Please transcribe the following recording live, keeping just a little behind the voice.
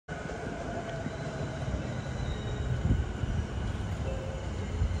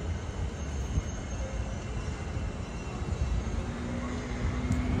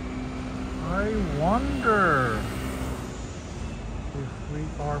wonder if we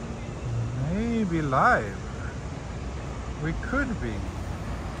are maybe live. We could be,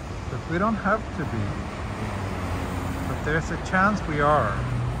 but we don't have to be. But there's a chance we are.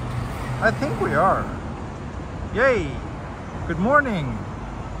 I think we are. Yay! Good morning.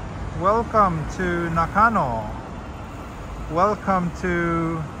 Welcome to Nakano. Welcome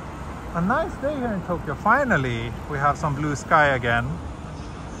to a nice day here in Tokyo. Finally, we have some blue sky again.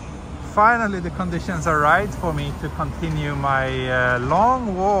 Finally, the conditions are right for me to continue my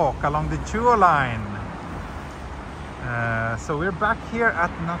long walk along the Chuo line. So we're back here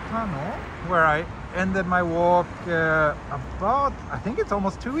at Nakano, where I ended my walk about, I think it's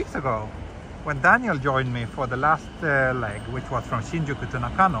almost 2 weeks ago, when Daniel joined me for the last leg, which was from Shinjuku to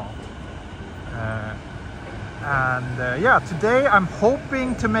Nakano. Yeah, today I'm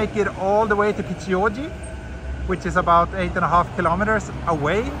hoping to make it all the way to Kichijoji, which is about 8.5 kilometers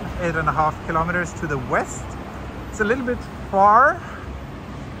away, 8.5 kilometers to the west. It's a little bit far,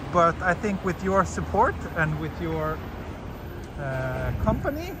 but I think with your support and with your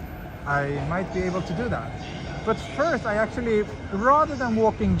company, I might be able to do that. But first, I actually, rather than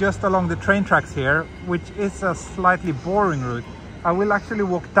walking just along the train tracks here, which is a slightly boring route, I will actually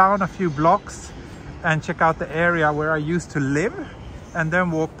walk down a few blocks and check out the area where I used to live, and then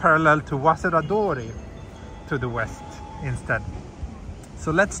walk parallel to Waseradori to the west instead.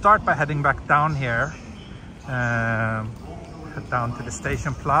 So let's start by heading back down here, head down to the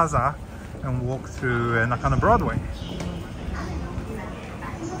station plaza and walk through Nakano Broadway.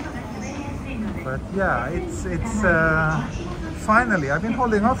 But yeah, it's finally, I've been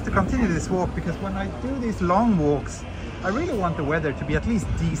holding off to continue this walk because when I do these long walks, I really want the weather to be at least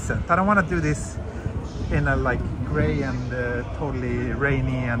decent. I don't want to do this in a like gray and totally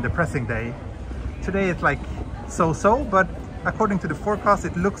rainy and depressing day. Today it's like so-so, but according to the forecast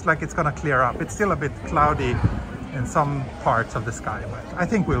it looks like it's gonna clear up. It's still a bit cloudy in some parts of the sky, but I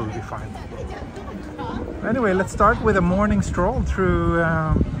think we'll be fine. Anyway, let's start with a morning stroll through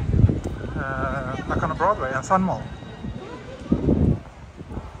Nakano Broadway and Sun Mall.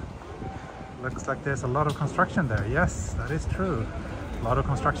 Looks like there's a lot of construction there. Yes, that is true. A lot of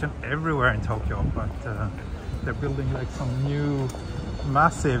construction everywhere in Tokyo, but they're building like some new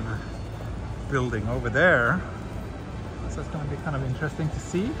massive building over there. So it's going to be kind of interesting to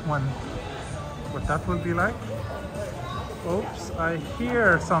see what that will be like. Oops, I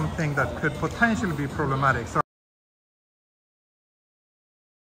hear something that could potentially be problematic.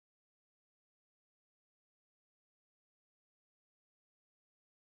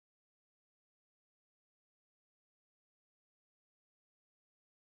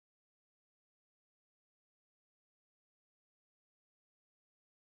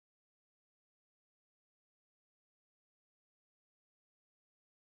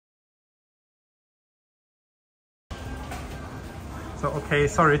 So okay,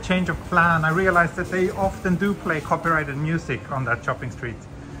 sorry, change of plan. I realized that they often do play copyrighted music on that shopping street,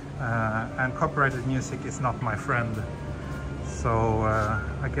 and copyrighted music is not my friend. So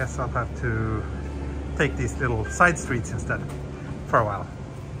I guess I'll have to take these little side streets instead for a while.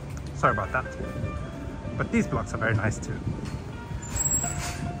 Sorry about that. But these blocks are very nice too.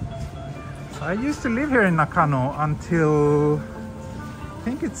 So I used to live here in Nakano until I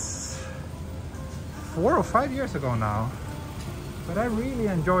think it's 4 or 5 years ago now. But I really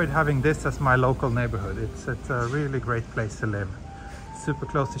enjoyed having this as my local neighborhood. It's a really great place to live. Super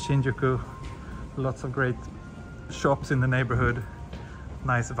close to Shinjuku. Lots of great shops in the neighborhood.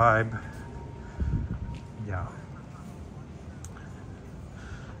 Nice vibe. Yeah.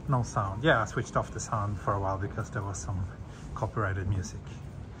 No sound. Yeah, I switched off the sound for a while because there was some copyrighted music.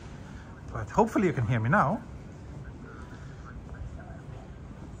 But hopefully you can hear me now.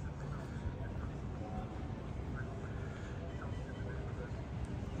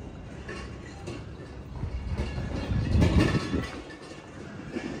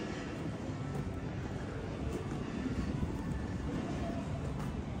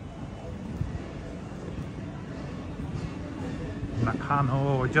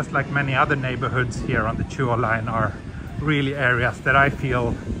 Nakano, just like many other neighborhoods here on the Chuo line, are really areas that I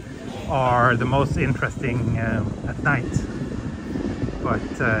feel are the most interesting at night. But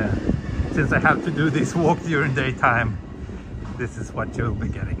since I have to do this walk during daytime, this is what you'll be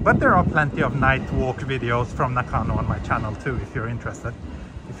getting. But there are plenty of night walk videos from Nakano on my channel too, if you're interested,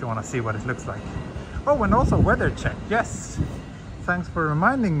 if you want to see what it looks like. Oh, and also weather check. Yes, thanks for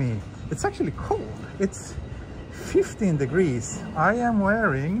reminding me. It's actually cold. It's 15 degrees. I am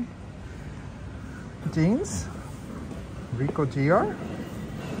wearing jeans, Rico GR,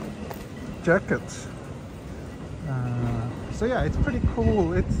 jacket, So yeah, it's pretty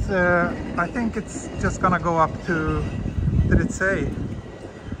cool. It's I think it's just gonna go up to, did it say?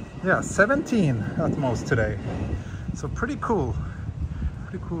 Yeah, 17 at most today. So pretty cool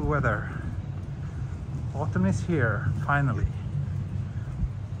weather. Autumn is here, finally.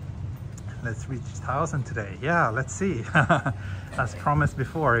 Let's reach 1,000 today. Yeah, let's see. As promised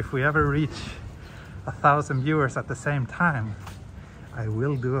before, if we ever reach 1,000 viewers at the same time, I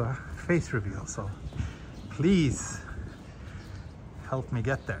will do a face reveal. So please help me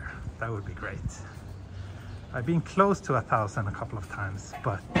get there. That would be great. I've been close to 1,000 a couple of times,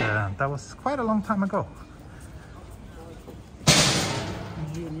 but that was quite a long time ago.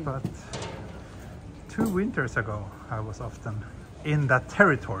 But 2 winters ago, I was often in that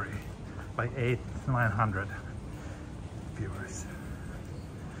territory, like 800-900 viewers.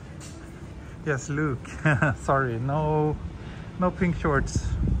 Yes, Luke. Sorry, no pink shorts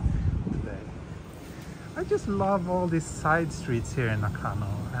today. I just love all these side streets here in Nakano,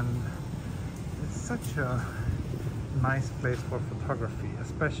 and it's such a nice place for photography,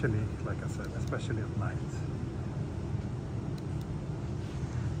 especially, like I said, especially at night.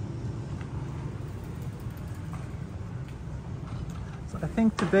 So I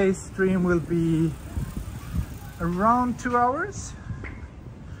think today's stream will be around 2 hours.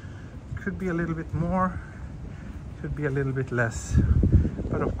 Could be a little bit more, could be a little bit less,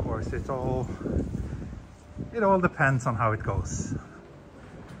 but of course it all depends on how it goes. It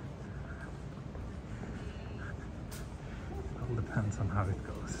all depends on how it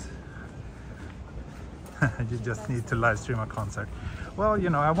goes. You just need to live stream a concert. Well, you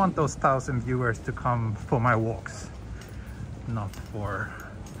know, I want those 1,000 viewers to come for my walks, not for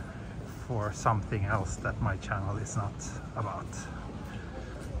something else that my channel is not about.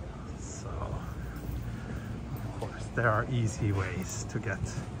 So, of course, there are easy ways to get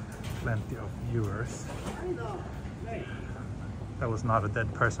plenty of viewers. That was not a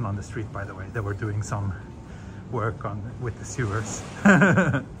dead person on the street, by the way. They were doing some work with the sewers.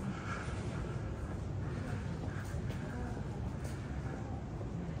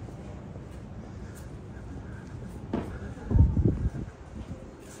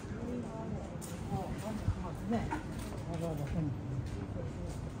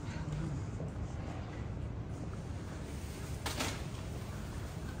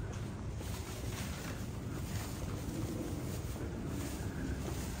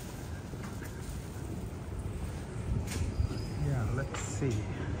 Let's see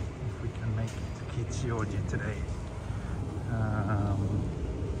if we can make it to Kichijoji today.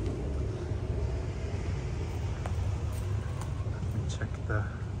 Let me check the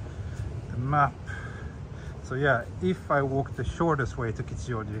map. So yeah, if I walk the shortest way to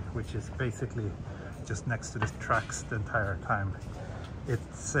Kichijoji, which is basically just next to the tracks the entire time,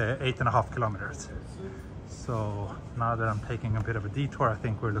 it's 8.5 kilometers. So now that I'm taking a bit of a detour, I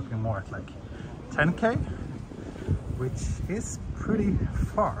think we're looking more at like 10k, which is pretty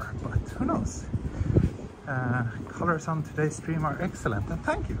far, but who knows. Colors on today's stream are excellent, and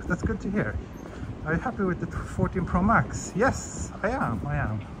thank you, that's good to hear. Are you happy with the 14 Pro Max? Yes, I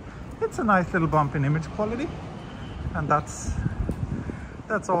am. It's a nice little bump in image quality, and that's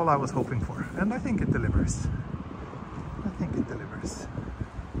all I was hoping for, and I think it delivers.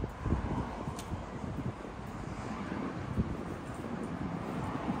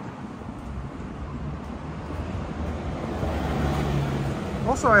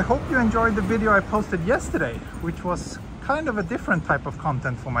 Also, I hope you enjoyed the video I posted yesterday, which was kind of a different type of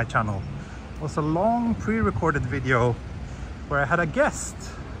content for my channel. It was a long pre-recorded video where I had a guest,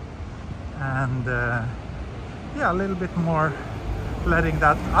 and yeah, a little bit more letting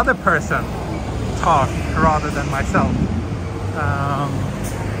that other person talk rather than myself.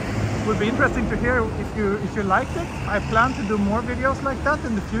 It would be interesting to hear if you liked it. I plan to do more videos like that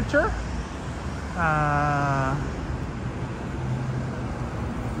in the future.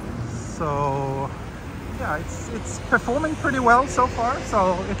 So yeah, it's performing pretty well so far,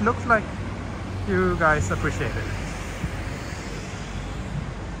 so it looks like you guys appreciated it.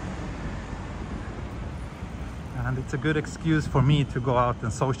 And it's a good excuse for me to go out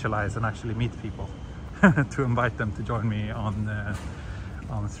and socialize and actually meet people, to invite them to join me on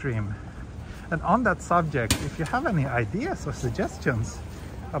stream. And on that subject, if you have any ideas or suggestions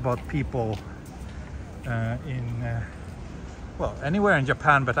about people well, anywhere in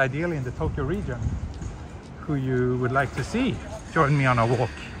Japan, but ideally in the Tokyo region, who you would like to see join me on a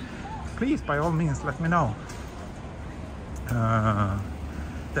walk, please, by all means, let me know.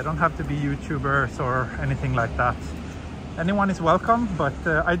 They don't have to be YouTubers or anything like that. Anyone is welcome, but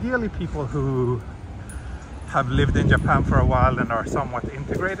ideally people who have lived in Japan for a while and are somewhat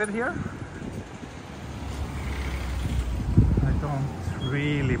integrated here. don't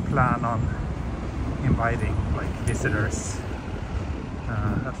really plan on inviting like visitors,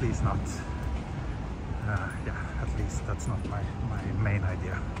 at least not yeah, at least that's not my main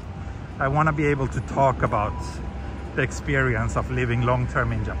idea. I want to be able to talk about the experience of living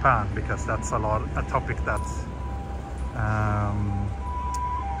long-term in Japan, because that's a topic that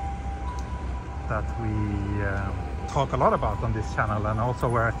we talk a lot about on this channel, and also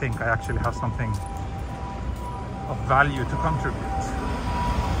where I think I actually have something of value to contribute.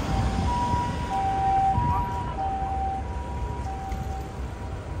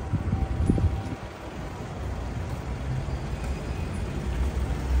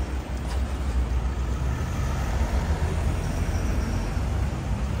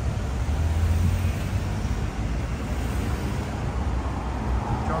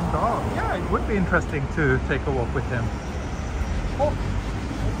 Would be interesting to take a walk with him. Oh,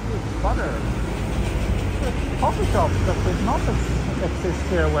 butter. Coffee shop that did not exist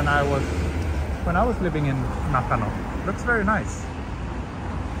here when I was living in Nakano. Looks very nice.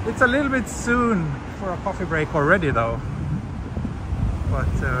 It's a little bit soon for a coffee break already though,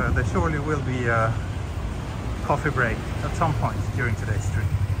 but there surely will be a coffee break at some point during today's stream.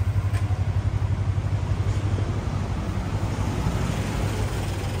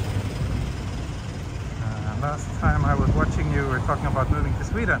 Last time I was watching you were talking about moving to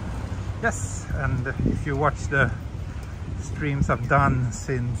Sweden. Yes, and if you watch the streams I've done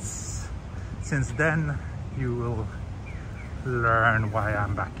since then, you will learn why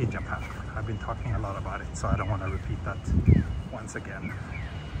I'm back in Japan. I've been talking a lot about it, so I don't want to repeat that once again.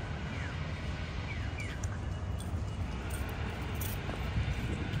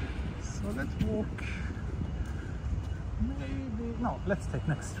 So let's walk, no, let's take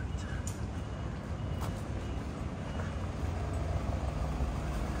next street.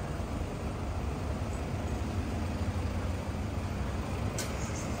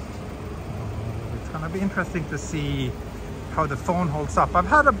 It'll be interesting to see how the phone holds up. I've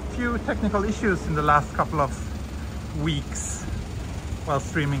had a few technical issues in the last couple of weeks while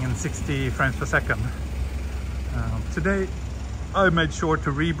streaming in 60 frames per second. Today I made sure to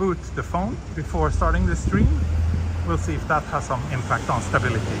reboot the phone before starting the stream. We'll see if that has some impact on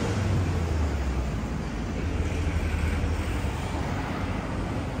stability.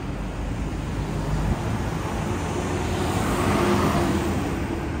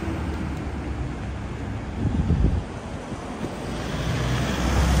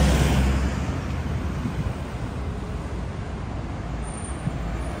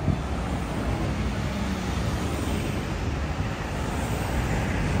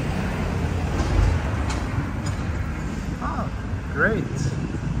 Great.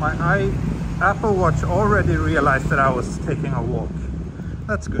 My Apple Watch already realized that I was taking a walk.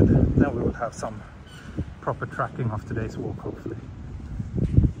 That's good. Then we will have some proper tracking of today's walk, hopefully.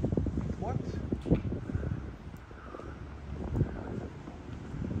 What?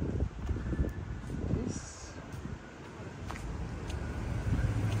 This?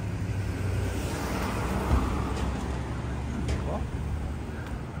 What?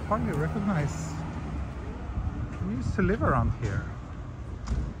 I hardly recognize. I used to live around here,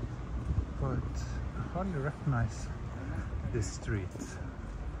 but I hardly recognize this street.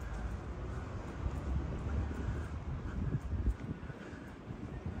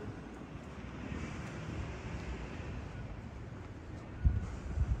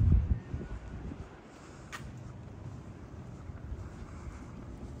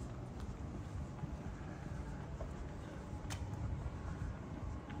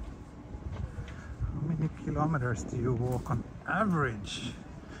 Kilometers do you walk on average?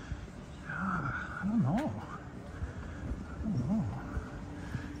 I don't know.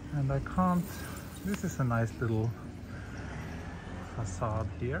 And I can't. This is a nice little facade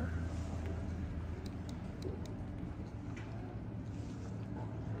here.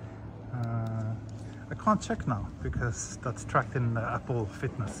 I can't check now because that's tracked in the Apple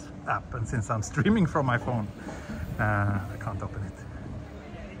Fitness app, and since I'm streaming from my phone, I can't open it.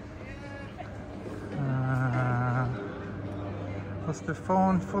 Was the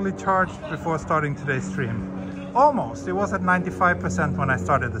phone fully charged before starting today's stream? Almost. It was at 95% when I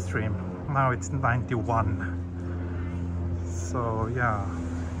started the stream. Now it's 91. So yeah,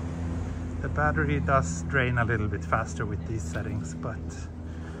 the battery does drain a little bit faster with these settings, but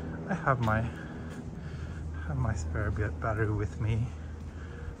I have my spare battery with me.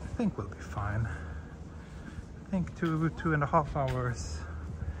 I think we'll be fine. I think 2.5 hours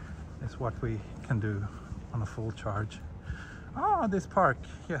is what we can do on a full charge. Ah, this park,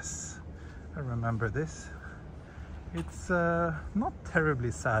 yes, I remember this. It's not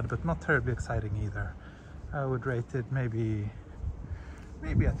terribly sad, but not terribly exciting either. I would rate it maybe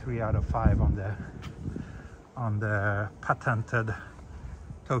maybe a 3 out of 5 on the patented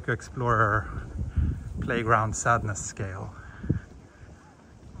Tokyo Explorer playground sadness scale.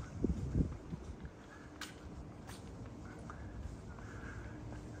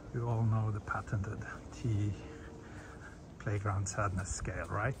 You all know the patented T playground sadness scale,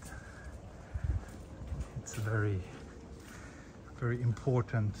 right? It's a very, very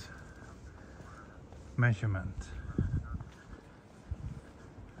important measurement.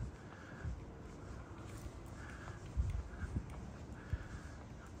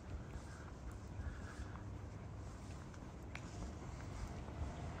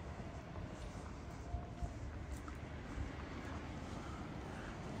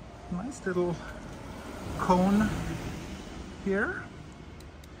 Nice little cone here,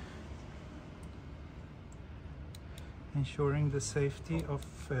 ensuring the safety of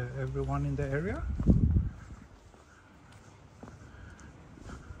everyone in the area.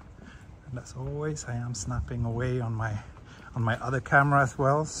 And as always, I am snapping away on my other camera as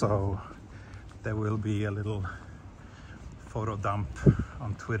well, so there will be a little photo dump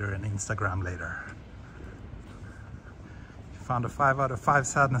on Twitter and Instagram later. Found a 5 out of 5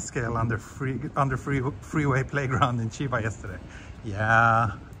 sadness scale under freeway playground in Chiba yesterday.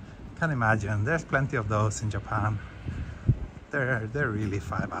 Yeah, can imagine. There's plenty of those in Japan. They're really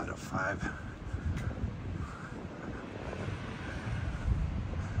 5 out of 5.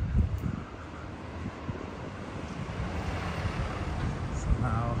 So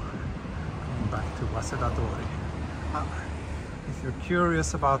now going back to Waseda-dori. If you're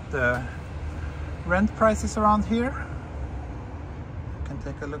curious about the rent prices around here,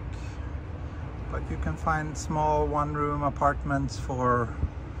 take a look, but you can find small one-room apartments for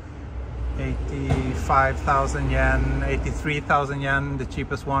 85,000 yen, 83,000 yen, the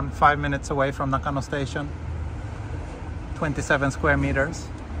cheapest one, 5 minutes away from Nakano station, 27 square meters.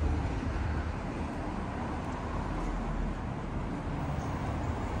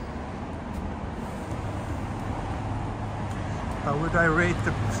 How would I rate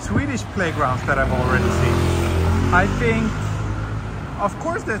the Swedish playgrounds that I've already seen? I think, of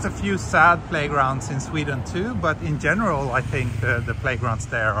course, there's a few sad playgrounds in Sweden too, but in general, I think the playgrounds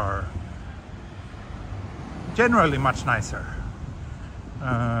there are generally much nicer.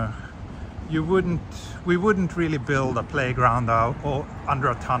 We wouldn't really build a playground out or under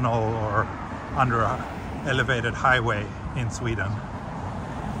a tunnel or under an elevated highway in Sweden.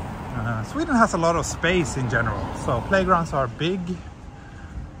 Sweden has a lot of space in general, so playgrounds are big.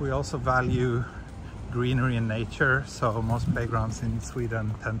 We also value greenery and nature, so most playgrounds in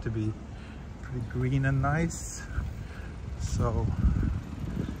Sweden tend to be pretty green and nice. So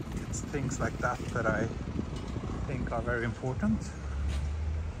it's things like that that I think are very important.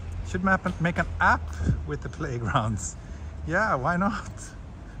 Should make an app with the playgrounds. Yeah, why not?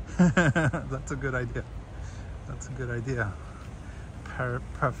 That's a good idea. That's a good idea.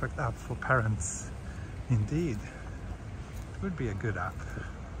 Perfect app for parents. Indeed. It would be a good app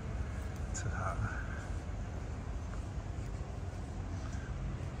to have.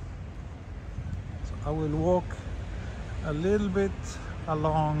 I will walk a little bit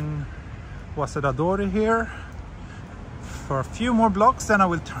along Waseda-dori here for a few more blocks, then I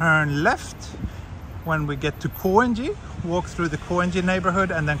will turn left when we get to Koenji, walk through the Koenji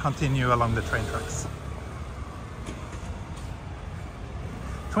neighborhood and then continue along the train tracks.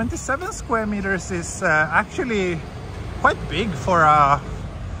 27 square meters is actually quite big for a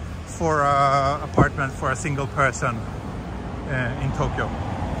apartment for a single person in Tokyo.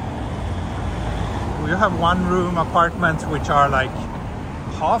 We have one-room apartments which are like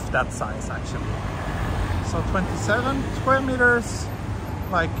half that size actually. So 27 square meters,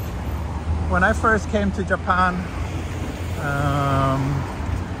 like when I first came to Japan,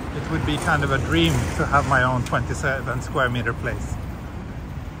 it would be kind of a dream to have my own 27 square meter place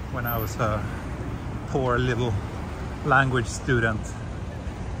when I was a poor little language student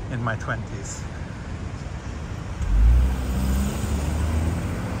in my 20s.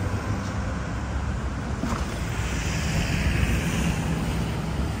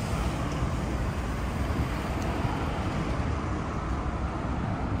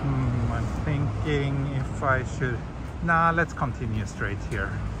 If I should, let's continue straight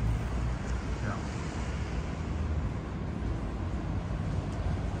here.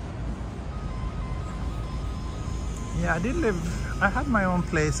 Yeah, I had my own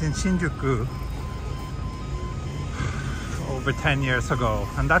place in Shinjuku over 10 years ago,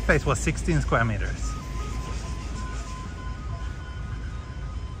 and that place was 16 square meters.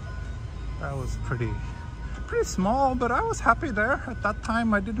 That was pretty small, but I was happy there. At that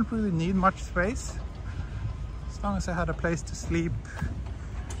time I didn't really need much space. As long as I had a place to sleep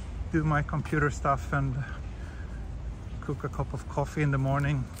do my computer stuff and cook a cup of coffee in the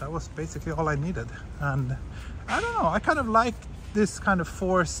morning. That was basically all I needed. And I don't know, I kind of like this kind of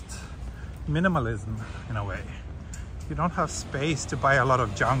forced minimalism in a way. You don't have space to buy a lot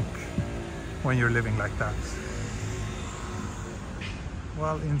of junk when you're living like that.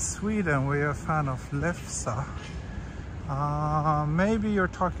 Well, in Sweden we're a fan of lefse. Maybe you're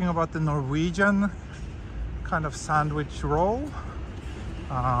talking about the Norwegian kind of sandwich roll.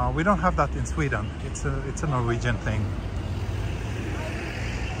 We don't have that in Sweden. It's a Norwegian thing.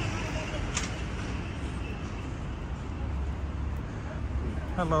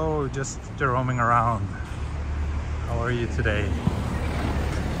 Hello, just roaming around. How are you today?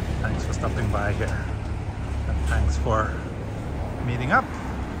 Thanks for stopping by here. And thanks for meeting up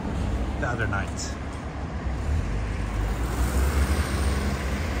the other night.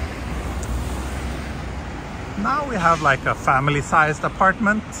 Now we have like a family-sized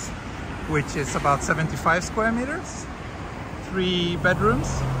apartment, which is about 75 square meters, 3 bedrooms.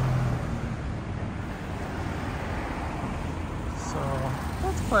 So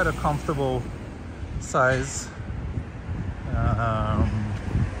that's quite a comfortable size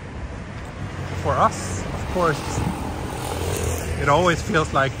for us. Of course, it always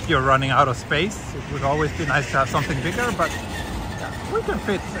feels like you're running out of space. It would always be nice to have something bigger, but yeah, we can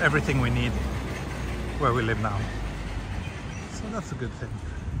fit everything we need where we live now. So that's a good thing.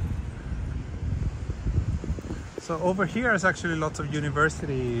 So over here is actually lots of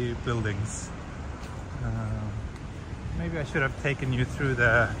university buildings. Maybe I should have taken you through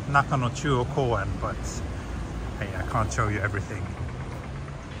the Nakano Chuo, but hey, I can't show you everything.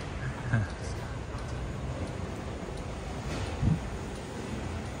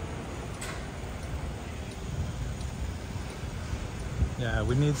 Yeah,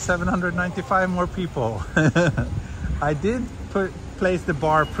 we need 795 more people. I did place the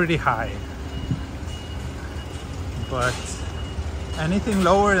bar pretty high, but anything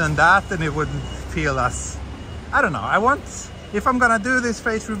lower than that, then it wouldn't feel as, I don't know. If I'm gonna do this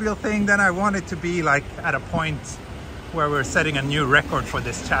face reveal thing, then I want it to be like at a point where we're setting a new record for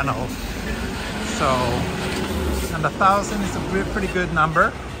this channel. So, and 1,000 is a pretty good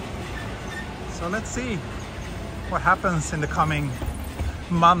number. So let's see what happens in the coming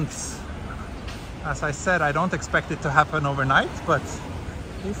months. As I said, I don't expect it to happen overnight, but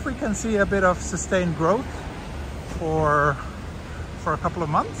if we can see a bit of sustained growth for a couple of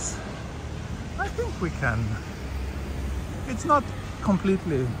months, I think we can. It's not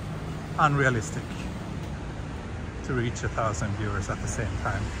completely unrealistic to reach 1,000 viewers at the same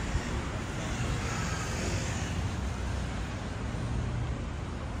time.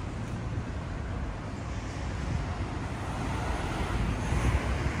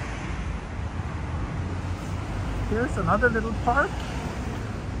 Here's another little park.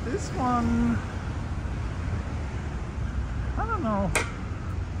 This one, I don't know.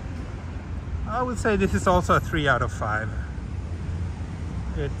 I would say this is also a 3 out of 5.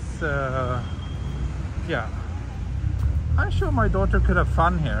 It's, yeah. I'm sure my daughter could have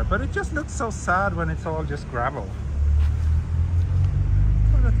fun here, but it just looks so sad when it's all just gravel.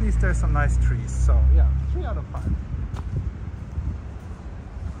 But at least there's some nice trees, so yeah, 3 out of 5.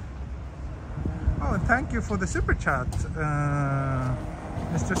 Oh, and thank you for the super chat,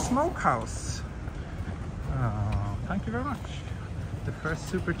 Mr. Smokehouse. Thank you very much. The first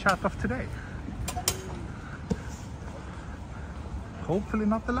super chat of today. Hopefully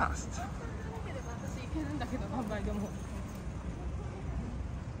not the last.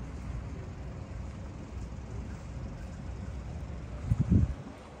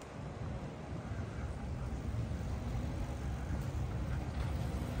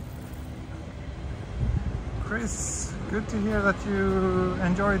 Chris, good to hear that you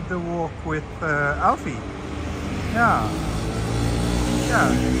enjoyed the walk with Alfie. Yeah,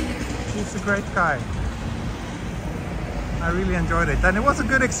 he's a great guy. I really enjoyed it, and it was a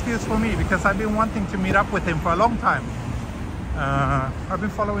good excuse for me because I've been wanting to meet up with him for a long time. I've been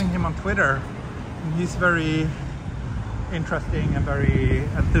following him on Twitter, and he's very interesting and very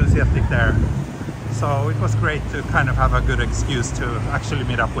enthusiastic there. So it was great to kind of have a good excuse to actually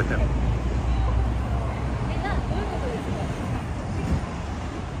meet up with him.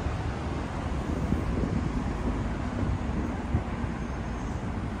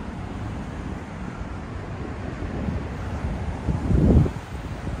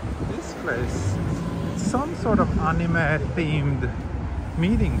 Some sort of anime themed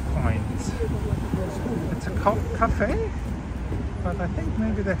meeting point. It's a cafe, but I think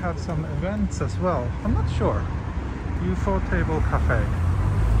maybe they have some events as well. I'm not sure. UFO Table Cafe.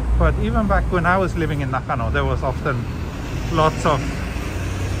 But even back when I was living in Nakano, there was often lots of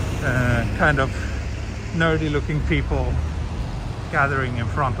kind of nerdy looking people gathering in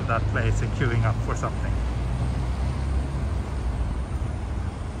front of that place and queuing up for something.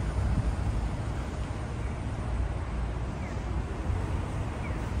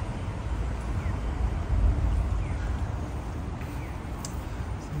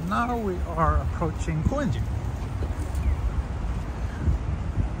 So now we are approaching Koenji.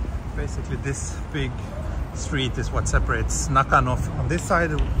 Basically this big street is what separates Nakano on this side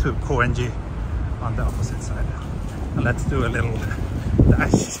to Koenji on the opposite side. And let's do a little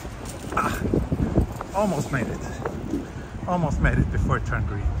dash. Almost made it. Almost made it before it turned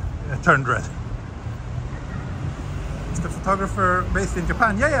green. Turned red. It's the photographer based in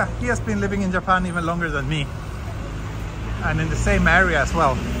Japan. Yeah, he has been living in Japan even longer than me. And in the same area as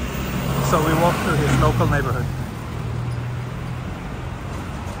well. So we walked through his local neighborhood.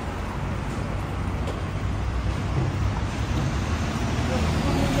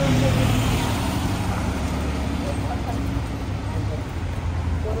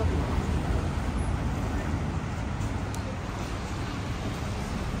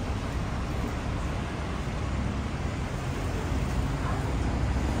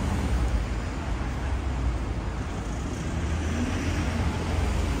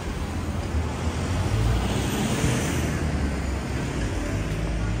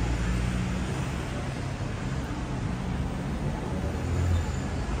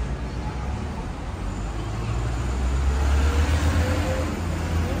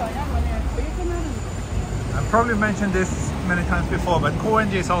 Probably mentioned this many times before, but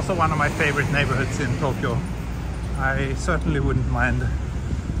Koenji is also one of my favorite neighborhoods in Tokyo. I certainly wouldn't mind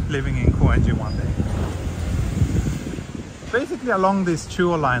living in Koenji one day. Basically along this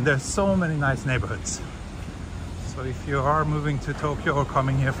Chuo line there's so many nice neighborhoods. So if you are moving to Tokyo or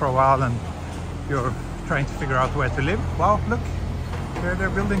coming here for a while and you're trying to figure out where to live, well, look, here they're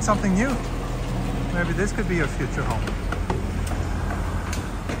building something new. Maybe this could be your future home.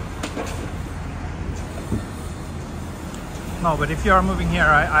 No, but if you are moving here,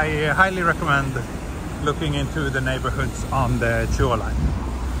 I highly recommend looking into the neighborhoods on the Chuo line,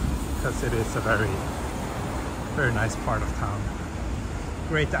 because it is a very, very nice part of town.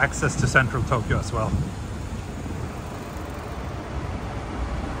 Great access to central Tokyo as well.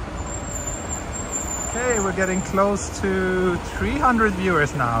 Okay, we're getting close to 300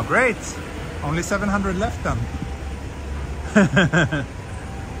 viewers now. Great! Only 700 left then.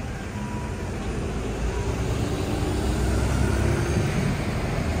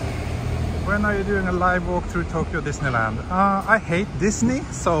 When are you doing a live walk through Tokyo Disneyland? I hate Disney,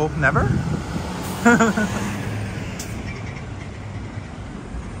 so never.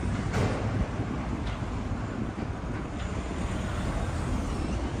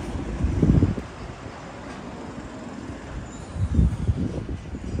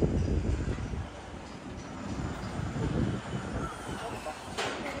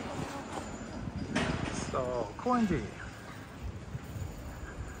 So, Koenji.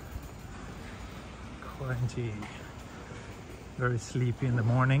 Very sleepy in the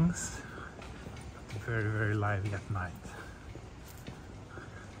mornings, very, very lively at night.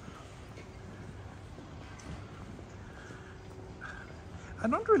 I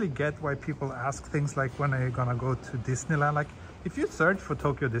don't really get why people ask things like, when are you gonna go to Disneyland? Like, if you search for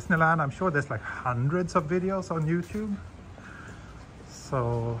Tokyo Disneyland, I'm sure there's like hundreds of videos on YouTube.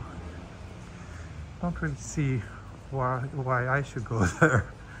 So I don't really see why I should go there.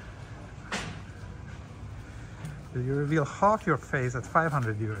 Do you reveal half your face at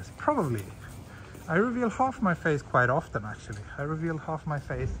 500 viewers? Probably. I reveal half my face quite often, actually. I revealed half my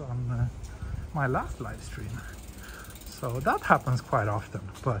face on my last live stream. So that happens quite often,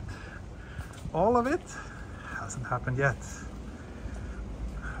 but all of it hasn't happened yet.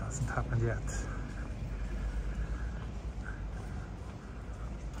 Hasn't happened yet.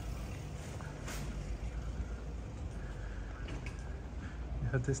 You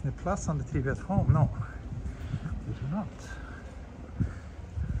have Disney Plus on the TV at home? No. We do not.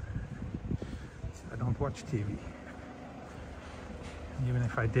 I don't watch TV. Even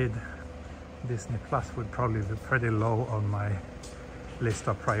if I did, Disney Plus would probably be pretty low on my list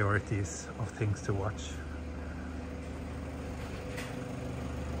of priorities of things to watch.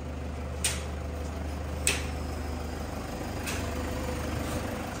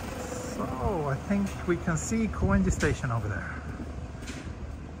 So I think we can see Koenji Station over there.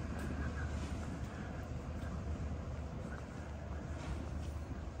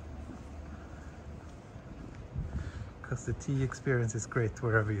 Because the tea experience is great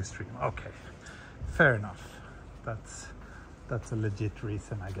wherever you stream. Okay, fair enough. That's a legit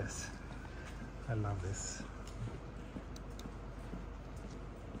reason, I guess. I love this.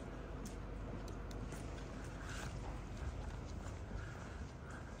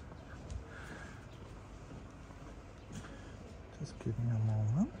 Just give me a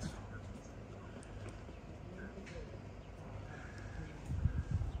moment.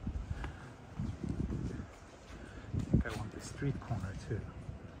 I think I want the street corner too.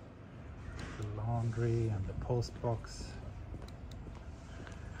 The laundry and the post box.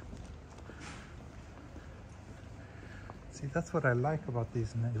 See, that's what I like about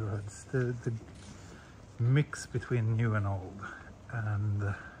these neighborhoods, the mix between new and old,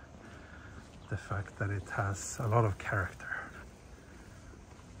 and the fact that it has a lot of character.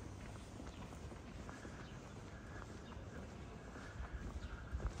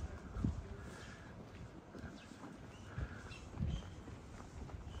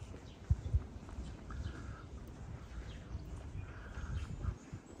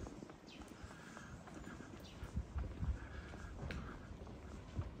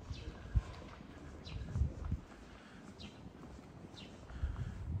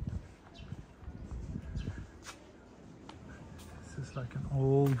 Like an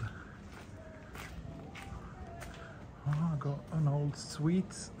old, I got an old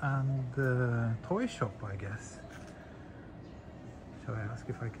sweets and toy shop, I guess. Shall I ask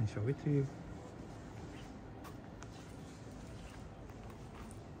if I can show it to you?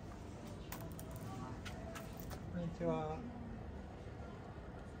 Konnichiwa.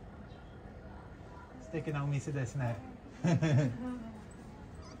 素敵なお店ですね。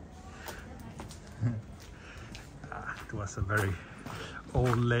It was a very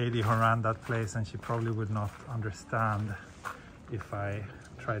old lady who ran that place, and she probably would not understand if I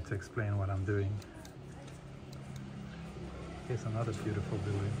tried to explain what I'm doing. Here's another beautiful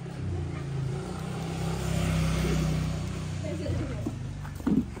building.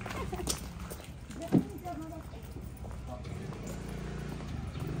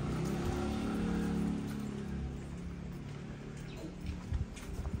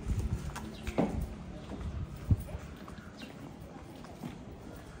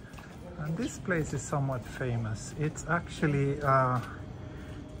 This place is somewhat famous. It's actually a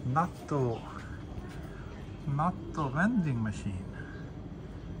natto vending machine.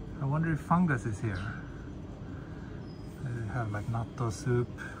 I wonder if fungus is here. They have like natto soup,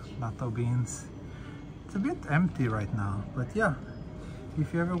 natto beans. It's a bit empty right now, but yeah,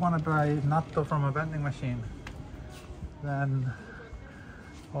 if you ever want to buy natto from a vending machine, then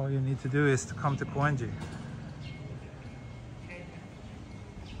all you need to do is to come to Koenji.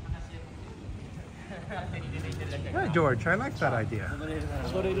 Yeah, George, I like that idea.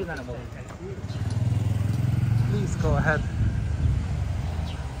 Please go ahead.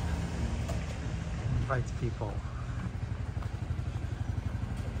 Invite people.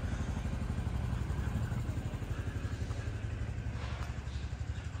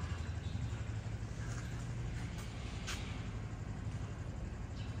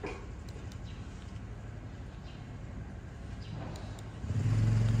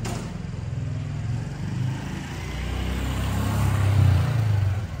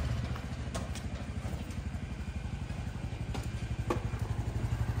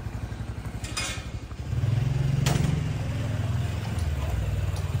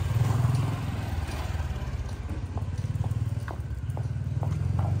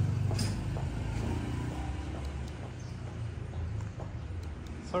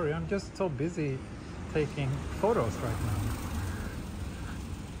 Sorry, I'm just so busy taking photos right now.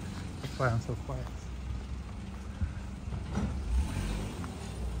 That's why I'm so quiet.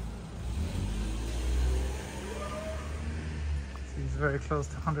 He's very close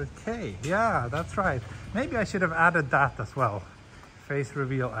to 100K. Yeah, that's right. Maybe I should have added that as well. Face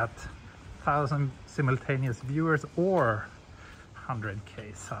reveal at 1,000 simultaneous viewers or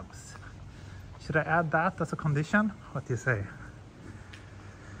 100K subs. Should I add that as a condition? What do you say?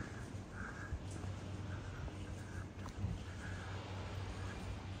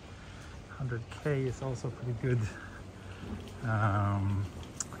 $100K is also pretty good,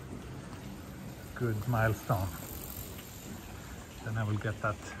 good milestone. Then I will get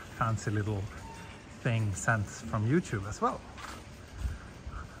that fancy little thing sent from YouTube as well.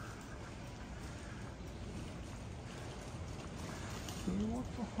 Do you walk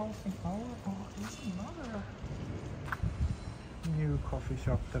for half an hour? Oh, there's another new coffee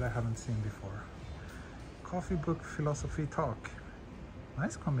shop that I haven't seen before. Coffee book philosophy talk.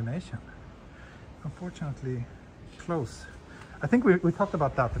 Nice combination. Unfortunately close. I think we talked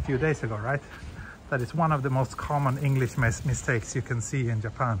about that a few days ago, right? That is one of the most common English mistakes you can see in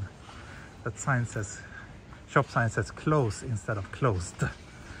Japan. That sign says, shop sign says close instead of closed.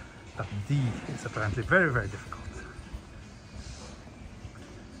 That D is apparently very, very difficult.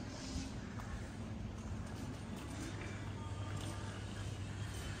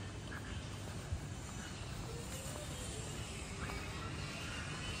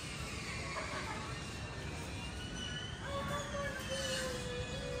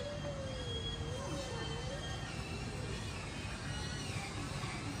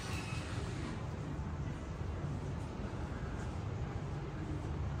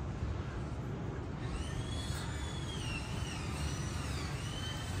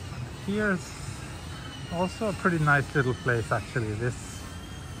 here's also a pretty nice little place actually. This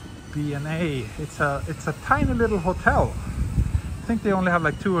B&A. It's a tiny little hotel. I think they only have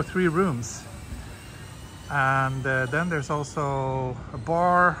like 2 or 3 rooms. And then there's also a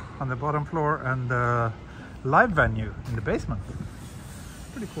bar on the bottom floor and a live venue in the basement.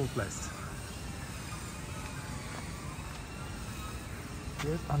 Pretty cool place.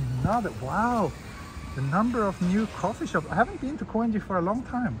 Here's another, wow, the number of new coffee shops. I haven't been to Koenji for a long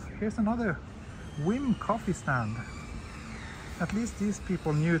time. Here's another Whim coffee stand. At least these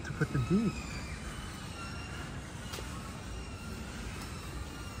people knew to put the D.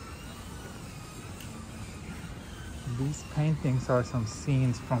 These paintings are some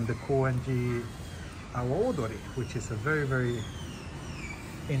scenes from the Koenji Awaodori, which is a very, very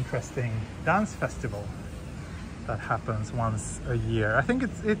interesting dance festival that happens once a year. I think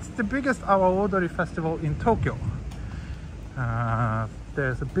it's the biggest Awaodori festival in Tokyo.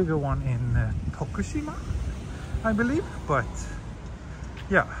 There's a bigger one in Tokushima, I believe, but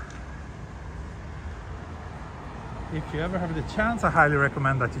yeah. If you ever have the chance, I highly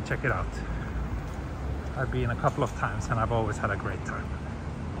recommend that you check it out. I've been a couple of times and I've always had a great time.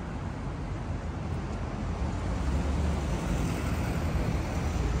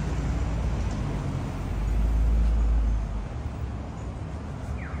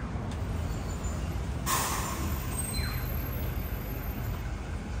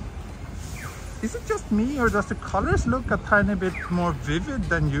 Is it just me, or does the colors look a tiny bit more vivid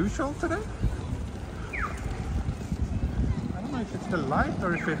than usual today? I don't know if it's the light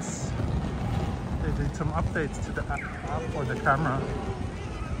or if it's they did some updates to the app or the camera.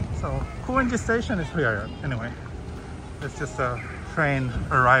 So Koenji station is here anyway. It's just a train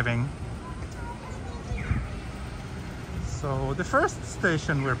arriving. So the first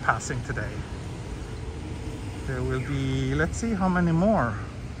station we're passing today, there will be, let's see how many more.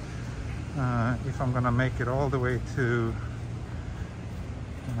 If I'm gonna make it all the way to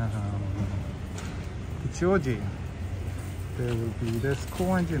Kichijoji, there will be, there's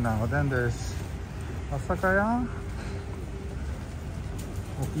Koenji now, then there's Asakaya,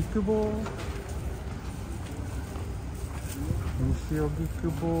 Ogikubo,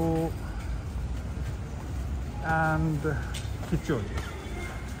 Nishi-Ogikubo, and Kichijoji.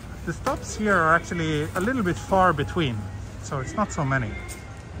 The stops here are actually a little bit far between, so it's not so many.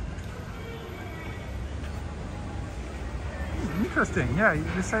 Interesting, yeah,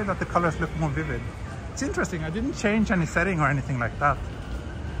 you say that the colors look more vivid. It's interesting, I didn't change any setting or anything like that.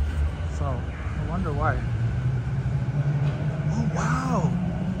 So, I wonder why. Oh wow,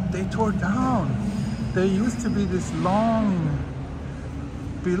 they tore down. There used to be this long,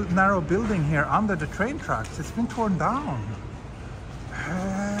 narrow building here under the train tracks. It's been torn down.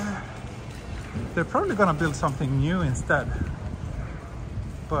 They're probably gonna build something new instead.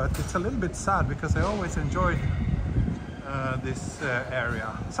 But it's a little bit sad because I always enjoyed this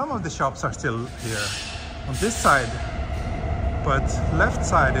area. Some of the shops are still here on this side, but left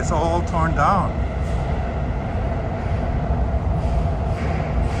side is all torn down.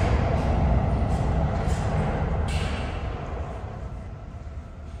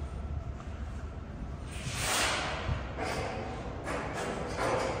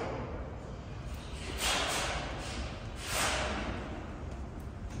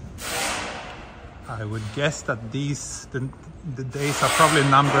 I would guess that the days are probably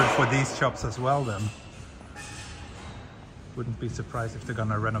numbered for these shops as well then. Wouldn't be surprised if they're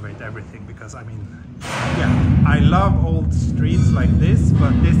gonna renovate everything, because I mean, yeah, I love old streets like this,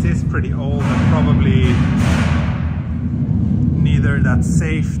 but this is pretty old and probably neither that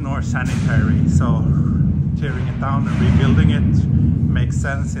safe nor sanitary. So tearing it down and rebuilding it makes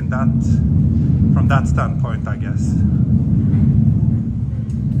sense in that, from that standpoint, I guess.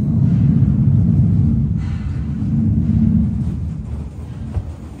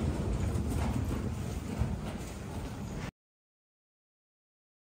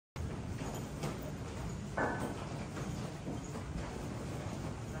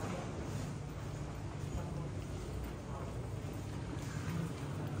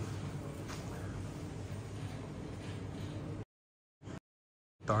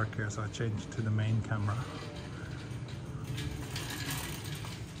 Dark here, so I changed to the main camera.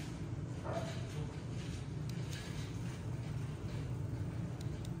 I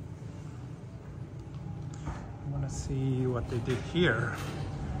want to see what they did here,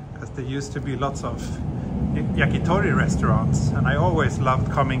 because there used to be lots of yakitori restaurants and I always loved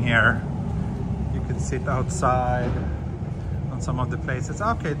coming here. You could sit outside on some of the places.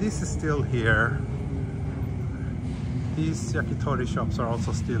 Okay, this is still here. These yakitori shops are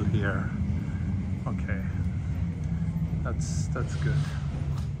also still here. Okay, that's good.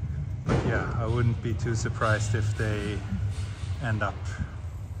 But yeah, I wouldn't be too surprised if they end up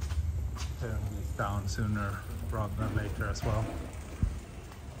tearing this down sooner rather than later as well.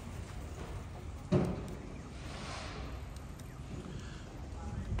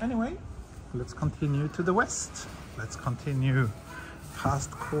 Anyway, let's continue to the west. Let's continue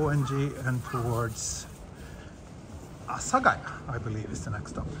past Koenji and towards Asagaya, I believe is the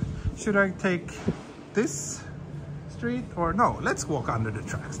next stop. Should I take this street or no? Let's walk under the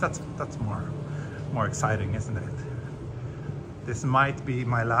tracks. That's more exciting, isn't it? This might be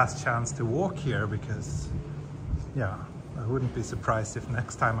my last chance to walk here because, yeah, I wouldn't be surprised if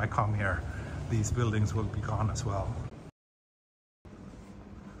next time I come here, these buildings will be gone as well.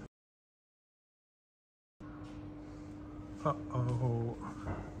 Uh-oh.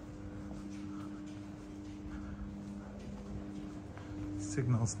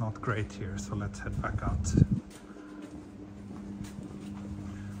 Signal's not great here, so let's head back out.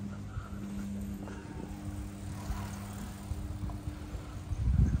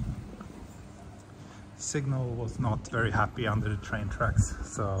 Signal was not very happy under the train tracks,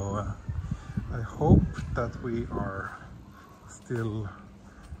 so I hope that we are still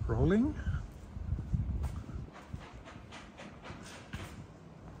rolling.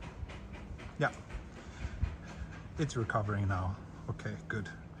 Yeah, it's recovering now. Okay, good.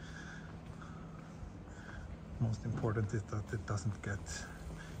 Most important is that it doesn't get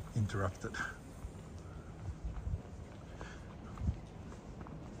interrupted.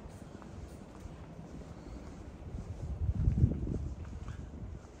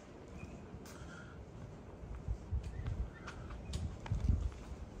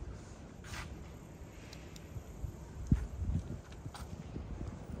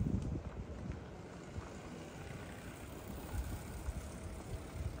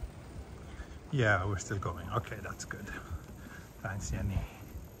 Yeah, we're still going. Okay, that's good. Thanks, Jenny.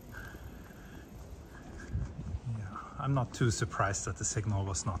 Yeah, I'm not too surprised that the signal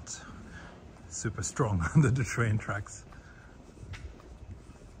was not super strong under the train tracks.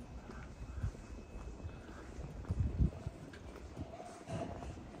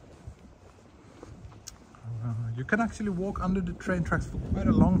 You can actually walk under the train tracks for quite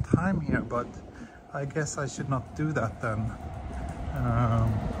a long time here, but I guess I should not do that then.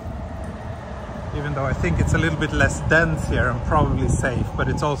 Even though I think it's a little bit less dense here and probably safe, but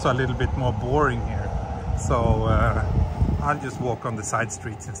it's also a little bit more boring here. So I'll just walk on the side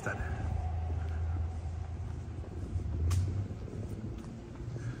streets instead.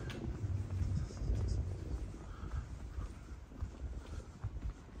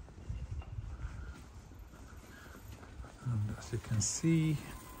 And as you can see,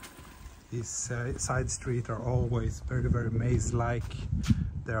 these side streets are always very, very maze-like.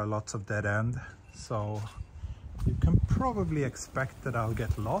 There are lots of dead end. So you can probably expect that I'll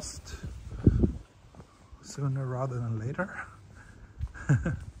get lost sooner rather than later.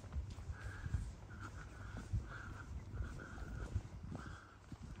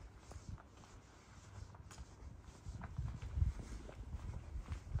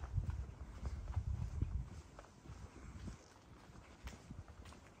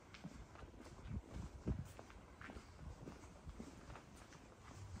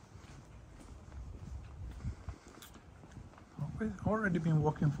 We've already been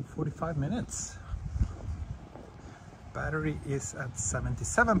walking for 45 minutes. Battery is at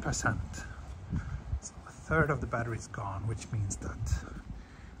 77%. So a third of the battery is gone, which means that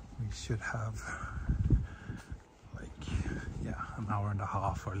we should have like, yeah, an hour and a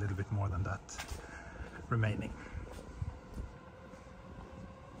half or a little bit more than that remaining.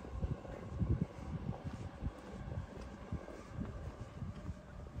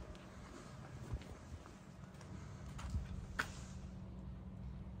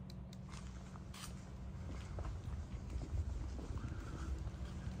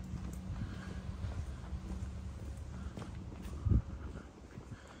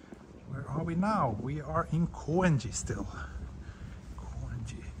 Are we now? We are in Koenji still.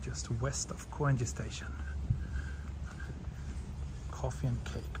 Koenji, just west of Koenji station. Coffee and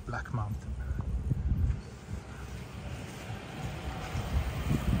cake, Black Mountain.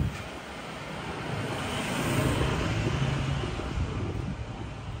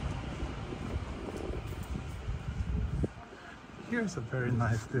 Here's a very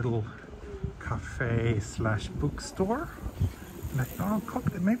nice little cafe slash bookstore.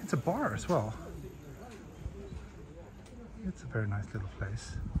 Maybe it's a bar as well. It's a very nice little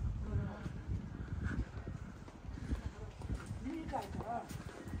place.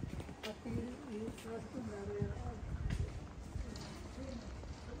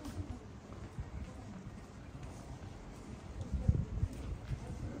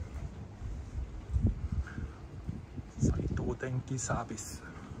 Sabis,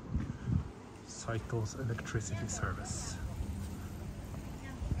 Saito's electricity service.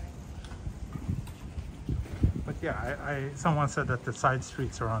 But yeah, someone said that the side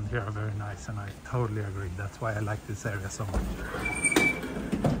streets around here are very nice, and I totally agree. That's why I like this area so much.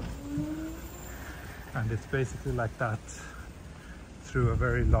 And it's basically like that through a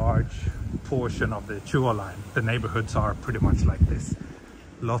very large portion of the Chuo line. The neighborhoods are pretty much like this.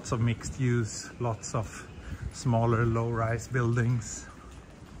 Lots of mixed use, lots of smaller low-rise buildings.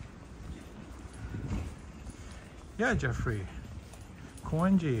 Yeah, Jeffrey,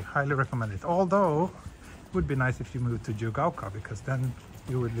 Koenji, highly recommend it. Although it would be nice if you moved to Jugaoka, because then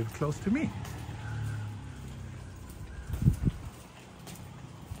you would live close to me.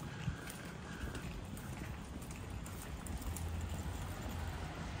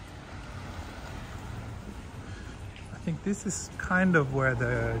 I think this is kind of where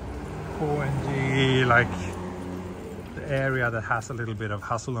the Koenji, like the area that has a little bit of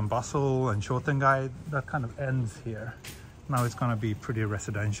hustle and bustle and Shotengai, that kind of ends here. Now it's going to be pretty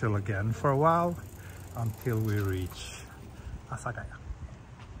residential again for a while, until we reach Asagaya,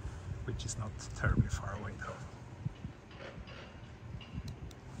 which is not terribly far away though.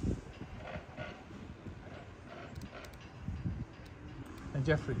 And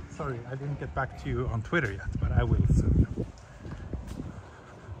Jeffrey, sorry, I didn't get back to you on Twitter yet, but I will soon.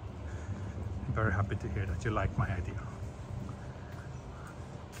 I'm very happy to hear that you like my idea.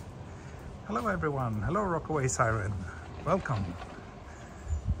 Hello everyone, hello Rockaway Siren, welcome.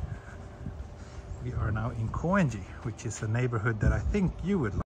 We are now in Koenji, which is a neighborhood that I think you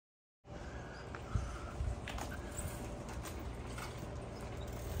would like.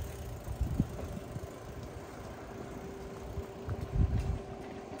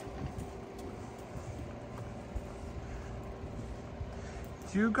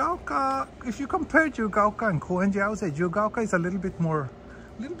 Jugaoka, if you compare Jugaoka and Koenji, I would say Jugaoka is a little bit more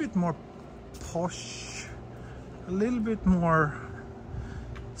posh, a little bit more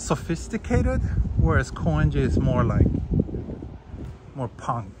sophisticated, whereas Koenji is more like more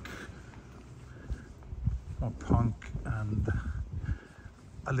punk and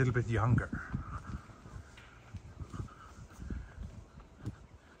a little bit younger.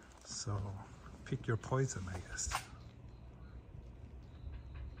 So pick your poison, I guess.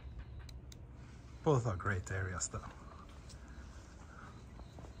 Both are great areas though.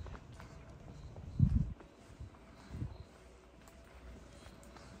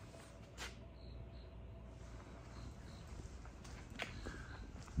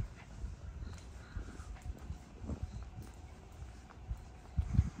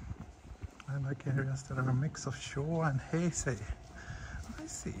 I like areas that are a mix of Chuo and Heisei. I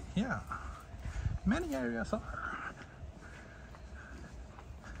see, yeah. Many areas are.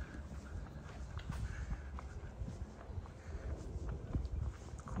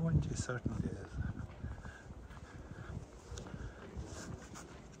 Koenji certainly is.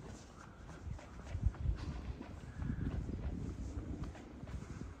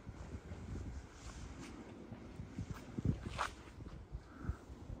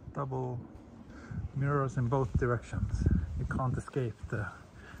 Double mirrors in both directions. You can't escape the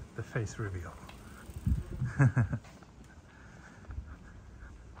face reveal.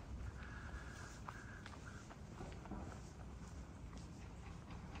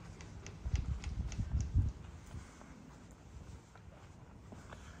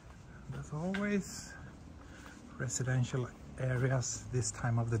 There's always residential areas this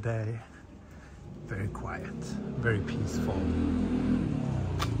time of the day. Very quiet, very peaceful.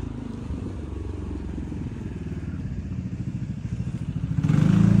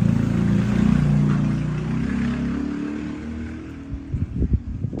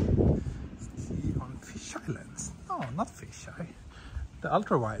 Not fisheye, the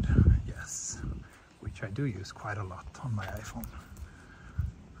ultra wide, yes, which I do use quite a lot on my iPhone.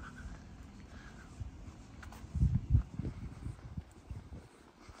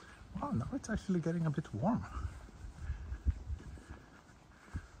 Wow, now it's actually getting a bit warm.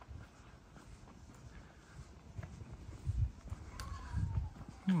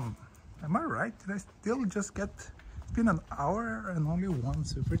 Am I right? Did I still just get, it's been an hour and only one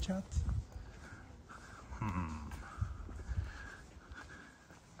super chat?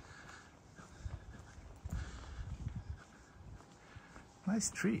 Nice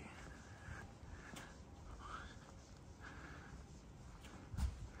tree.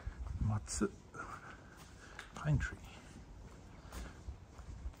 Matsu pine tree.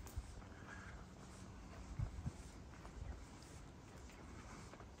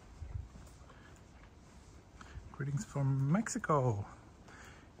 Greetings from Mexico.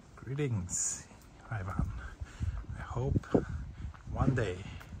 Greetings, Ivan. I hope one day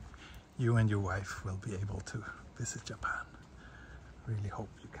you and your wife will be able to visit Japan. Really hope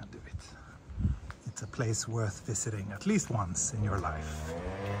you can do it. It's a place worth visiting at least once in your life.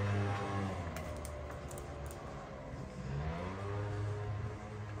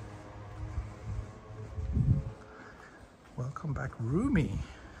 Welcome back, Rumi.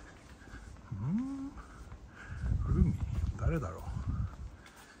 Rumi, 誰だろう?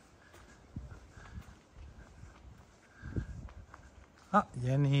 Ah,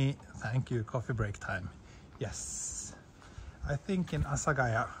 Jenny, thank you. Coffee break time. Yes. I think in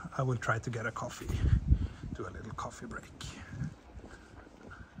Asagaya I will try to get a coffee. Do a little coffee break.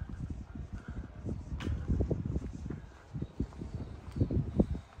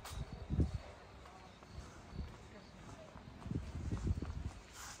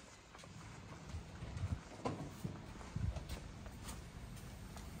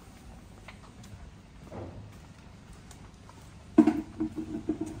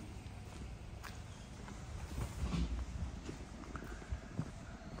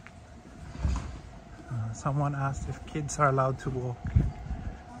 Someone asked if kids are allowed to walk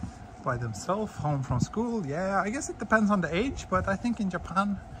by themselves home from school. Yeah, I guess it depends on the age, but I think in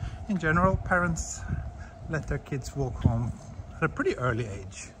Japan, in general, parents let their kids walk home at a pretty early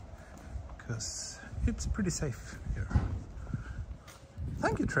age because it's pretty safe here.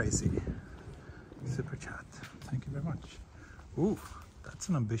 Thank you, Tracy. Super chat. Thank you very much. Ooh, that's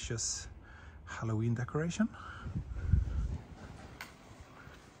an ambitious Halloween decoration.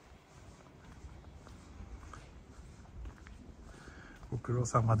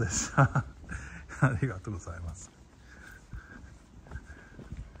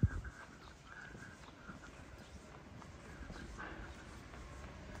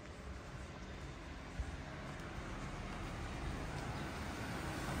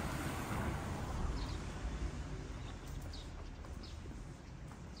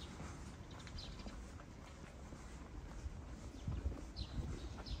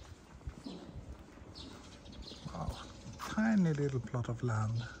 Wow, tiny little plot of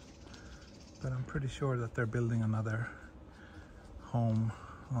land, but I'm pretty sure that they're building another home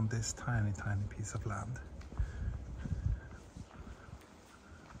on this tiny piece of land.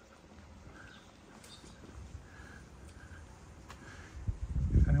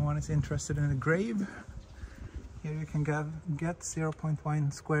 If anyone is interested in a grave, here you can get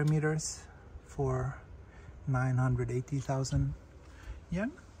 0.1 square meters for 980,000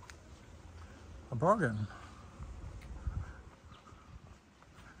 yen. A bargain.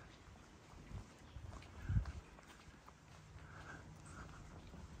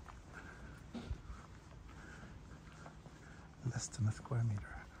 Less than a square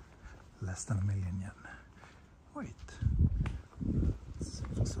meter, less than 1 million yen. Wait,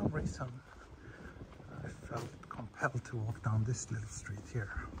 for some reason I felt compelled to walk down this little street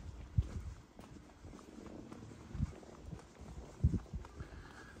here.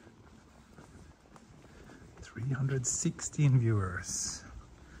 $316 viewers.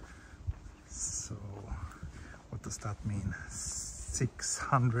 So what does that mean?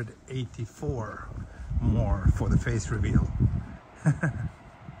 684 more for the face reveal. It's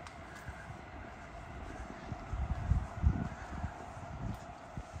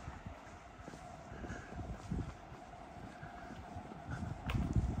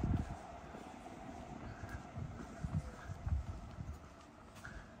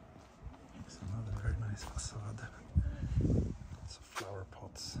another very nice facade. Lots of flower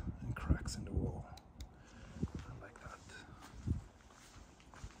pots and cracks in the wall. I like that.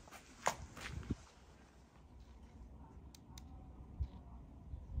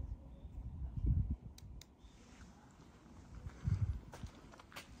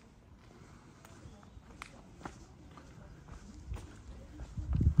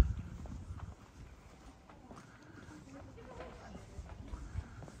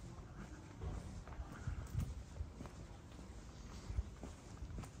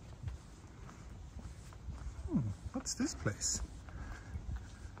 What's this place?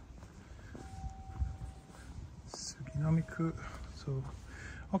 Suginamiku. So,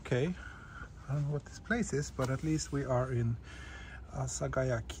 okay. I don't know what this place is, but at least we are in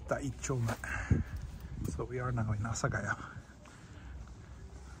Asagaya Kita Ichome. So we are now in Asagaya.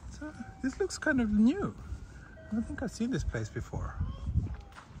 So this looks kind of new. I don't think I've seen this place before.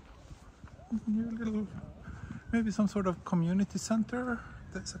 New little, maybe some sort of community center.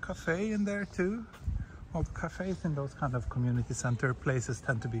 There's a cafe in there too. All the cafes in those kind of community center places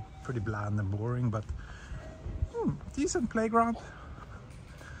tend to be pretty bland and boring, but decent playground.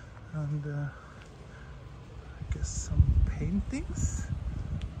 And I guess some paintings.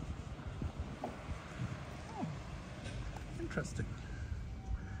 Oh, interesting.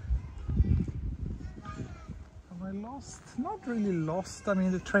 I lost? Not really lost. I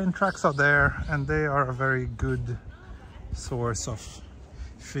mean, the train tracks are there and they are a very good source of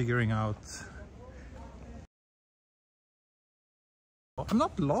figuring out. I'm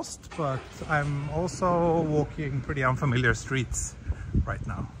not lost, but I'm also walking pretty unfamiliar streets right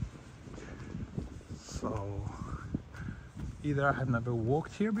now. So either I have never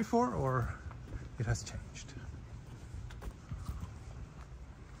walked here before or it has changed.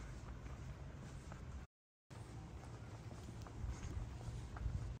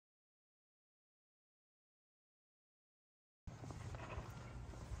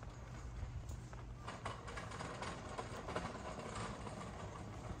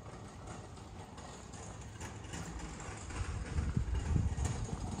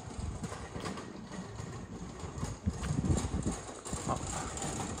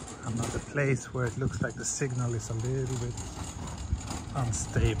 Another place where it looks like the signal is a little bit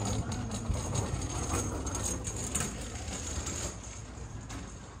unstable.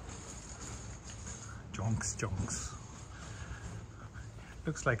 Jonks.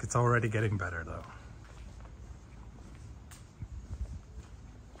 Looks like it's already getting better though.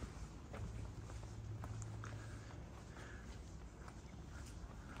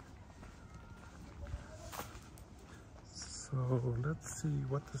 So let's see,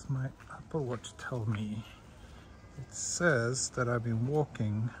 what does my Apple Watch tell me? It says that I've been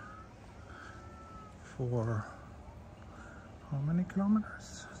walking for how many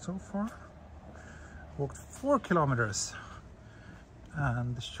kilometers so far? Walked 4 kilometers,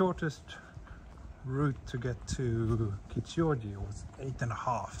 and the shortest route to get to Kichijoji was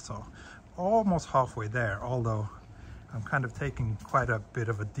 8.5, so almost halfway there, although I'm kind of taking quite a bit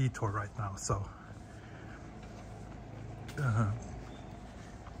of a detour right now, so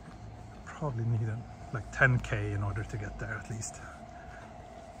probably need like 10k in order to get there at least.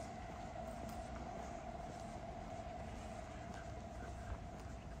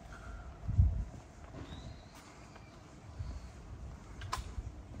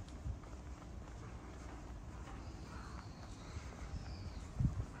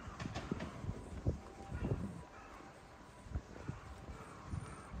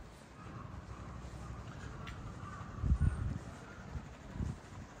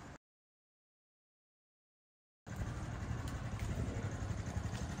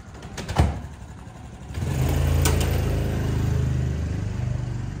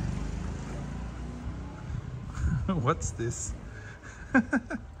 What's this?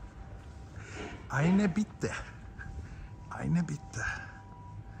 Eine Bitte. Eine Bitte.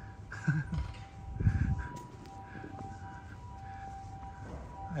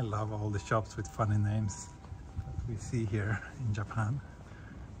 I love all the shops with funny names that we see here in Japan.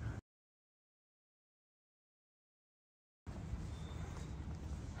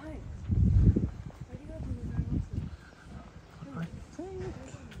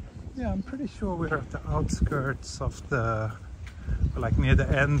 Yeah, I'm pretty sure we're at the outskirts of the, like near the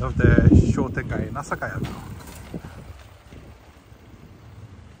end of the Shotengai in Asakaya now.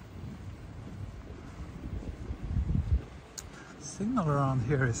 Signal around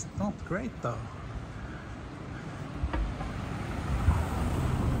here is not great though.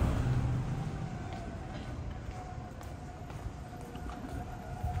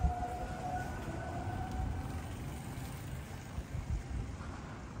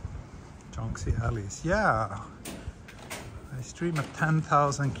 Alleys. Yeah, I stream at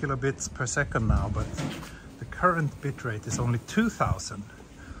 10,000 kilobits per second now, but the current bitrate is only 2,000,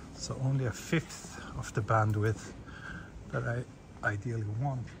 so only a fifth of the bandwidth that I ideally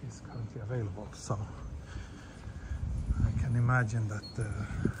want is currently available. So I can imagine that the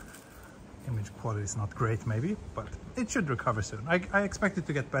image quality is not great maybe, but it should recover soon. I expect it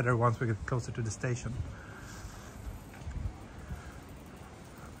to get better once we get closer to the station.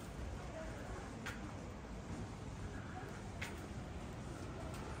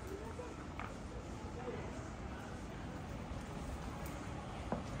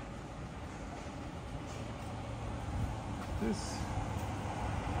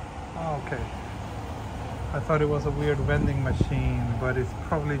 Oh, okay. I thought it was a weird vending machine, but it's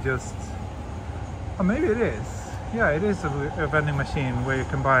probably just... Oh, maybe it is. Yeah, it is a vending machine where you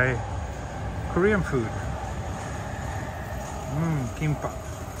can buy Korean food. Kimbap.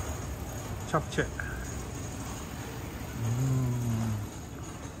 Japchae.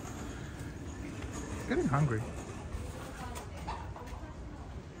 Getting hungry.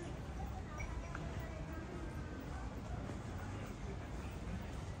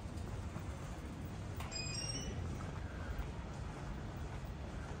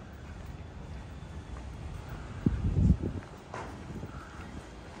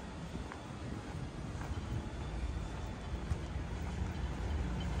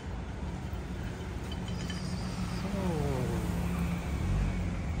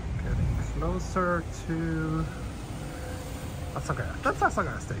 closer to Asagaya. That's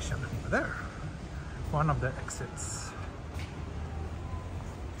Asagaya station over there. One of the exits.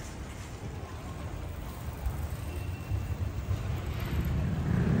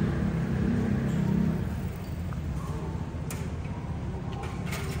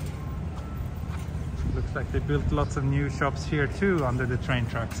 Looks like they built lots of new shops here too under the train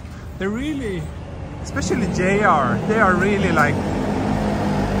tracks. They're really, especially JR, they are really like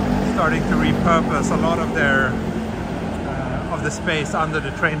starting to repurpose a lot of their of the space under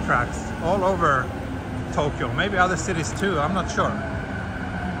the train tracks all over Tokyo. Maybe other cities too, I'm not sure.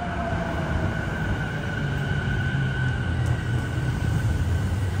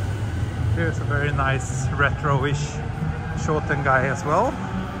 Here's a very nice retro-ish Shotengai as well.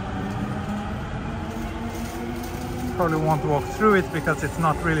 Probably won't walk through it because it's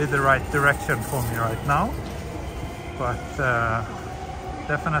not really the right direction for me right now, but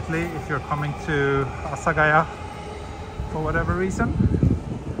definitely if you're coming to Asagaya for whatever reason,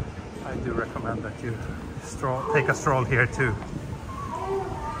 I do recommend that you take a stroll here too.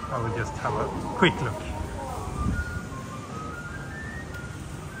 I will just have a quick look.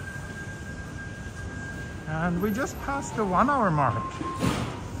 And we just passed the 1 hour mark.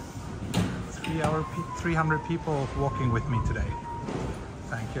 300 people walking with me today.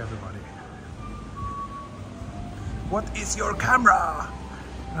 Thank you, everybody. What is your camera?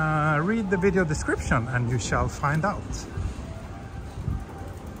 Read the video description and you shall find out.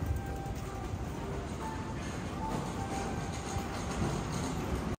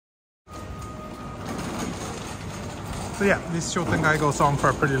 So yeah, this Shotengai goes on for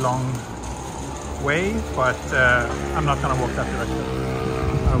a pretty long way, but I'm not gonna walk that direction.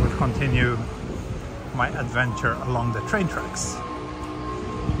 I will continue my adventure along the train tracks.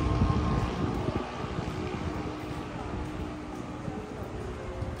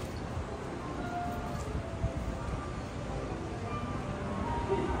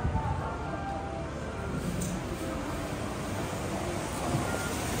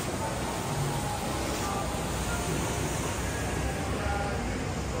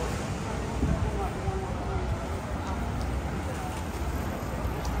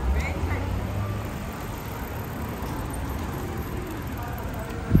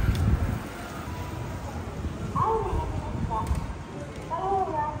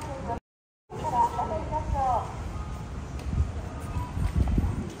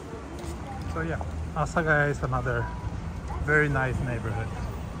 So yeah, Asagaya is another very nice neighborhood,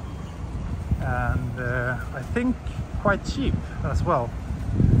 and I think quite cheap as well.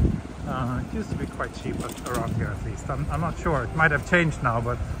 It used to be quite cheap around here, at least. I'm not sure, it might have changed now,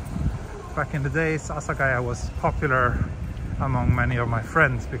 but back in the days Asagaya was popular among many of my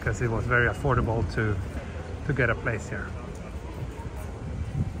friends because it was very affordable to get a place here.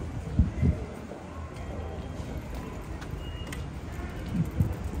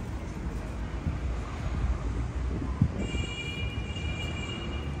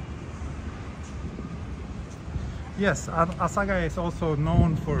 Yes, Asagaya is also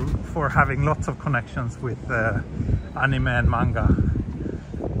known for having lots of connections with anime and manga.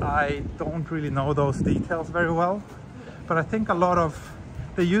 I don't really know those details very well, but I think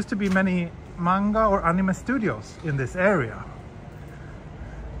there used to be many manga or anime studios in this area.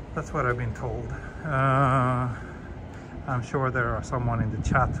 That's what I've been told. I'm sure there are someone in the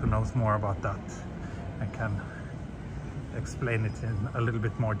chat who knows more about that and can explain it in a little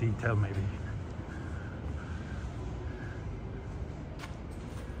bit more detail maybe.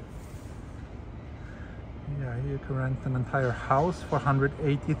 Yeah, you can rent an entire house for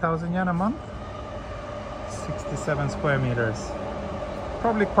 180,000 yen a month. 67 square meters.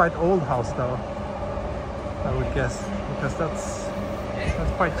 Probably quite old house though, I would guess, because that's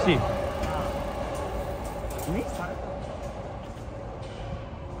quite cheap.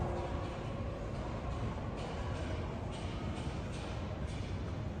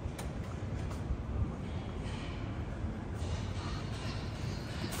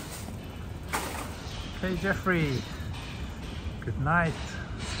 Hey Jeffrey, good night,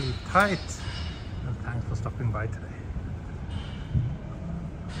 sleep tight, and thanks for stopping by today.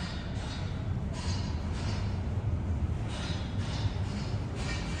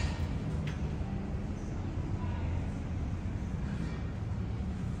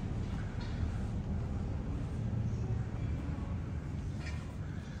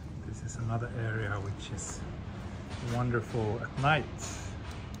 This is another area which is wonderful at night.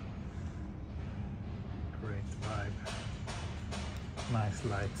 Nice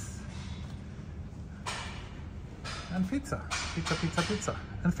lights and pizza,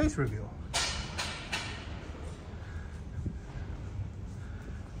 and face reveal.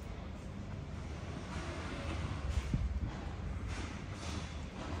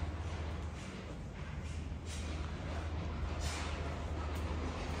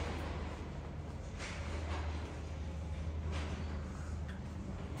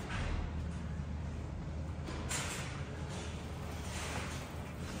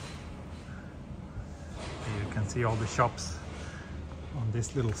 can see all the shops on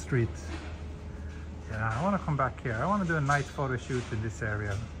this little street. Yeah, I want to come back here. I want to do a night photo shoot in this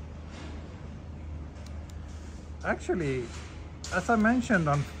area. Actually, as I mentioned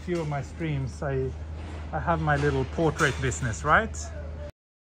on a few of my streams, I have my little portrait business, right?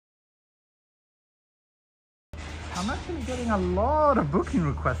 I'm actually getting a lot of booking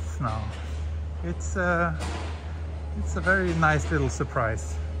requests now. It's a very nice little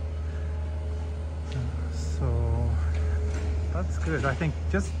surprise. So that's good. I think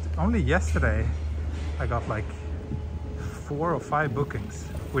just only yesterday I got like 4 or 5 bookings,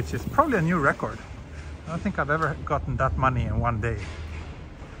 which is probably a new record. I don't think I've ever gotten that many in one day.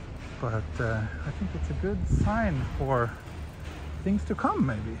 But I think it's a good sign for things to come,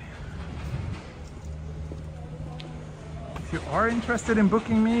 maybe. If you are interested in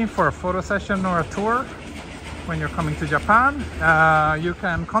booking me for a photo session or a tour when you're coming to Japan, you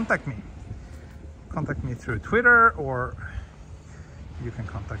can contact me. Contact me through Twitter, or you can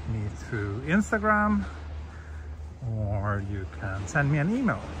contact me through Instagram, or you can send me an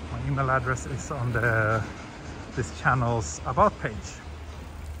email. My email address is on this channel's about page.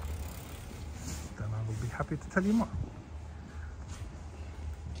 Then I will be happy to tell you more.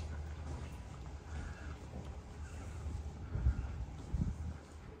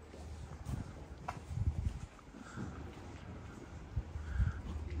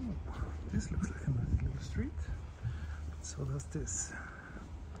 This looks like a nice little street, but so does this.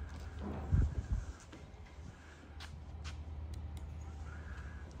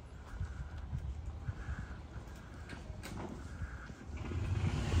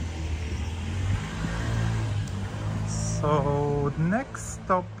 So next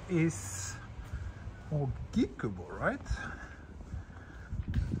stop is Ogikubo, right?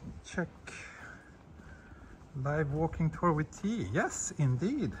 Check live walking tour with tea. Yes,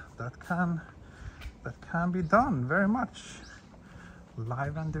 indeed, that can be done very much.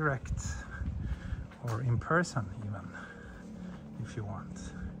 Live and direct, or in person even, if you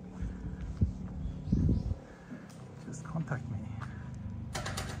want. Just contact me.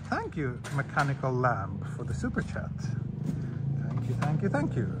 Thank you, Mechanical Lamb, for the super chat. Thank you, thank you,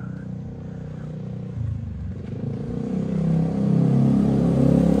 thank you.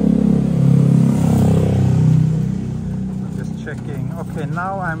 I'm just checking. Okay,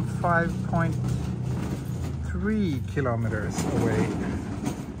 now I'm 5.3 kilometers away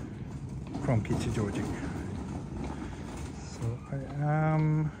from Kichijoji. So I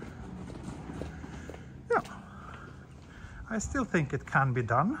am... yeah. I still think it can be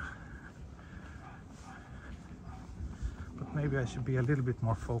done. Maybe I should be a little bit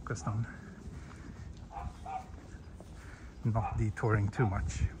more focused on not detouring too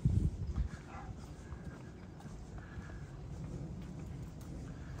much.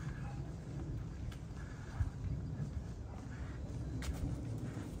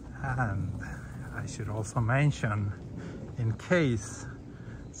 And I should also mention, in case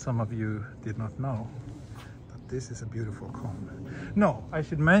some of you did not know, that this is a beautiful cone. No, I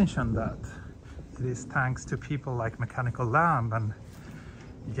should mention that it is thanks to people like Mechanical Lamb and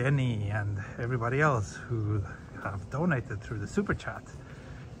Jenny and everybody else who have donated through the super chat.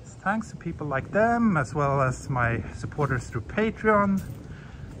 It's thanks to people like them, as well as my supporters through Patreon,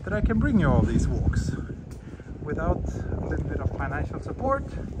 that I can bring you all these walks. Without a little bit of financial support,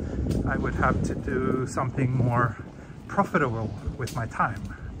 I would have to do something more profitable with my time.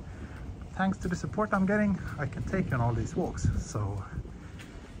 Thanks to the support I'm getting, I can take you on all these walks. So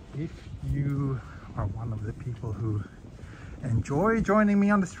if you are one of the people who enjoy joining me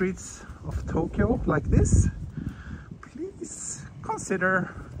on the streets of Tokyo like this, please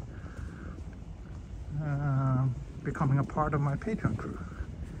consider becoming a part of my Patreon crew,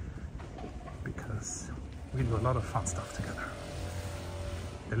 because we do a lot of fun stuff together.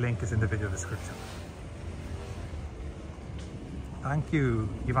 The link is in the video description. Thank you,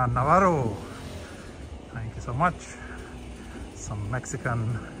 Ivan Navarro. Thank you so much. Some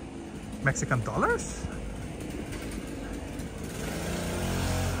Mexican dollars?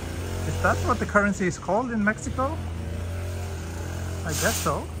 Is that what the currency is called in Mexico? I guess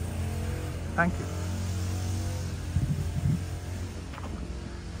so. Thank you.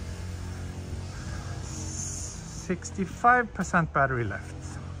 $65% battery left.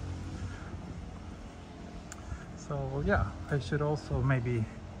 So yeah, I should also maybe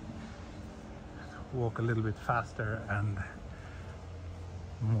walk a little bit faster and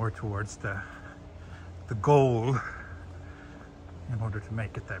more towards the goal in order to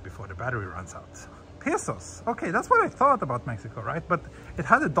make it there before the battery runs out. Pesos. Okay, that's what I thought about Mexico, right? But it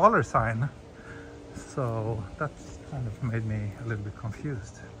had a dollar sign, so that's kind of made me a little bit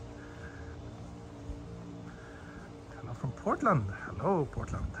confused. From Portland. Hello,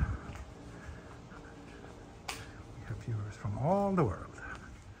 Portland. We have viewers from all the world,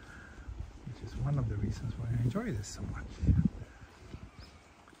 which is one of the reasons why I enjoy this so much.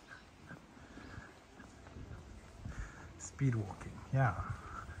 Speed walking, yeah.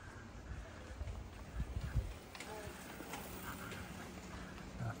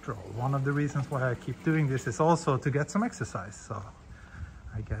 After all, one of the reasons why I keep doing this is also to get some exercise. So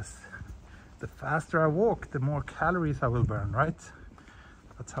I guess the faster I walk, the more calories I will burn, right?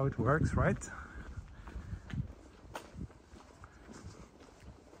 That's how it works, right?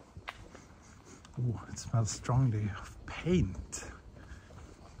 Oh, it smells strongly of paint.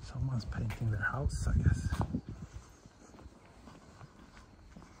 Someone's painting their house, I guess.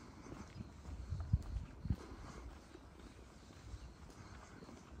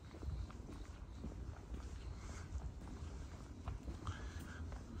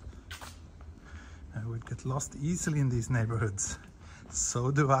 I would get lost easily in these neighborhoods.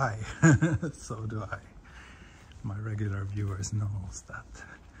 So do I. So do I. My regular viewers knows that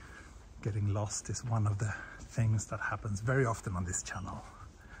getting lost is one of the things that happens very often on this channel.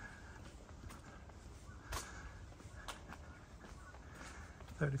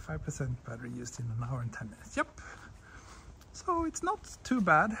 "35% battery used in an hour and 10 minutes. Yep. So it's not too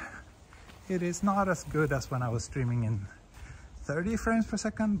bad. It is not as good as when I was streaming in 30 frames per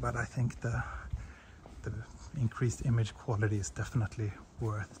second, but I think the increased image quality is definitely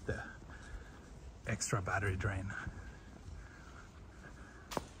worth the extra battery drain.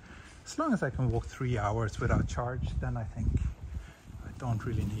 As long as I can walk 3 hours without charge, then I think I don't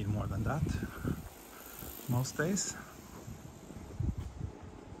really need more than that most days.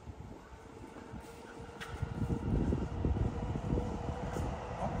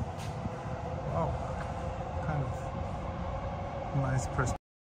 Oh, wow, kind of nice perspective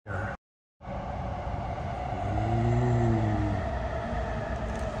here.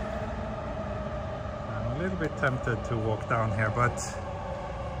 I'm a little bit tempted to walk down here, but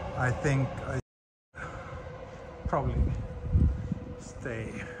I think I probably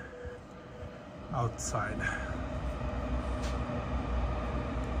stay outside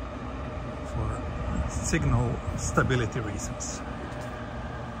for signal stability reasons.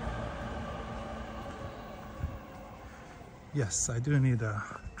 Yes, I do need a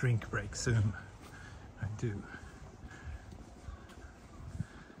drink break soon. I do.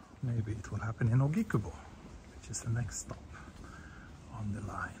 Maybe it will happen in Ogikubo, which is the next stop on the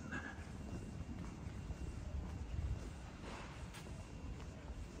line.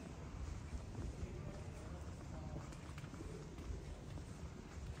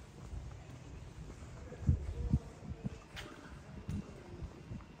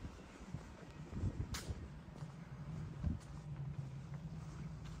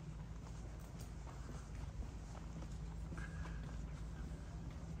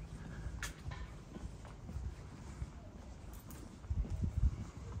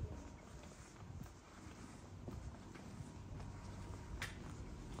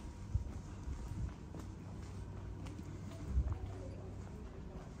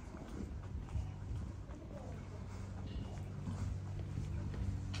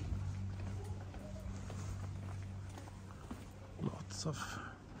 Of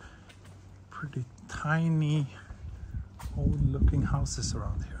pretty tiny old looking houses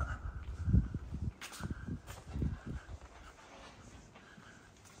around here.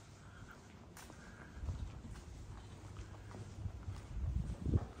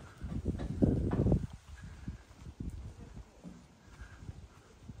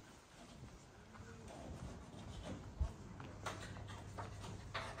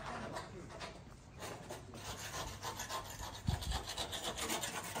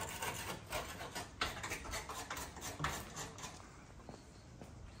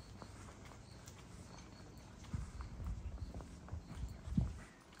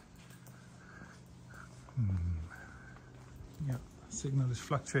 Yeah, signal is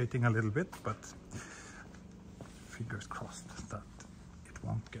fluctuating a little bit, but fingers crossed that it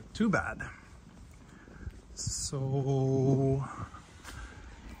won't get too bad. So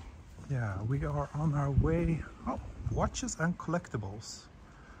yeah, we are on our way. Oh, watches and collectibles.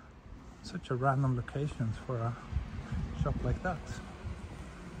 Such a random location for a shop like that.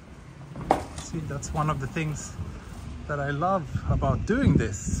 See, that's one of the things that I love about doing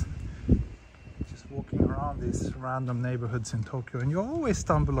this. Just walking around these random neighborhoods in Tokyo, and you always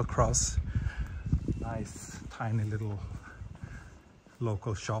stumble across nice tiny little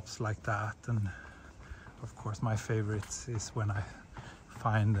local shops like that. And of course my favorite is when I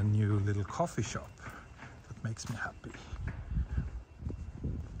find a new little coffee shop that makes me happy.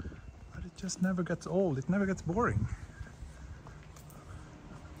 But it just never gets old, it never gets boring.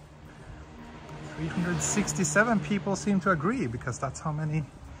 367 people seem to agree, because that's how many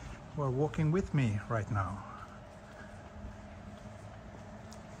who are walking with me right now.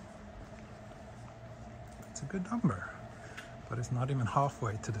 It's a good number, but it's not even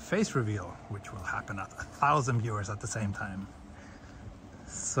halfway to the face reveal, which will happen at 1,000 viewers at the same time.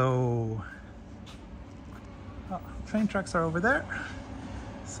 So, train tracks are over there.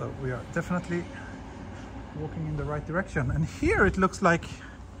 So we are definitely walking in the right direction. And here it looks like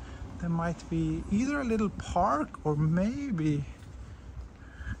there might be either a little park, or maybe,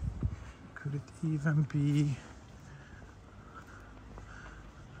 could it even be,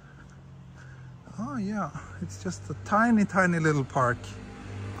 oh yeah, it's just a tiny, tiny little park.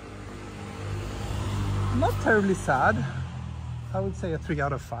 Not terribly sad. I would say a 3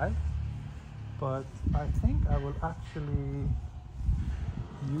 out of 5. But I think I will actually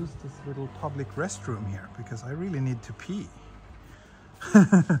use this little public restroom here, because I really need to pee.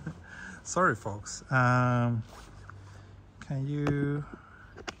 Sorry folks, can you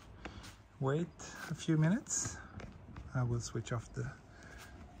wait a few minutes? I will switch off the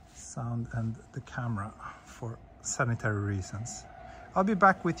sound and the camera for sanitary reasons. I'll be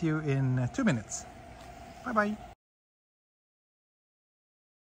back with you in 2 minutes. Bye bye.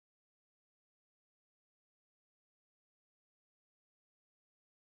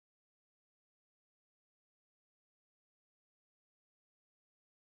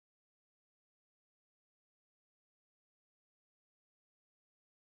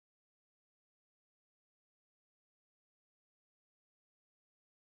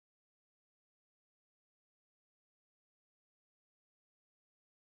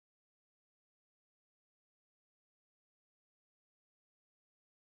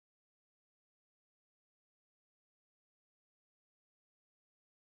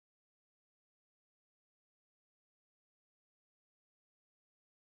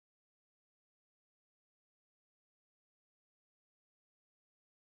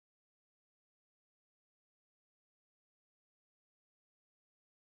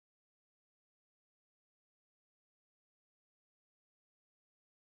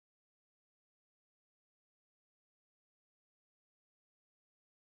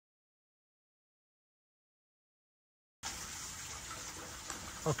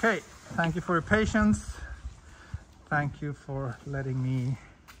 Okay, thank you for your patience. Thank you for letting me,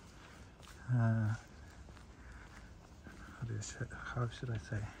 how should I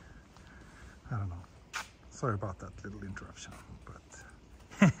say? I don't know. Sorry about that little interruption,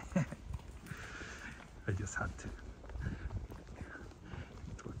 but I just had to.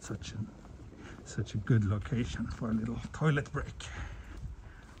 It was such a good location for a little toilet break.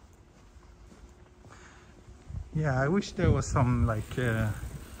 Yeah, I wish there was some like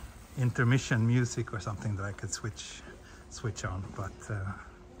intermission music or something that I could switch on, but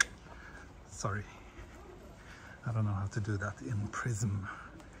sorry, I don't know how to do that in Prism,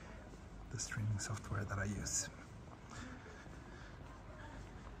 the streaming software that I use.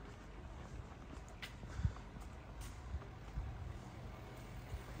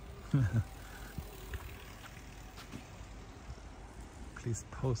 Please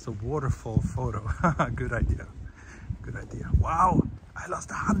post a waterfall photo. Good idea. Good idea. Wow, I lost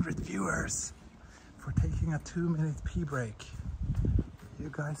 100 viewers for taking a 2-minute pee break.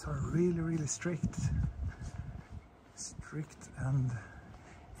 You guys are really strict and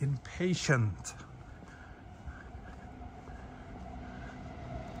impatient.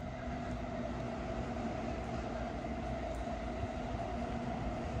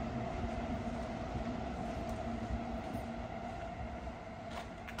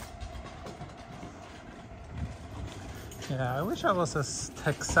 Yeah, I wish I was as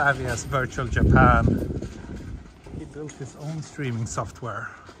tech savvy as Virtual Japan. He built his own streaming software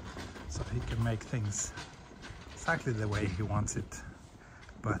so he can make things exactly the way he wants it.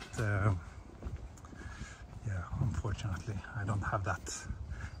 But yeah, unfortunately, I don't have that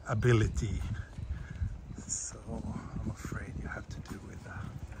ability. So I'm afraid you have to do with a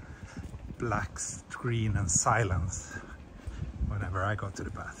black screen and silence whenever I go to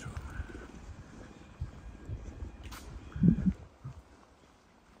the bathroom.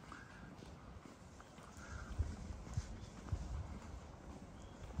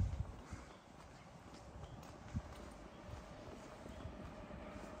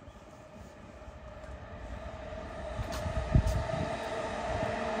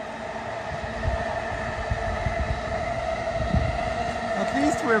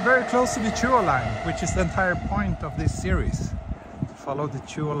 We're very close to the Chuo line, which is the entire point of this series. To follow the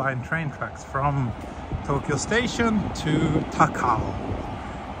Chuo line train tracks from Tokyo Station to Takao.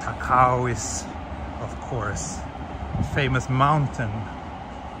 Takao is, of course, a famous mountain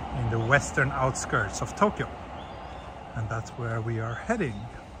in the western outskirts of Tokyo, and that's where we are heading.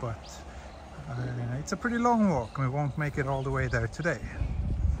 But it's a pretty long walk. We won't make it all the way there today,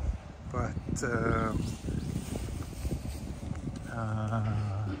 but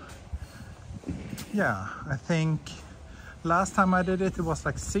yeah, I think last time I did it, it was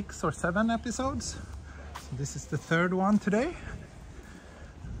like 6 or 7 episodes. So this is the 3rd one today.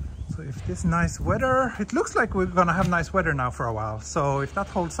 So if this nice weather, it looks like we're gonna have nice weather now for a while. So if that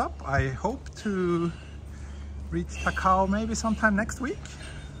holds up, I hope to reach Takao maybe sometime next week.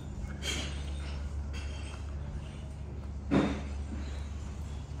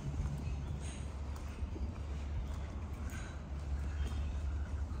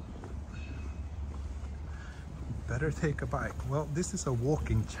 Better take a bike. Well, this is a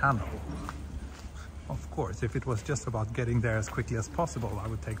walking channel. Of course, if it was just about getting there as quickly as possible, I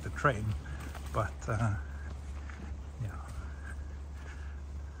would take the train. But yeah,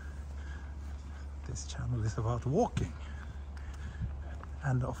 this channel is about walking.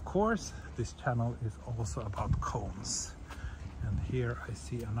 And of course, this channel is also about cones. And here I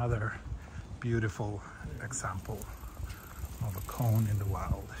see another beautiful example of a cone in the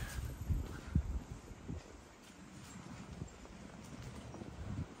wild.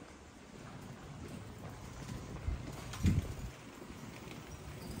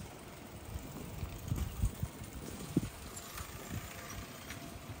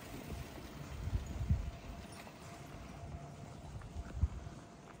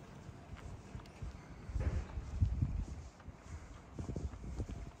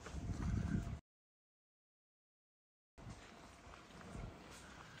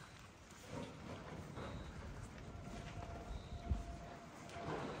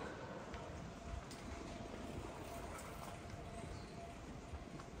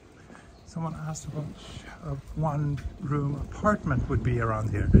 Someone asked about a one-room apartment would be around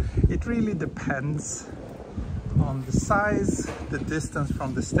here. It really depends on the size, the distance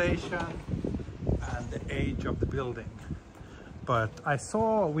from the station, and the age of the building. But I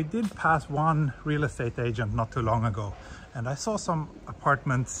saw, we did pass one real estate agent not too long ago, and I saw some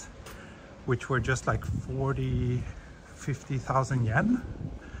apartments which were just like 40,000-50,000 yen.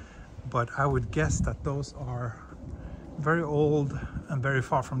 But I would guess that those are very old and very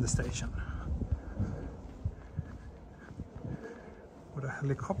far from the station. Would a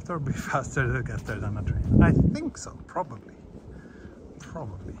helicopter be faster to get there than a train? I think so, probably.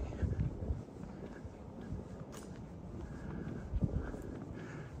 Probably.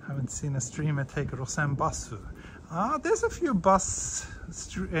 Haven't seen a streamer take Rosen Basu. There's a few bus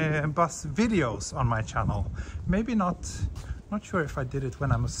videos on my channel. Maybe not sure if I did it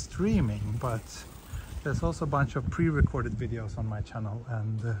when I was streaming, but there's also a bunch of pre-recorded videos on my channel,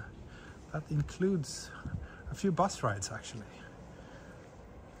 and that includes a few bus rides actually.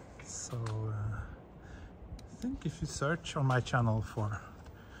 So I think if you search on my channel for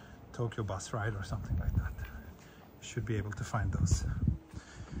Tokyo bus ride or something like that, you should be able to find those.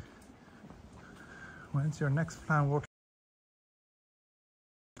 When's your next plan walking?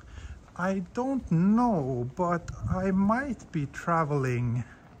 I don't know, but I might be traveling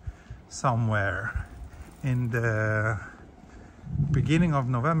somewhere in the beginning of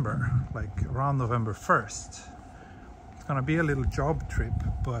November, like around November 1st. It's gonna be a little job trip,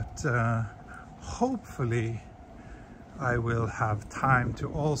 but hopefully I will have time to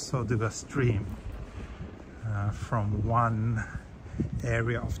also do a stream from one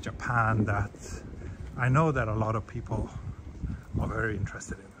area of Japan that I know that a lot of people are very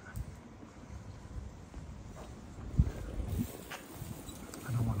interested in.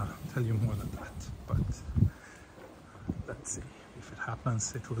 I don't want to tell you more than that, but let's see. If it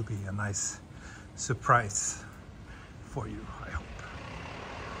happens, it will be a nice surprise for you, I hope.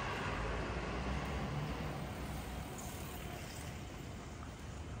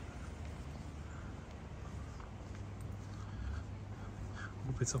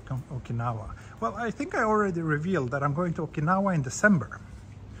 Hope it's Okinawa. Well, I think I already revealed that I'm going to Okinawa in December.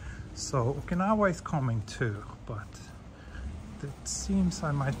 So Okinawa is coming too, but it seems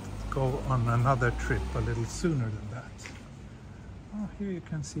I might go on another trip a little sooner than that. Oh, here you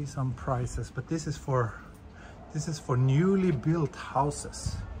can see some prices, but this is for newly built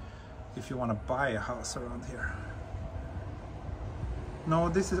houses. If you want to buy a house around here. No,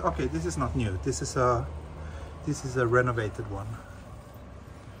 this is okay. This is not new. This is a renovated one.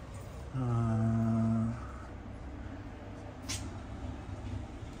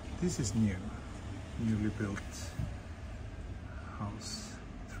 This is newly built house,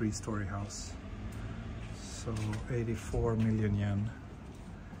 3-story house. So 84 million yen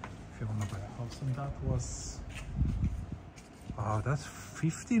if you want to buy a house, and that was Oh, that's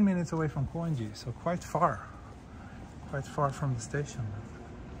 15 minutes away from Koenji, so quite far from the station.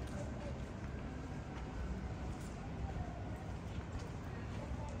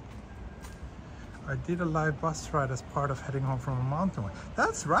 I did a live bus ride as part of heading home from a mountain walk.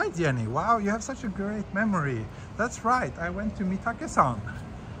 That's right, Jenny. Wow, you have such a great memory. That's right. I went to Mitake-san,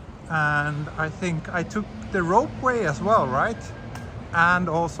 and I think I took the ropeway as well, right? And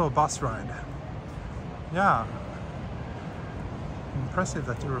also a bus ride. Yeah. Impressive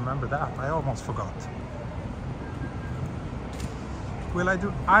that you remember that. I almost forgot. Will I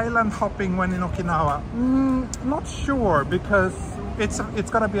do island hopping when in Okinawa? Not sure, because it's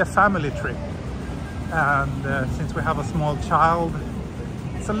gonna be a family trip. And since we have a small child,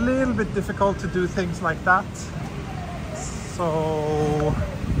 it's a little bit difficult to do things like that. So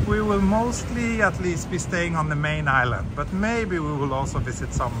we will mostly at least be staying on the main island, but maybe we will also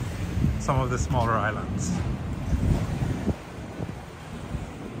visit some of the smaller islands.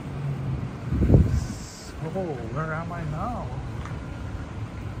 So where am I now?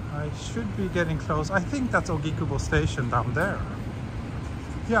 I should be getting close. I think that's Ogikubo station down there.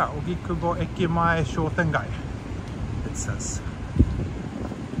 Yeah, Ogikubo Ekimae Shotengai, it says.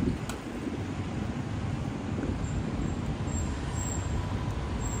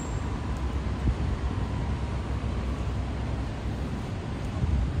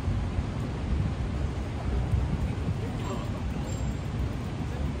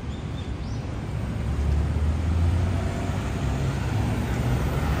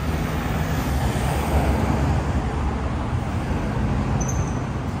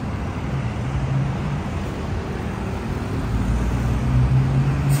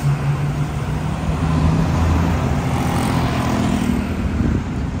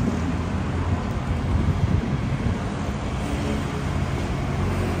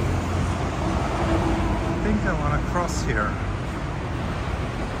 Here.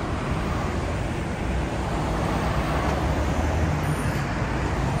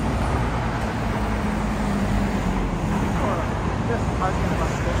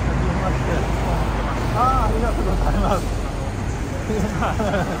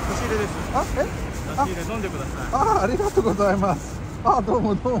ありがとうございます。あ、どう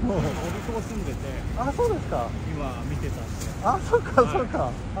もどうも。荻窪住んでて。あ、そうですか。今見てたんで。あ、そうかそうか。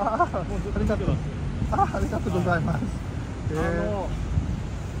あ、もうずっと見てます。ありがとうございます。ちょっ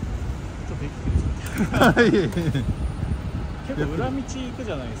とびっくりした。結構裏道行く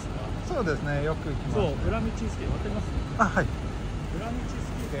じゃないですか。そうですね、よく行きます。そう、裏道好き、わかります？あ、はい。裏道好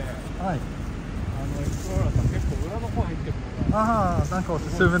きで、はい。エクスプローラーさん結構裏の方入ってくるのが。ああ、なんかおす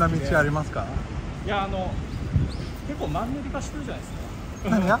すめな道ありますか？いや、結構マンネリ化してるじゃないですか。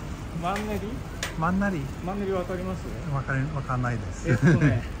何が？マンネリ？マンネリ？マンネリわかります？わかんないです。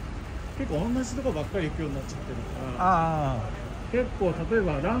結構同じとこばっかり行くようになっちゃってるから。ああ。結構例え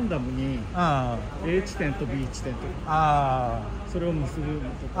ばランダムに A 地点と B 地点とかそれを結ぶの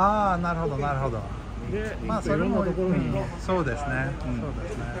とか。ああ、なるほどなるほど。で、まあそれもそうですね。そうですね。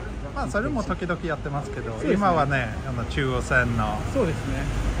まあそれも時々やってますけど、今はね、中央線のそうですね。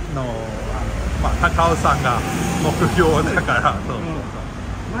まあ高尾山が目標だから。そうそうそう。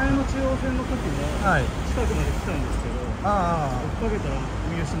前の中央線の時も近くまで来たんですけど、追っかけたら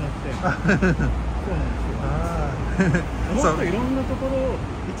見失って。そうなんですよ。もっといろんなところ行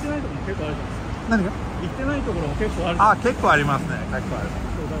ってないところも結構あるじゃないですか。何が？行ってないところも結構ある。あ、結構ありますね。結構ある。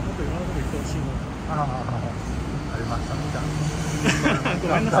そうだ、もっといろんなところ行ってほしいな。ありました。じ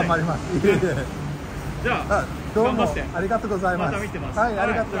ゃあ頑張ります。じゃあどうもありがとうございます。また見てます。はい、あ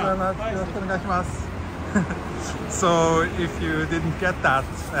りがとうございます。よろしくお願いします。So if you didn't get that,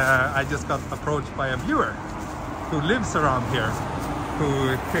 I just got approached by a viewer who lives around here,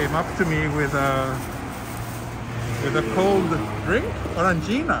 who came up to me with a cold drink,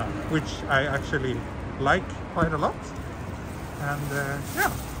 orangina, which I actually like quite a lot. And yeah,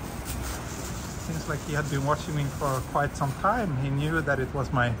 seems like he had been watching me for quite some time. He knew that it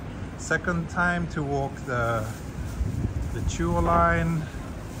was my second time to walk the Chuo line,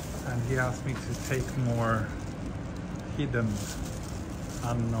 and he asked me to take more hidden,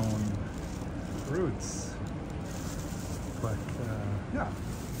 unknown routes. But yeah,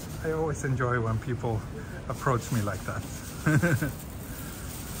 I always enjoy when people approach me like that.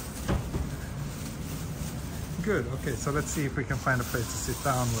 Good. Okay, so let's see if we can find a place to sit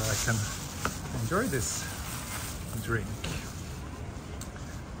down where I can enjoy this drink.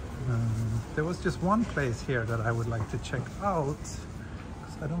 There was just one place here that I would like to check out,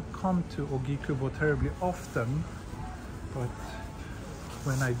 because I don't come to Ogikubo terribly often, but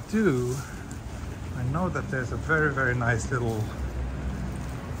when I do, I know that there's a very, very nice little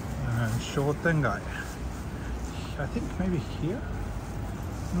shotengai. I think maybe here?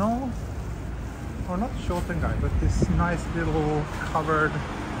 No, or not Shotengai, but this nice little covered,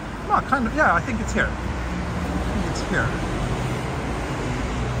 no, kind of, yeah, I think it's here. I think it's here.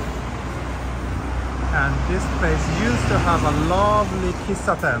 And this place used to have a lovely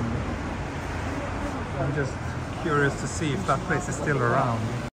kissaten. I'm just curious to see if that place is still around.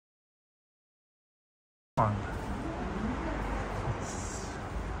 It's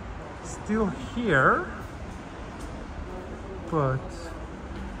still here, but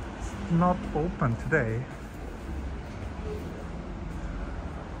it's not open today.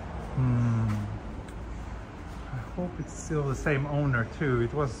 I hope it's still the same owner too.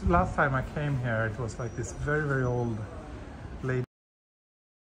 It was last time I came here, it was like this very, very old lady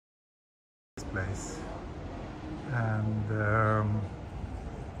place. And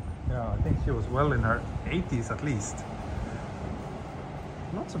yeah, I think she was well in her 80s at least.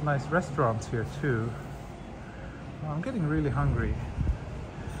 Lots of nice restaurants here too. Well, I'm getting really hungry,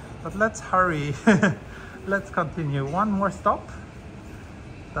 but let's hurry. Let's continue. One more stop.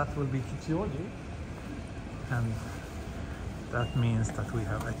 That will be Kichijoji, and that means that we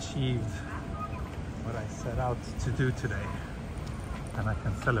have achieved what I set out to do today, and I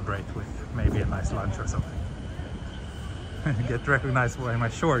can celebrate with maybe a nice lunch or something. Get recognized by my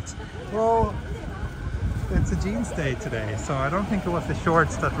shorts. Well, it's a jeans day today, so I don't think it was the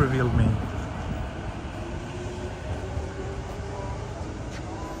shorts that revealed me.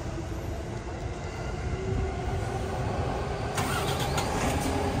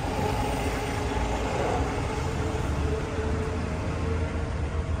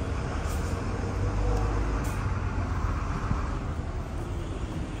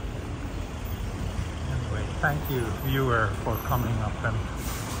 Thank you, viewer, for coming up and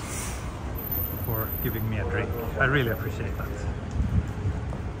for giving me a drink. I really appreciate that.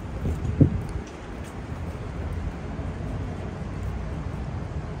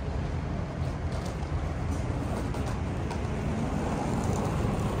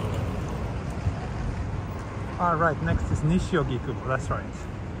 Alright, next is Nishio-gikubo, that's right.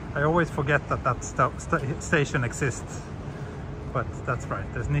 I always forget that that station exists. But that's right,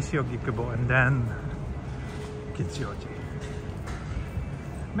 there's Nishio-gikubo and then Kichijoji.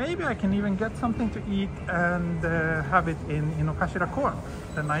 Maybe I can even get something to eat and have it in Inokashira-koan,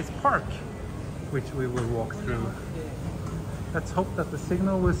 the nice park, which we will walk through. Let's hope that the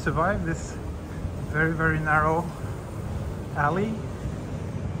signal will survive this very, very narrow alley.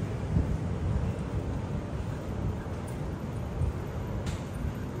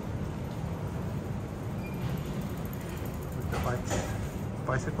 With the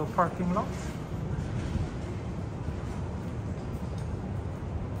bicycle parking lot.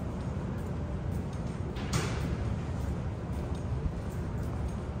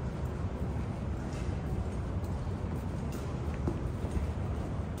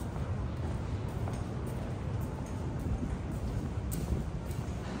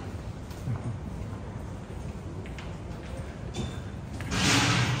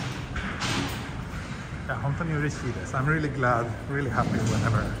 I'm really glad, really happy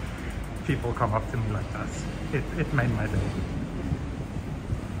whenever people come up to me like that. It made my day.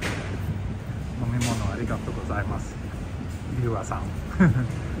 Nomimono arigatou gozaimasu, viewer-san.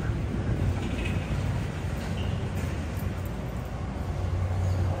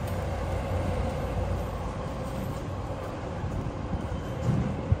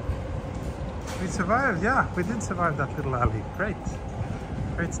 We survived, yeah, we did survive that little alley. Great,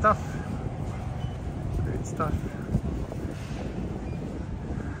 great stuff. Great stuff.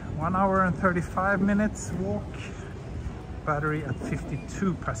 1 hour and 35 minutes walk. Battery at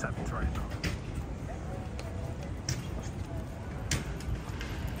 52% right now.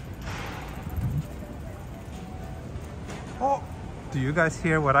 Oh, do you guys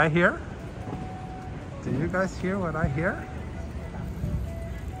hear what I hear? Do you guys hear what I hear?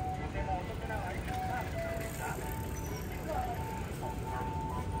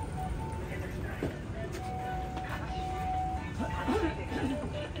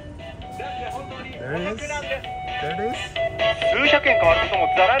 There it is. There it is.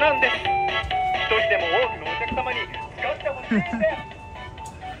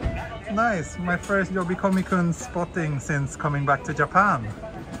 Nice. My first Yobikomi-kun spotting since coming back to Japan.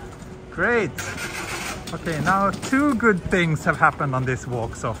 Great. Okay, now 2 good things have happened on this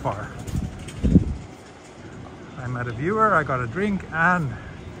walk so far. I met a viewer, I got a drink, and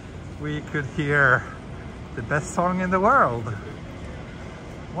we could hear the best song in the world.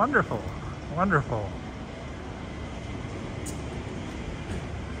 Wonderful. Wonderful.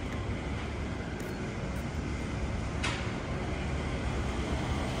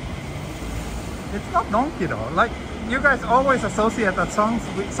 It's not donkey though. Like, you guys always associate that song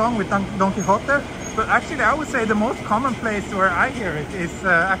with Don Quixote, but actually I would say the most common place where I hear it is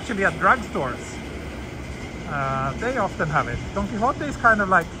actually at drugstores. They often have it. Don Quixote is kind of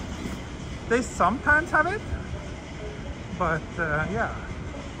like, they sometimes have it, but yeah.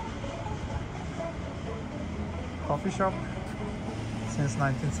 Coffee shop since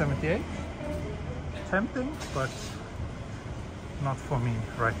 1978. Tempting, but not for me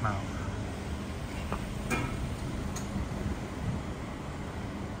right now.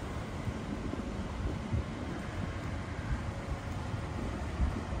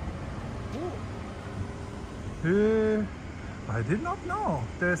 I did not know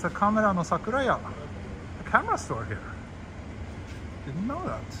there's a Camera no Sakuraya, a camera store here. Didn't know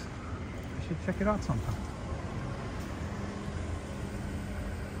that. I should check it out sometime.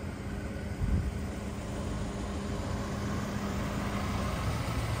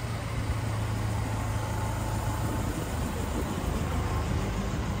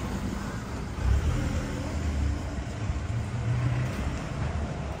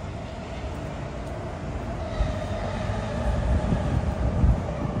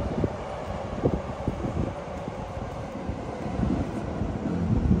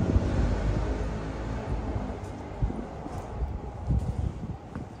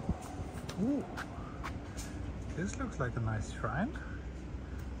 This looks like a nice shrine.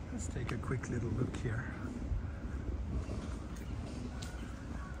 Let's take a quick little look here.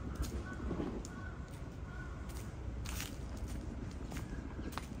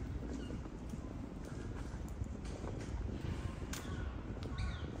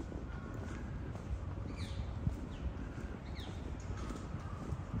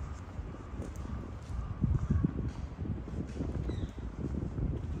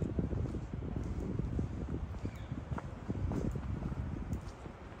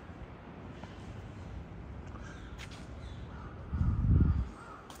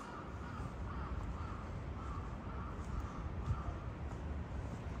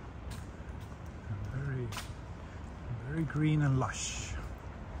 Very green and lush.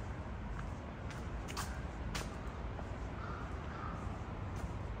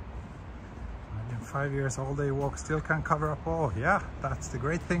 In 5 years, all day walk still can cover up all. Yeah, that's the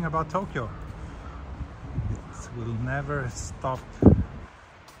great thing about Tokyo. It will never stop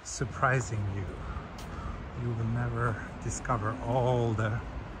surprising you. You will never discover all the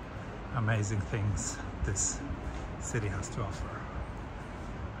amazing things this city has to offer.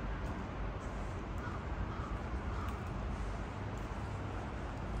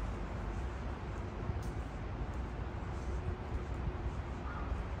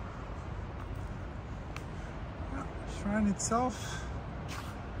 Shrine itself,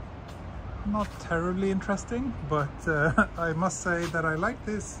 not terribly interesting, but I must say that I like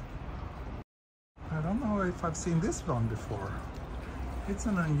this. I don't know if I've seen this one before. It's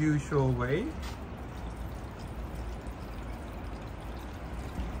an unusual way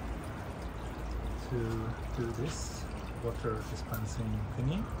to do this water dispensing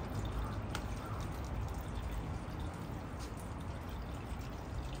thingy.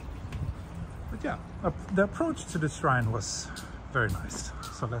 But yeah, the approach to the shrine was very nice.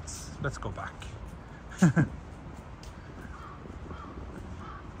 So let's go back.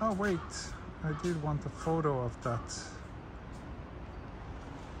 Oh wait, I did want a photo of that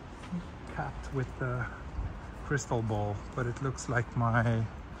cat with the crystal ball, but it looks like my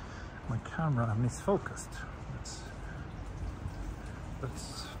camera misfocused.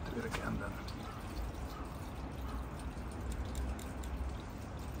 Let's do it again then.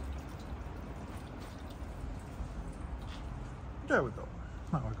 There we go.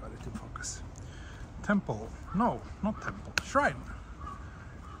 Now I got it in focus. Temple. No, not temple. Shrine.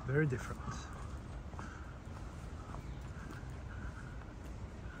 Very different.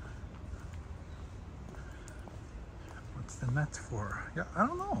 What's the net for? Yeah, I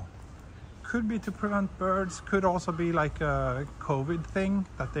don't know. Could be to prevent birds. Could also be like a COVID thing,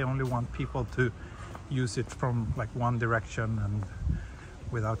 that they only want people to use it from like one direction and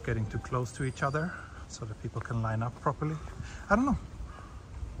without getting too close to each other, so that people can line up properly. I don't know.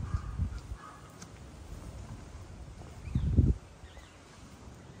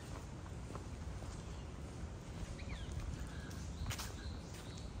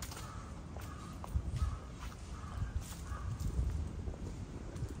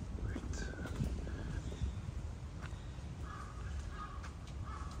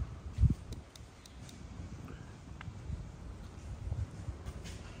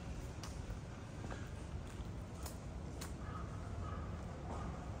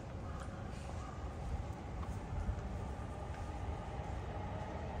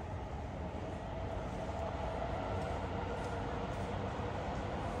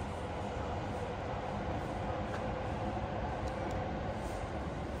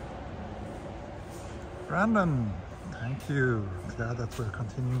 Brandon, thank you. Glad that we're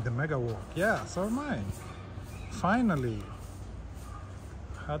continuing the Megawalk. Yeah, so am I. Finally.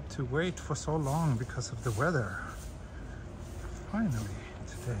 Had to wait for so long because of the weather. Finally,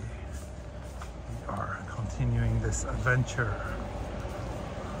 today we are continuing this adventure.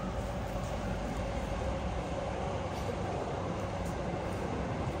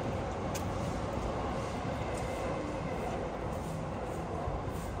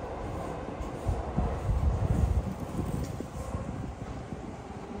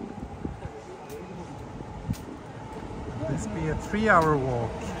 This be a 3-hour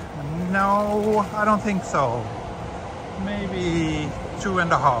walk? No, I don't think so. Maybe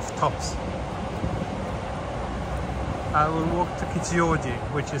 2.5 tops. I will walk to Kichijoji,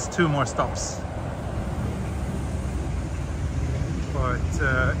 which is 2 more stops. But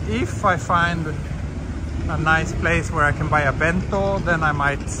if I find a nice place where I can buy a bento, then I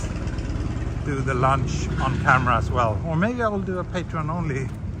might do the lunch on camera as well. Or maybe I will do a Patreon only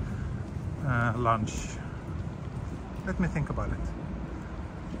lunch. Let me think about it.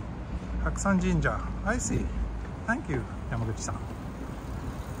 Hakusan Jinja. I see. Thank you, Yamaguchi-san.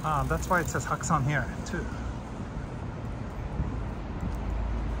 Ah, that's why it says Hakusan here too.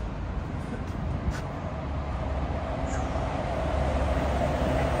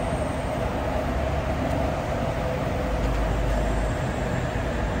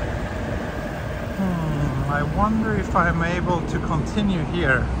 I wonder if I'm able to continue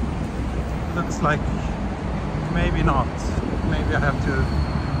here. Looks like maybe not. Maybe I have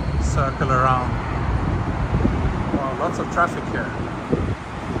to circle around. Wow, lots of traffic here.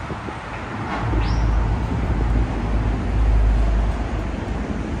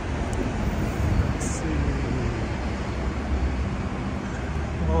 Let's see.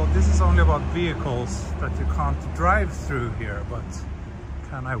 Well, this is only about vehicles that you can't drive through here, but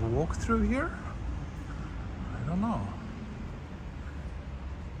can I walk through here? I don't know.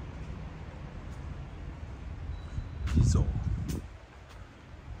 Diesel.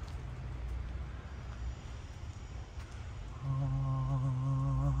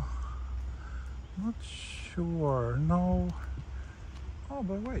 Not sure. No. Oh,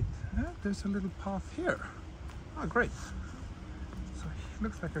 but wait. Yeah, there's a little path here. Oh, great. So it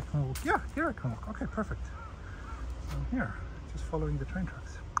looks like I can walk. Yeah, here I can walk. Okay, perfect. So I'm here, just following the train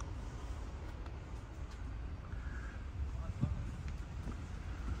tracks.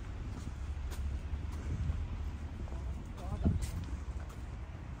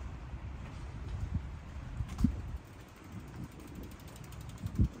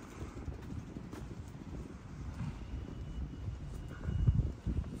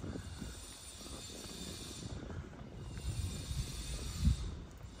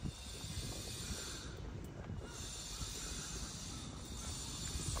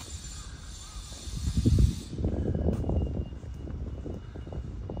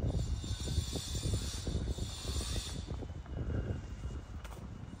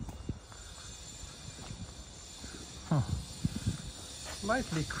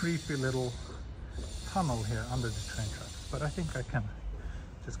 'Slightly creepy little tunnel here under the train tracks, but I think I can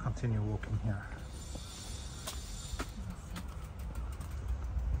just continue walking here.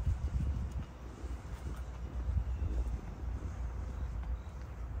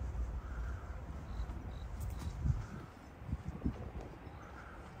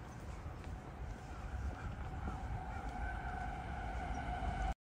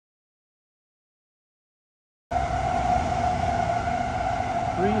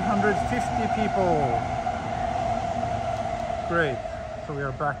 People. Great. So we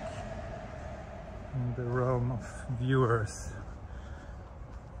are back in the realm of viewers.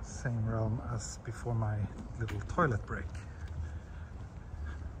 Same realm as before my little toilet break.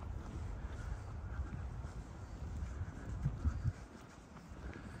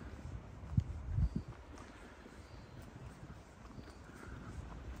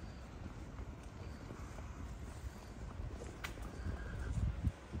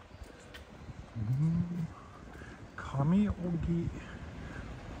 Kamiogi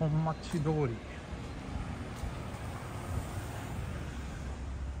Honmachi Dori. –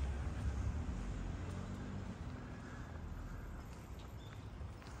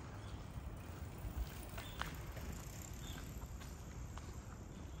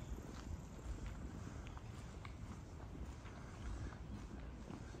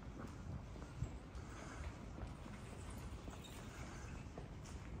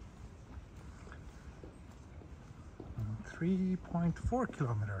 3.4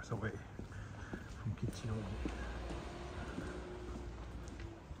 kilometers away from Kichijoji.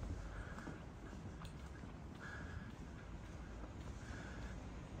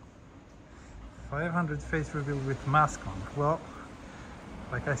 500 face reveal with mask on. Well,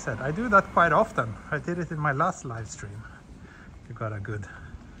 like I said, I do that quite often. I did it in my last live stream. You got a good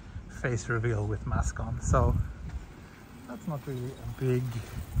face reveal with mask on. So that's not really a big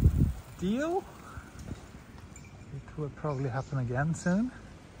deal. It will probably happen again soon.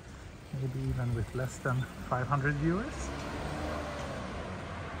 Maybe even with less than 500 viewers.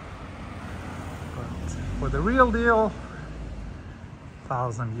 But for the real deal,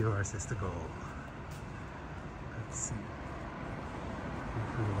 1,000 viewers is the goal. Let's see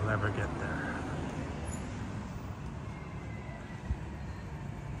if we will ever get there.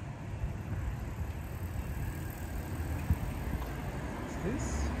 What's this?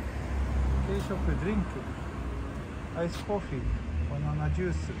 K-shop drink. Ice coffee, banana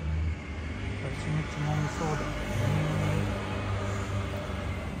juice, mommy soda.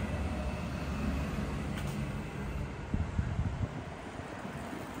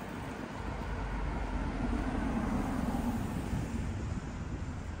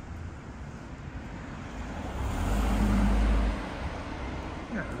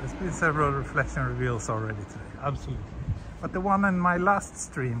 Yeah, there's been several reflection reveals already today, absolutely. But the one in my last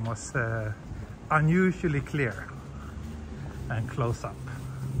stream was unusually clear and close up.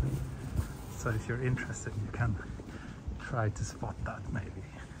 So if you're interested, you can try to spot that maybe.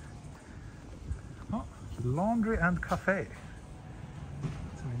 Oh, laundry and cafe.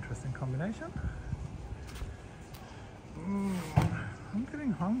 It's an interesting combination. I'm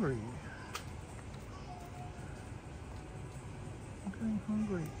getting hungry. I'm getting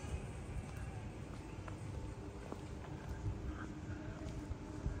hungry.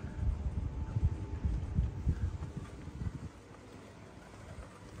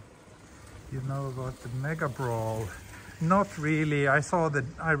 You know about the mega brawl? Not really. I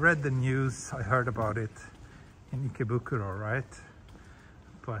read the news, I heard about it in Ikebukuro, right?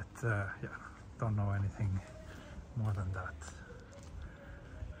 But yeah, don't know anything more than that.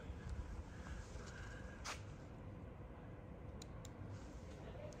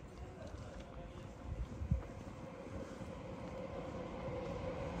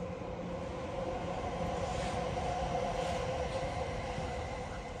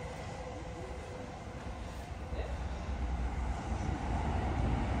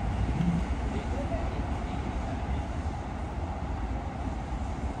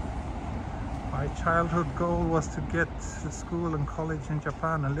 My childhood goal was to get to school and college in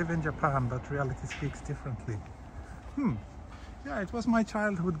Japan and live in Japan, but reality speaks differently. Yeah, it was my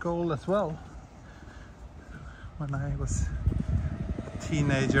childhood goal as well. When I was a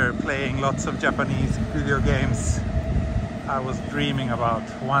teenager playing lots of Japanese video games, I was dreaming about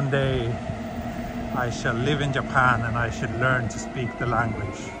one day I shall live in Japan and I should learn to speak the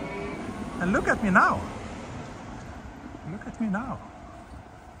language. And look at me now. Look at me now.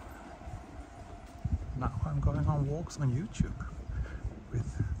 Now I'm going on walks on YouTube with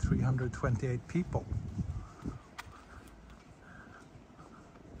 328 people.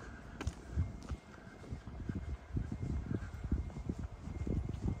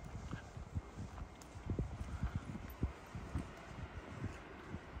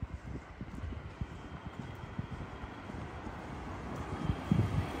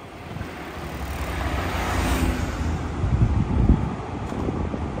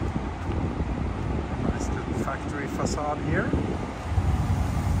 Facade here.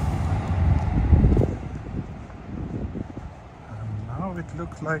 And now it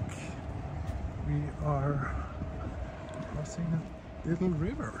looks like we are crossing a little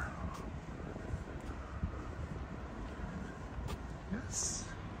river. Yes,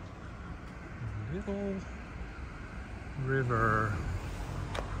 a little river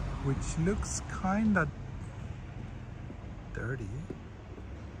which looks kinda dirty.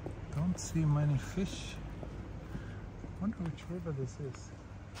 Don't see many fish. I wonder which river this is.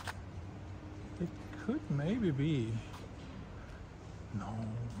 It could maybe be... No,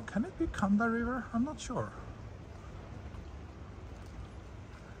 can it be Kanda River? I'm not sure.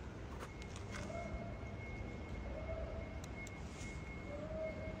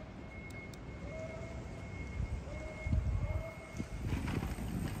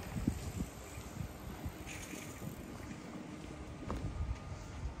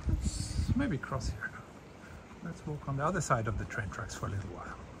 Let's maybe cross here. Let's walk on the other side of the train tracks for a little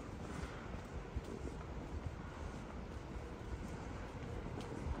while.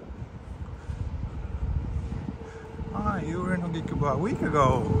 Ah, you were in Ogikubo a week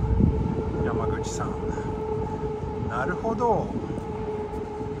ago, Yamaguchi-san. Naruhodo.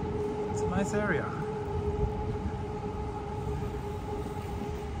 It's a nice area.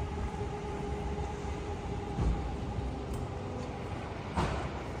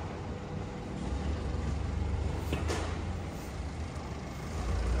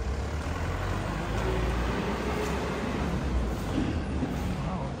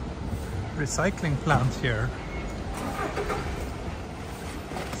 recycling plant here.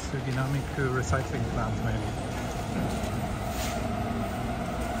 Suginamiku recycling plant, maybe.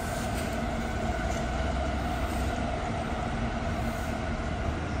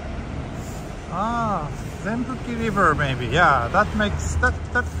 Ah, Zenbuki River, maybe. Yeah,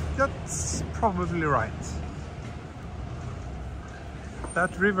 that's probably right.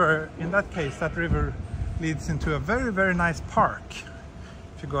 That river, in that case, that river leads into a very, very nice park.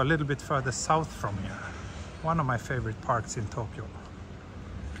 If you go a little bit further south from here, one of my favorite parks in Tokyo.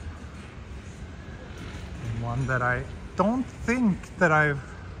 And one that I don't think that I've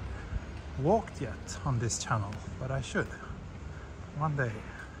walked yet on this channel, but I should. One day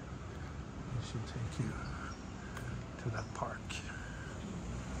I should take you to that park.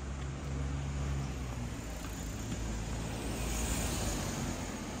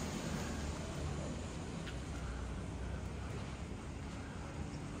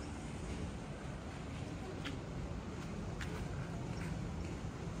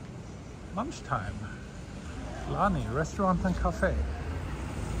 Lunchtime. Lani restaurant and cafe.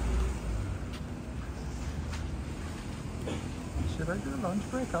 Should I do a lunch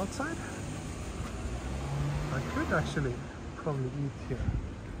break outside? I could actually probably eat here.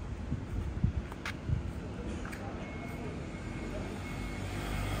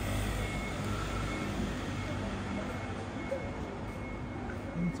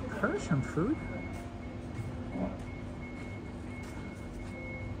 It's Persian food.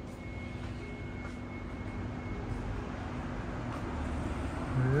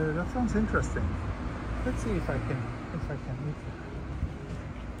 That sounds interesting. Let's see if I can eat it.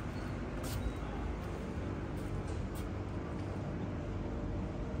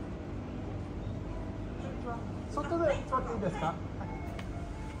 外で座っていいですか?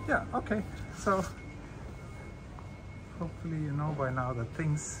 Yeah, okay. So hopefully you know by now that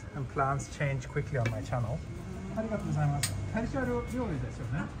things and plans change quickly on my channel. ありがとうございます。ペルシャ料理ですよ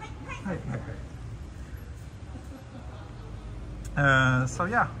ね。はい、はい、はい。So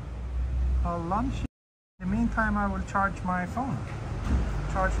yeah, I'll lunch. In the meantime, I will charge my phone.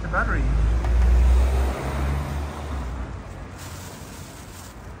 Charge the battery.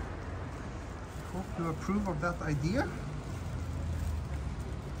 Hope you approve of that idea.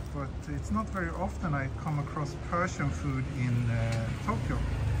 But it's not very often I come across Persian food in Tokyo.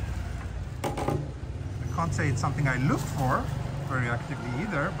 I can't say it's something I look for very actively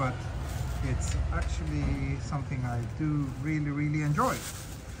either, but it's actually something I do really enjoy.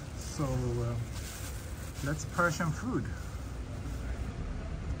 So let's Persian food.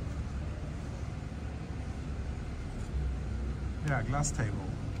 Yeah, glass table.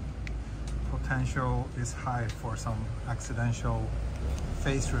 Potential is high for some accidental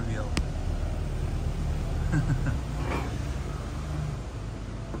face reveal.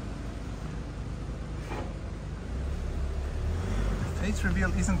 Face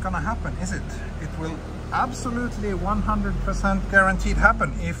reveal isn't gonna happen, is it? It will absolutely 100% guaranteed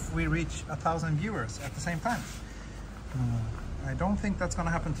happen if we reach 1,000 viewers at the same time. I don't think that's gonna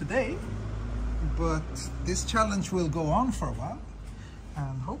happen today, but this challenge will go on for a while,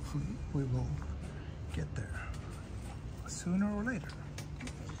 and hopefully we will get there sooner or later.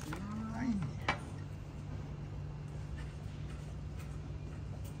 Aye.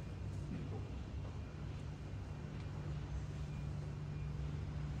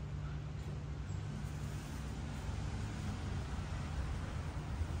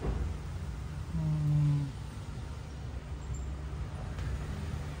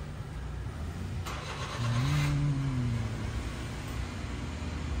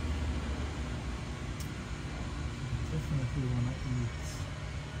 Definitely want to eat.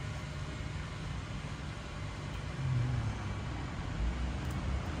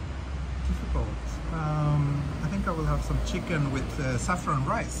 Difficult. I think I will have some chicken with saffron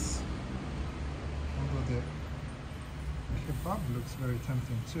rice. Although the kebab looks very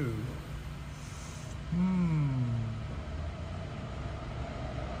tempting too.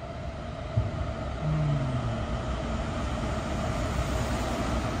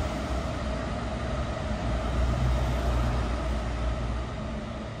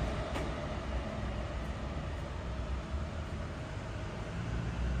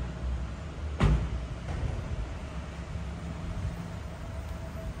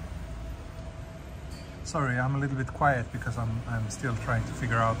 Sorry, I'm a little bit quiet because I'm still trying to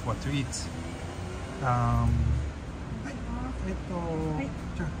figure out what to eat.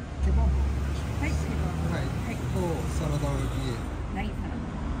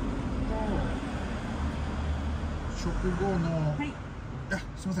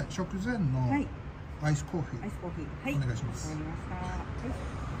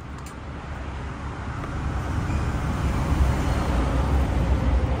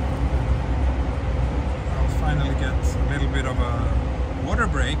 a water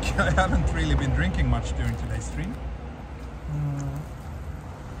break. I haven't really been drinking much during today's stream.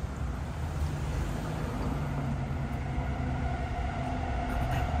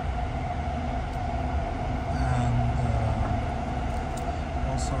 And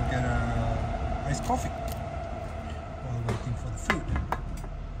also get a iced coffee while waiting for the food.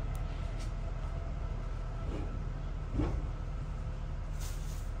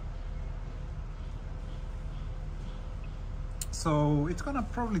 So it's gonna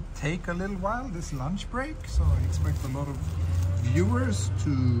probably take a little while, this lunch break, so I expect a lot of viewers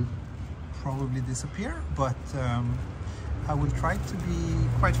to probably disappear, but I will try to be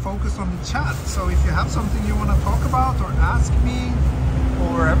quite focused on the chat. So if you have something you want to talk about or ask me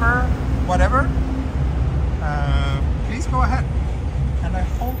or whatever, please go ahead. And I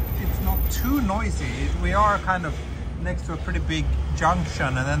hope it's not too noisy. We are kind of next to a pretty big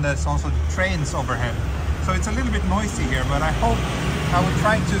junction, and then there's also trains overhead. So it's a little bit noisy here, but I hope I will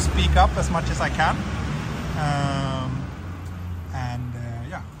try to speak up as much as I can.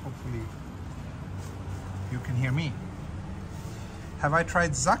 Yeah, hopefully you can hear me. Have I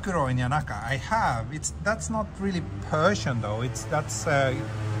tried Zakuro in Yanaka? I have. That's not really Persian though. That's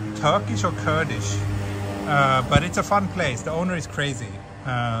Turkish or Kurdish. But it's a fun place. The owner is crazy.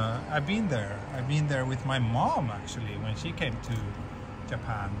 I've been there. I've been there with my mom actually when she came to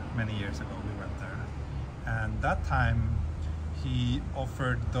Japan many years ago. We went there. And that time he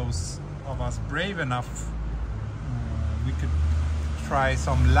offered those of us brave enough, we could try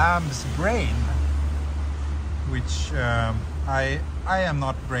some lamb's brain, which I am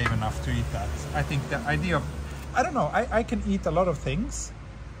not brave enough to eat that. I think the idea of, I don't know, I can eat a lot of things,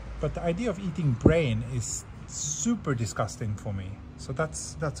 but the idea of eating brain is super disgusting for me. So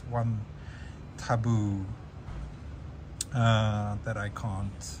that's one taboo that I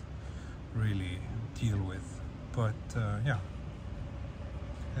can't really deal with, but yeah,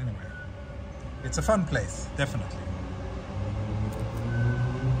 anyway, it's a fun place, definitely.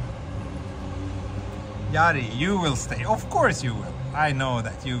 Yari, you will stay. Of course you will. I know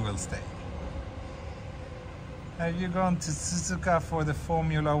that you will stay. Have you gone to Suzuka for the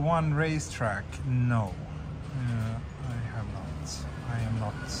Formula 1 racetrack? No, I have not. I am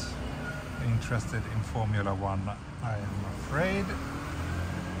not interested in Formula 1, I am afraid.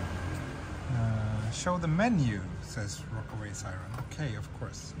 Show the menu, says Rockaway Siren. Okay, of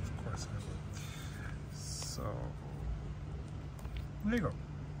course I will. So, there you go.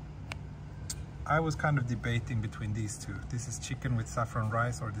 I was kind of debating between these two. This is chicken with saffron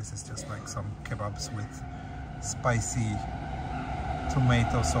rice, or this is just like some kebabs with spicy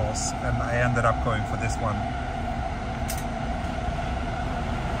tomato sauce, and I ended up going for this one.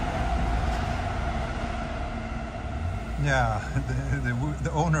 Yeah,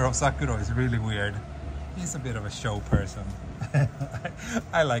 the owner of Sakuro is really weird. He's a bit of a show person.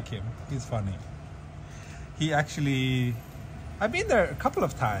 I like him. He's funny. He actually... I've been there a couple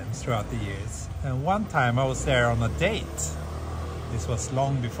of times throughout the years. And one time I was there on a date. This was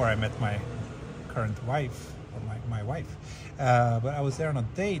long before I met my current wife, or my wife. But I was there on a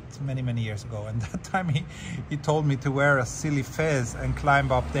date many years ago. And that time he told me to wear a silly fez and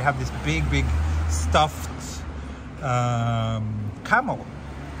climb up. They have this big stuffed camel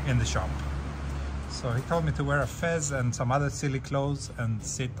in the shop. So he told me to wear a fez and some other silly clothes and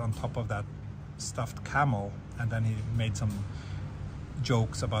sit on top of that stuffed camel, and then he made some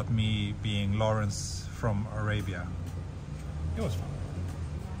jokes about me being Lawrence from Arabia. It was fun.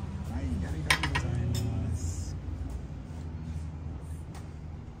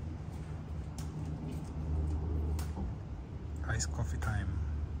 Iced coffee time.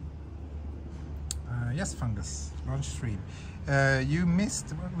 Yes, Fungus, launch stream. You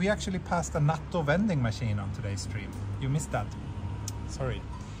missed, we actually passed a natto vending machine on today's stream. You missed that. Sorry.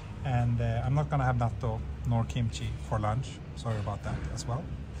 And I'm not gonna have natto nor kimchi for lunch. Sorry about that as well.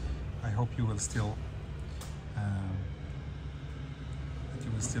 I hope you will still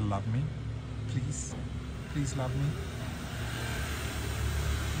love me. Please love me.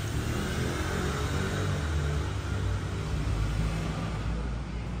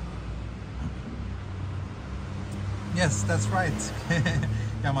 Yes, that's right,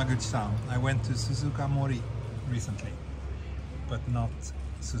 Yamaguchi-san. I went to Suzuka Mori recently, but not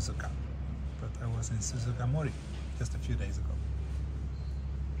Suzuka. But I was in Suzuka Mori just a few days ago.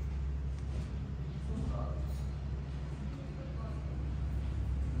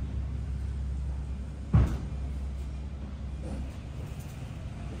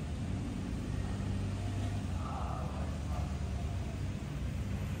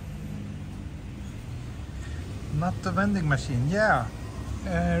 Not the vending machine, yeah.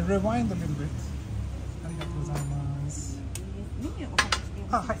 Rewind a little bit. Arigatou gozaimasu.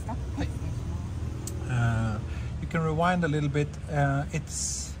 Hi. You can rewind a little bit.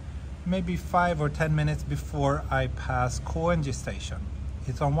 It's maybe 5 or 10 minutes before I pass Koenji station.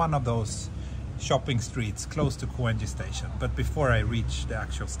 It's on one of those shopping streets close to Koenji station, but before I reach the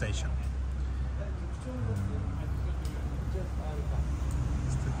actual station.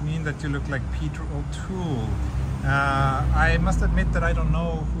 Does that mean that you look like Peter O'Toole? I must admit that I don't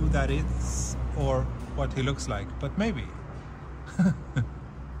know who that is or what he looks like, but maybe.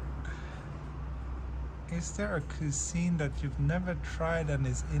 Is there a cuisine that you've never tried and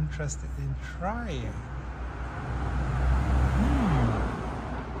is interested in trying?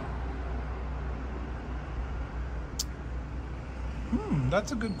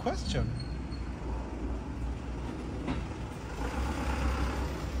 That's a good question.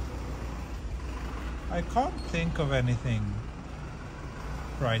 I can't think of anything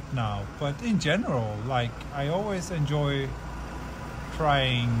right now, but in general, like, I always enjoy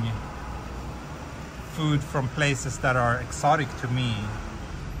trying food from places that are exotic to me.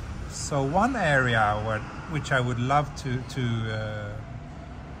 So one area which I would love to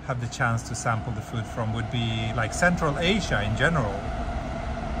have the chance to sample the food from would be like Central Asia in general.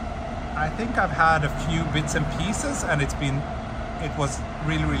 I think I've had a few bits and pieces and it was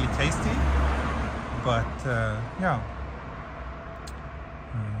really, really tasty. But yeah.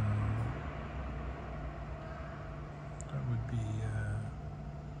 That would be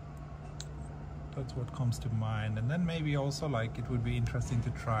that's what comes to mind. And then maybe also, like, it would be interesting to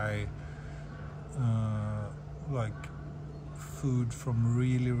try like food from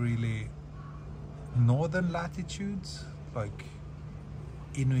really, really northern latitudes, like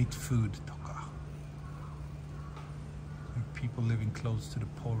Inuit food, toka. Like people living close to the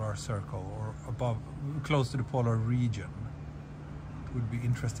polar circle or above, close to the polar region. It would be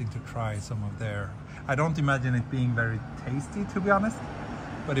interesting to try some of their. I don't imagine it being very tasty, to be honest,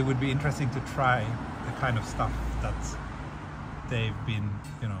 but it would be interesting to try the kind of stuff that they've been,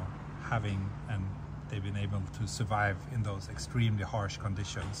 you know, having, and they've been able to survive in those extremely harsh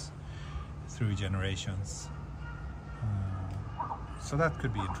conditions through generations. So that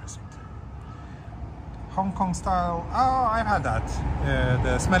could be interesting. Hong Kong style. Oh, I've had that.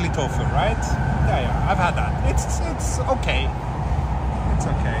 The smelly tofu, right? Yeah, I've had that. It's okay. It's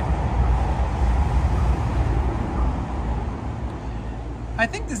okay. I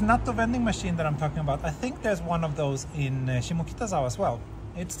think this natto vending machine that I'm talking about, I think there's one of those in Shimokitazawa as well.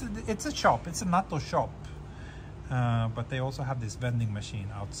 It's a shop. It's a natto shop. But they also have this vending machine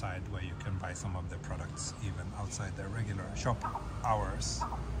outside where you can buy some of their products even outside their regular shop hours. So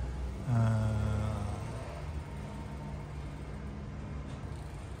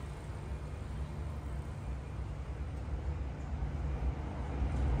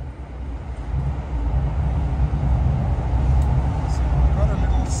I got a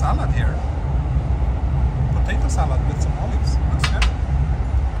little salad here. Potato salad with some olives. Looks good.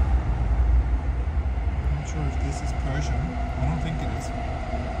 Sure if this is Persian. I don't think it is.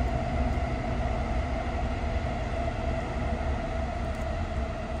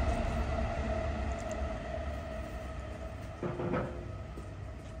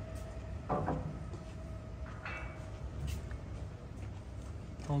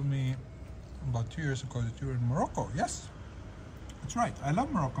 Told me about 2 years ago that you were in Morocco. Yes, that's right. I love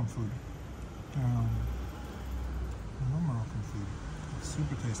Moroccan food. I love Moroccan food. It's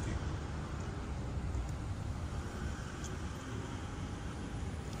super tasty.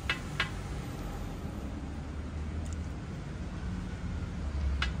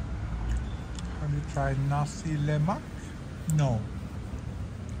 Have you tried nasi lemak? No.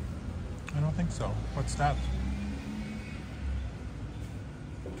 I don't think so. What's that?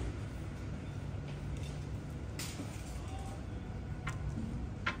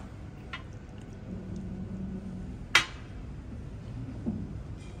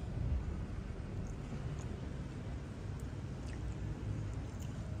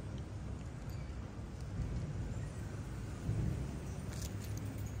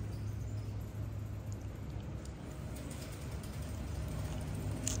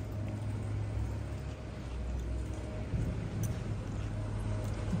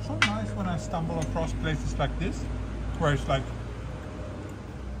 So nice when I stumble across places like this, where it's like,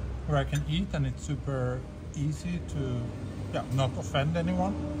 where I can eat and it's super easy to, yeah, not offend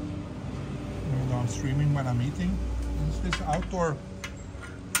anyone. Even though I'm streaming when I'm eating. It's this outdoor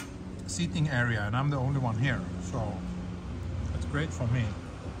seating area and I'm the only one here, so it's great for me.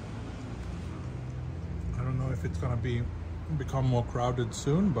 I don't know if it's gonna become more crowded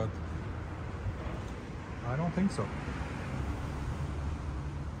soon, but I don't think so.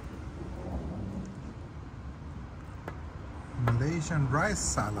 Asian rice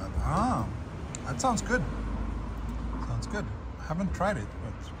salad. Ah, that sounds good. Sounds good. I haven't tried it,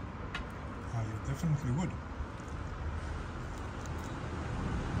 but I definitely would.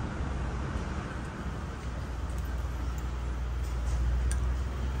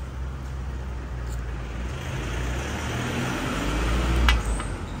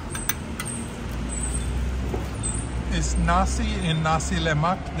 Is nasi in nasi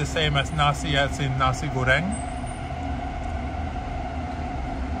lemak the same as nasi as in nasi goreng?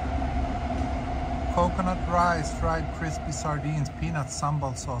 Coconut rice, fried crispy sardines, peanut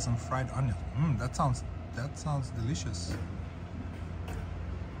sambal sauce, and fried onions. That sounds delicious.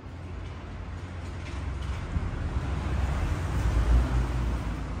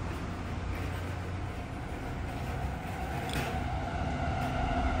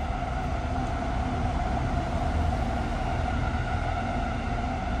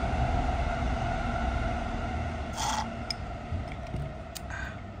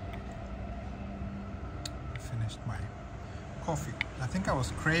 My coffee. I think I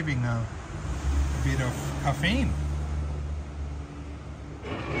was craving a bit of caffeine.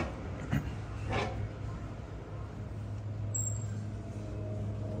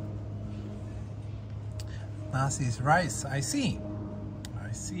 Nasi's rice. I see.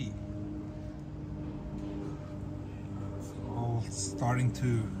 It's all starting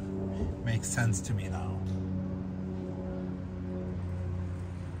to make sense to me now.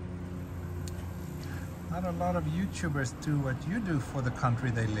 Not a lot of YouTubers do what you do for the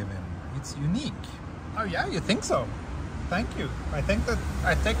country they live in. It's unique. Oh yeah, you think so? Thank you. I take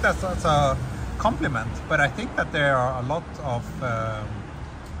that as a compliment, but I think that there are a lot of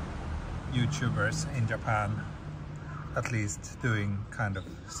YouTubers in Japan, at least, doing kind of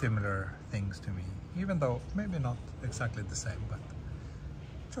similar things to me. Even though maybe not exactly the same, but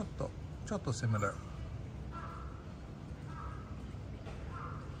chotto similar.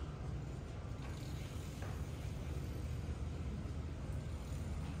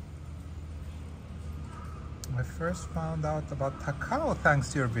 I first found out about Takao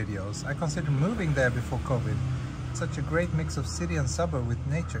thanks to your videos. I considered moving there before COVID. It's such a great mix of city and suburb with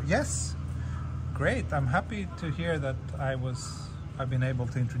nature. Yes, great. I'm happy to hear that I've been able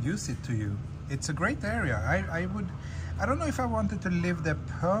to introduce it to you. It's a great area. I don't know if I wanted to live there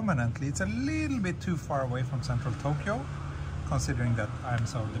permanently. It's a little bit too far away from central Tokyo, considering that I'm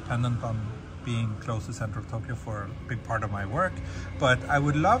so dependent on being close to central Tokyo for a big part of my work. But I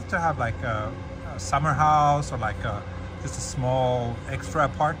would love to have like a summer house or like just a small extra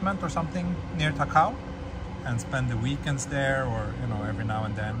apartment or something near Takao and spend the weekends there, or every now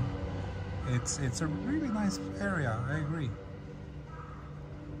and then. It's a really nice area. I agree.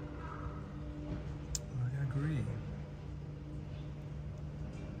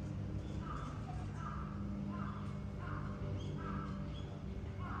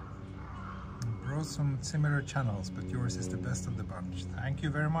 Browse some similar channels, but yours is the best of the bunch. Thank you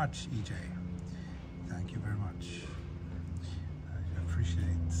very much, EJ. Thank you very much. I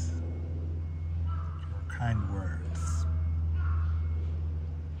appreciate your kind words.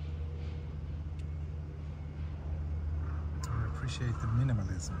 I appreciate the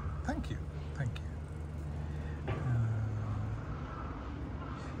minimalism. Thank you. Thank you.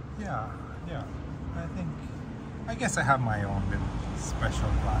 Yeah. I guess I have my own little special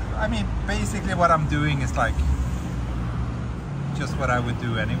vibe. I mean, basically what I'm doing is like just what I would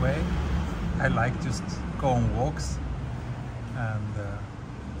do anyway. I like just go on walks, and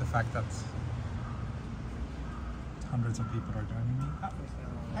the fact that hundreds of people are joining me. Hi.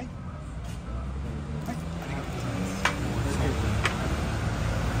 Hi.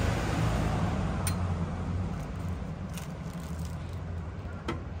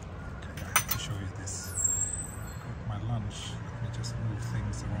 Okay, I have to show you this. Got my lunch. Let me just move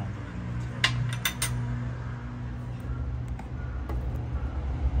things around a little bit here.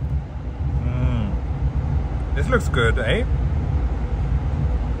 This looks good, eh?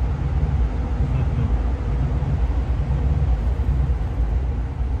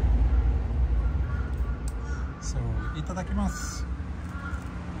 So, itadakimasu.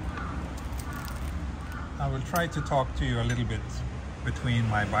 I will try to talk to you a little bit between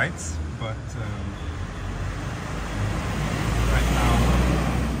my bites, but right now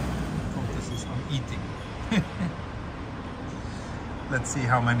focus is on eating. Let's see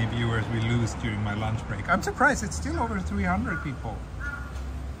how many viewers we lose during my lunch break. I'm surprised it's still over 300 people.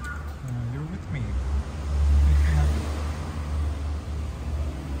 You're with me. Makes me happy.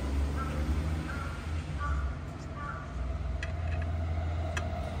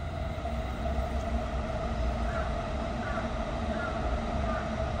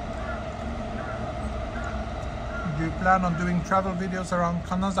 plan on doing travel videos around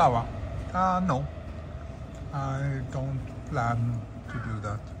Kanazawa? No. I don't plan to do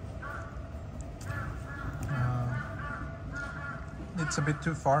that. It's a bit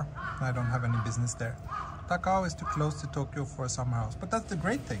too far. I don't have any business there. Takao is too close to Tokyo for a summer house. But that's the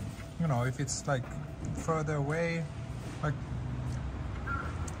great thing. You know, if it's like further away, like,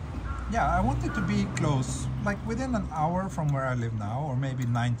 yeah, I want it to be close, like within an hour from where I live now, or maybe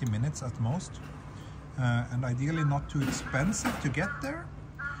 90 minutes at most. And ideally not too expensive to get there.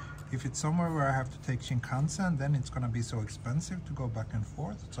 If it's somewhere where I have to take Shinkansen, then it's gonna be so expensive to go back and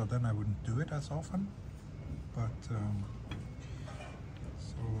forth, so then I wouldn't do it as often. But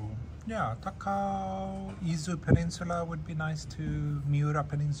so yeah, Takao, Izu Peninsula would be nice too, Miura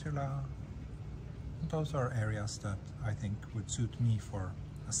Peninsula. Those are areas that I think would suit me for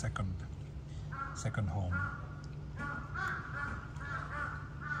a second home.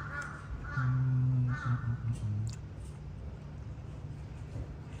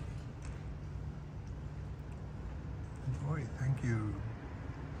 Boy, thank you.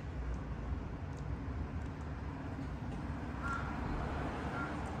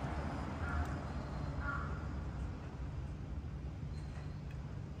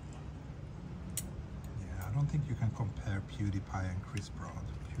 Yeah, I don't think you can compare PewDiePie and Chris Broad.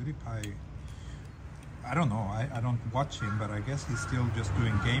 PewDiePie, I don't know, I don't watch him, but I guess he's still just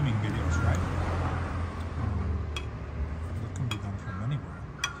doing gaming videos, right? That can be done from anywhere.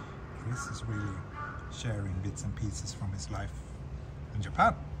 Chris is really sharing bits and pieces from his life in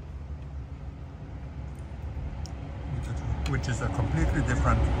Japan, which is a completely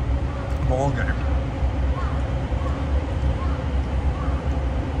different ball game.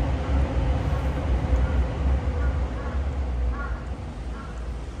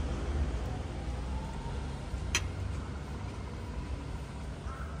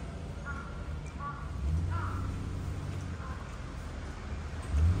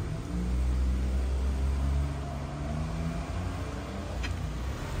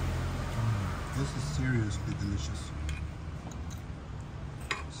 This is seriously delicious.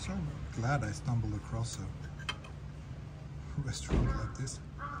 So glad I stumbled across a restaurant like this.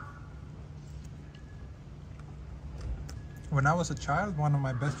 When I was a child, one of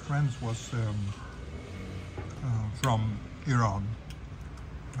my best friends was from Iran.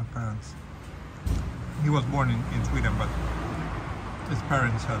 My parents. He was born in Sweden, but his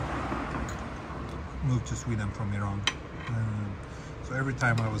parents had moved to Sweden from Iran. So every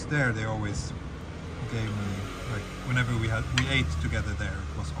time I was there, they always gave me, like, whenever we ate together there,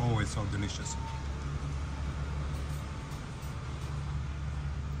 it was always so delicious.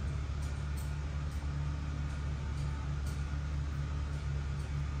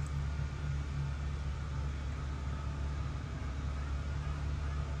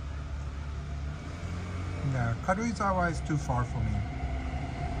 Yeah, Karuizawa is too far for me.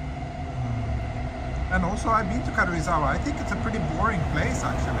 And also, I've been to Karuizawa. I think it's a pretty boring place,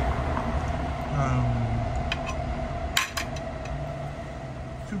 actually.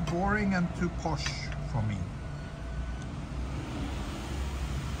 Too boring and too posh for me.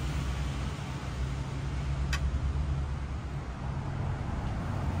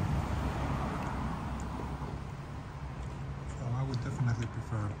 So I would definitely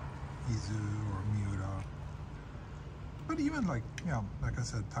prefer Izu or Miura. But even like, yeah, like I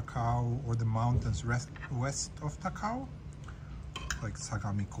said, Takao or the mountains west of Takao, like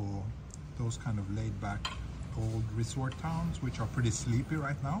Sagamiko, those kind of laid-back old resort towns, which are pretty sleepy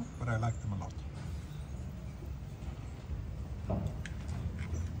right now, but I like them a lot.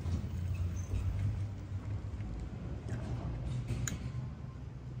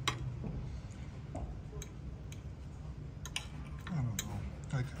 I don't know.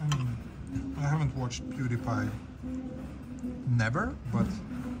 Like, I mean, I haven't watched PewDiePie never, but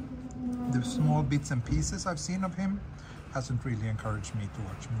the small bits and pieces I've seen of him hasn't really encouraged me to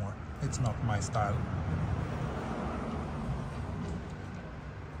watch more. It's not my style.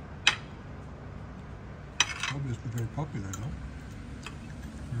 Obviously very popular though.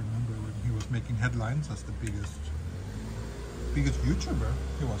 I remember when he was making headlines as the biggest YouTuber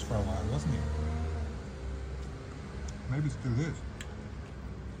he was for a while, wasn't he? Maybe still is.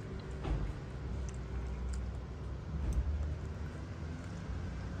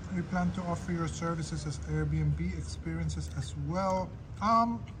 You plan to offer your services as Airbnb experiences as well?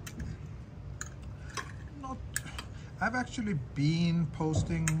 Not. I've actually been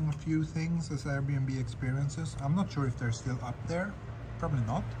posting a few things as Airbnb experiences. I'm not sure if they're still up there. Probably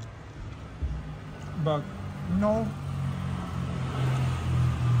not. But no,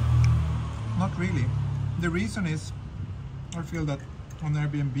 not really. The reason is, I feel that on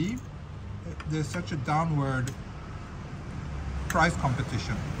Airbnb, there's such a downward price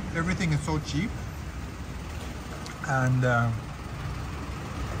competition. Everything is so cheap, and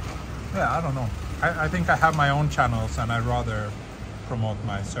yeah, I don't know. I think I have my own channels, and I'd rather promote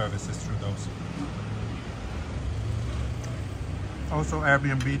my services through those. Also,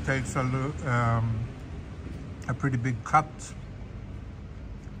 Airbnb takes a pretty big cut.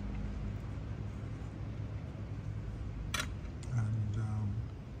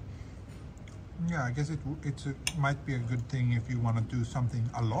 Yeah, I guess it might be a good thing if you want to do something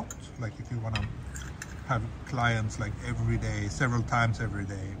a lot, like if you want to have clients like every day, several times every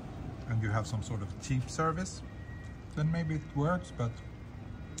day, and you have some sort of cheap service, then maybe it works. But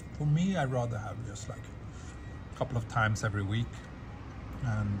for me, I'd rather have just like a couple of times every week,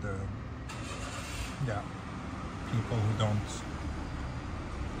 and yeah, people who don't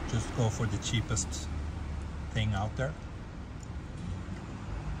just go for the cheapest thing out there.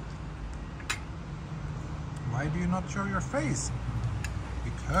 Why do you not show your face?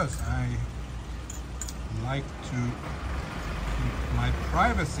 Because I like to keep my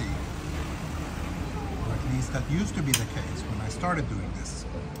privacy. Or at least that used to be the case when I started doing this.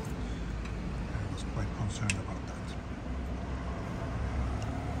 I was quite concerned about that.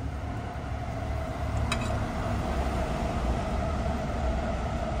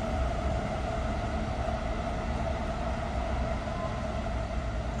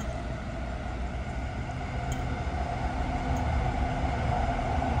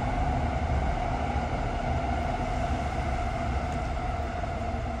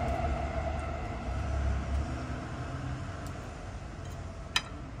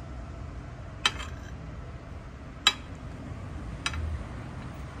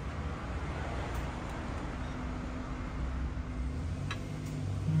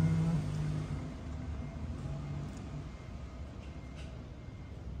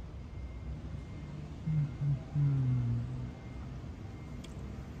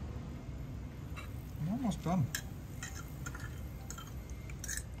 I'm almost done.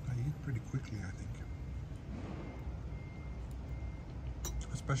 I eat pretty quickly, I think.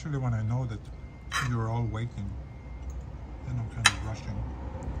 Especially when I know that you're all waiting, then I'm kind of rushing.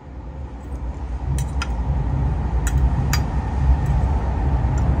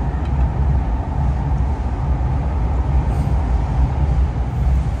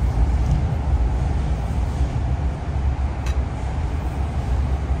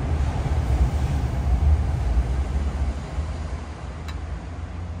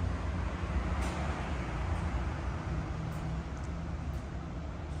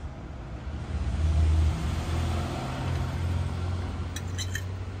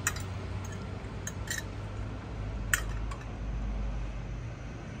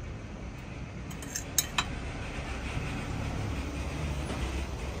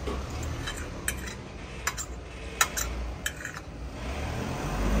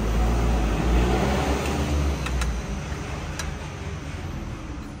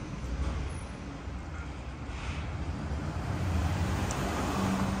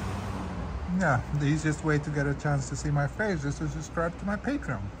 Yeah, the easiest way to get a chance to see my face is to subscribe to my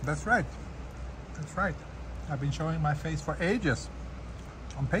Patreon. That's right. That's right. I've been showing my face for ages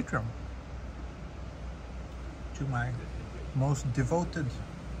on Patreon to my most devoted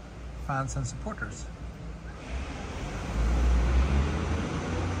fans and supporters.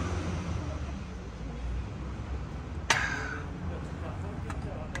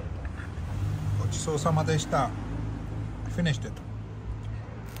 Gochishou-sama deshita. Finished it.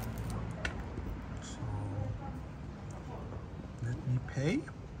 Pay,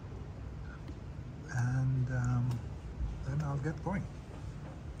 and then I'll get going.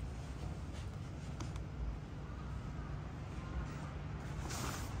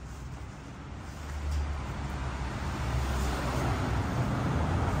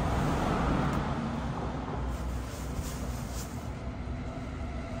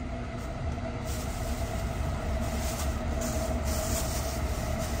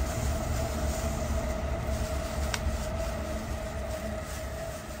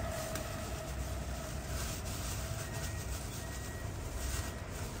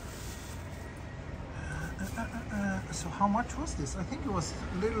 So how much was this? I think it was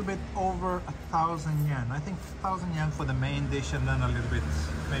a little bit over 1,000 yen. I think 1,000 yen for the main dish, and then a little bit,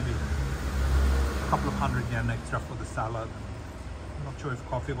 maybe a couple of hundred yen extra for the salad. I'm not sure if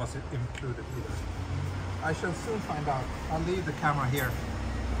coffee was included either. I shall soon find out. I'll leave the camera here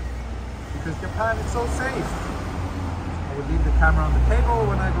because Japan is so safe. I will leave the camera on the table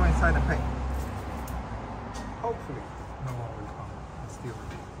when I go inside and pay. Hopefully no one will come and steal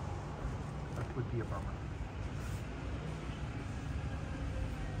it. That would be a bummer.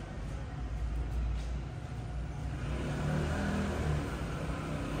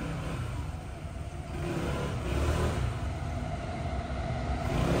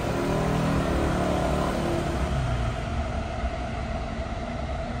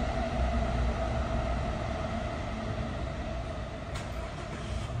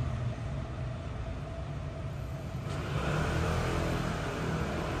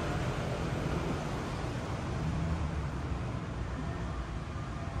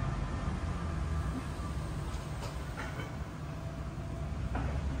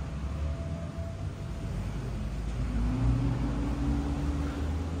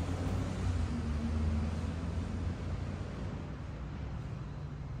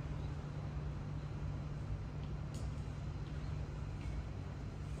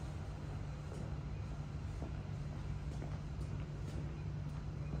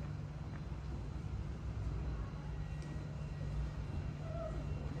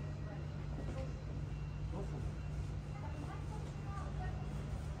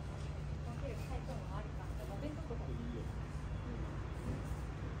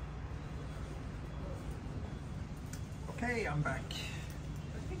 Okay, I'm back.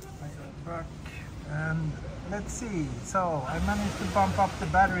 And let's see. So I managed to bump up the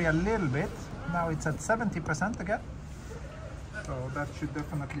battery a little bit. Now it's at 70% again. So that should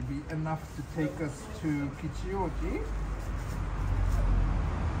definitely be enough to take us to Kichijoji.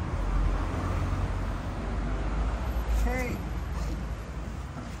 Okay.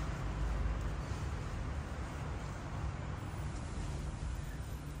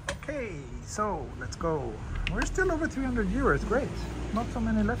 Okay, so let's go. We're still over 300 viewers, great. Not so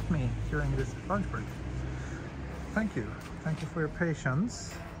many left me during this lunch break. Thank you for your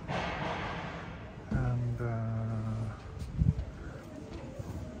patience. And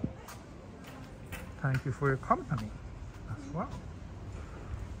thank you for your company as well.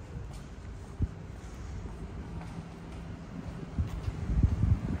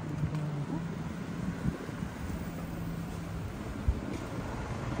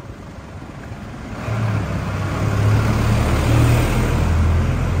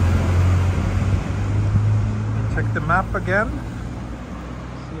 Check the map again.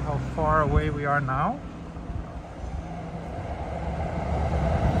 See how far away we are now.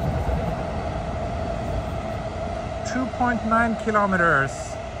 .9 kilometers,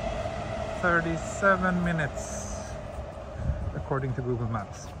 37 minutes, according to Google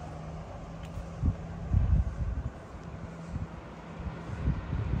Maps.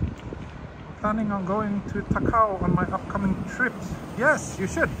 Planning on going to Takao on my upcoming trip. Yes, you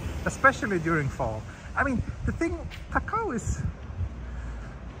should, especially during fall. I mean, the thing, Takao is,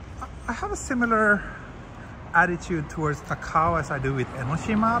 I have a similar attitude towards Takao as I do with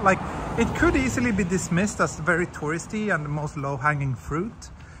Enoshima. Like, it could easily be dismissed as very touristy and the most low-hanging fruit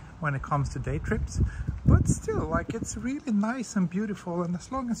when it comes to day trips, but still, like, it's really nice and beautiful, and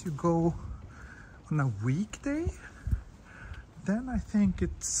as long as you go on a weekday, then I think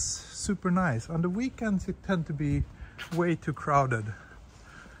it's super nice. On the weekends it tends to be way too crowded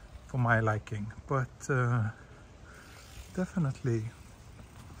for my liking, but definitely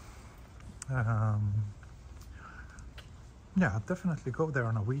yeah, definitely go there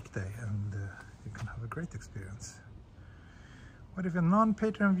on a weekday and you can have a great experience. What if a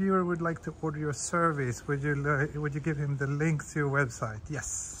non-Patreon viewer would like to order your service? Would you give him the link to your website?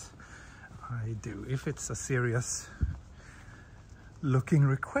 Yes, I do. If it's a serious looking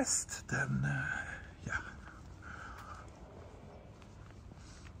request, then yeah.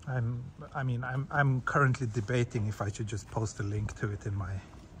 I'm currently debating if I should just post a link to it in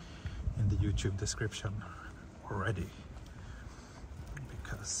the YouTube description already,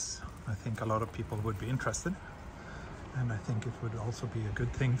 because I think a lot of people would be interested, and I think it would also be a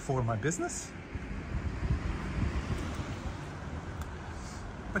good thing for my business.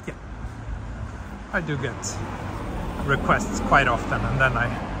 But yeah, I do get requests quite often, and then I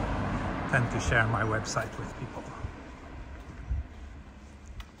tend to share my website with people.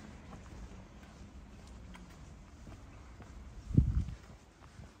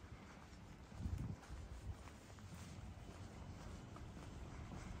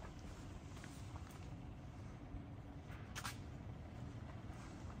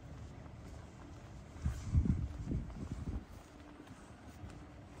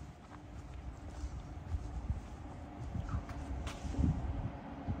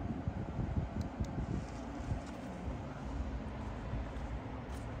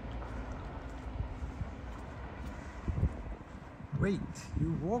 Wait,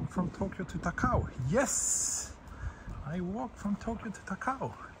 you walked from Tokyo to Takao? Yes! I walked from Tokyo to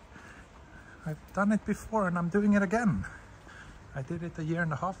Takao. I've done it before and I'm doing it again. I did it a year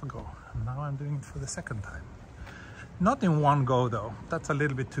and a half ago, and now I'm doing it for the second time. Not in one go though, that's a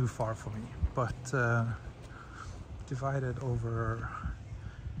little bit too far for me, but divided over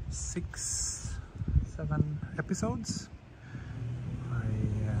 6-7 episodes, I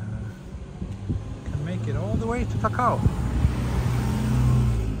can make it all the way to Takao.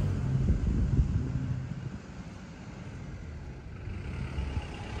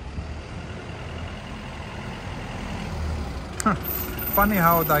 Funny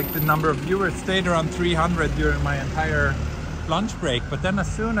how like the number of viewers stayed around 300 during my entire lunch break, but then as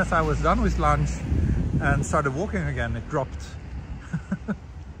soon as I was done with lunch and started walking again, it dropped.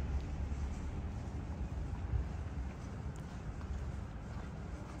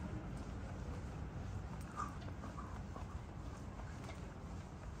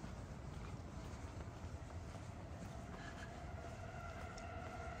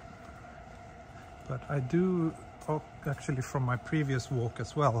 But I do, actually from my previous walk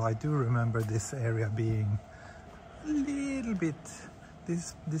as well, I do remember this area being a little bit,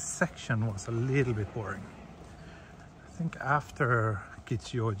 this section was a little bit boring. I think after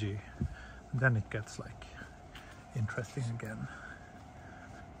Kichijoji, then it gets like interesting again.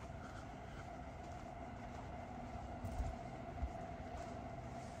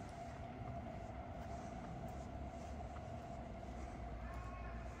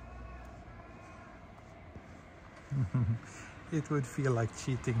 It would feel like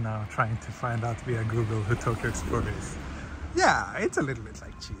cheating now, trying to find out via Google who Tokyo Explorer is. Yeah, it's a little bit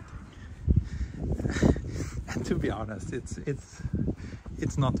like cheating. And to be honest,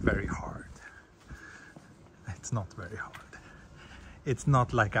 it's not very hard. It's not very hard. It's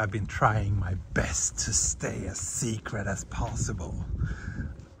not like I've been trying my best to stay as secret as possible.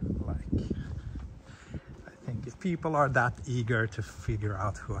 Like, I think if people are that eager to figure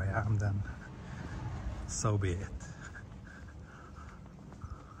out who I am, then so be it.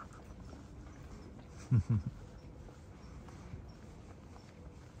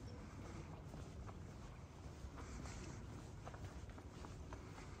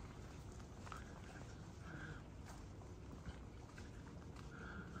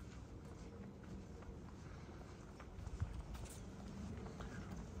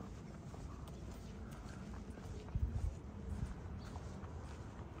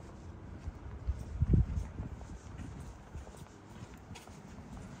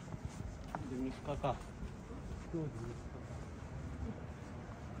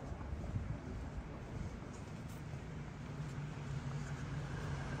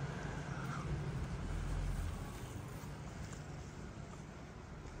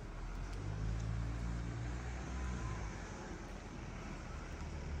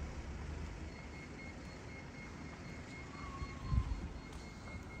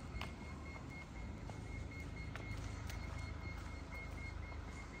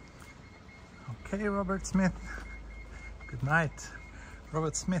 Okay, Robert Smith. Good night.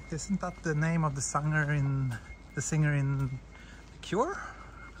 Robert Smith, isn't that the name of the singer in The Cure?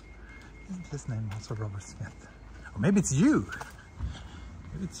 Isn't his name also Robert Smith? Or maybe it's you.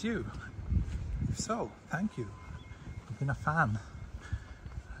 Maybe it's you. If so, thank you. I've been a fan.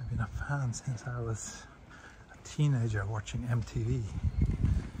 I've been a fan since I was a teenager watching MTV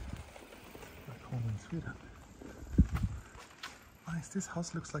back home in Sweden. Nice, this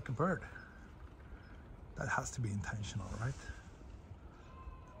house looks like a bird. That has to be intentional, right?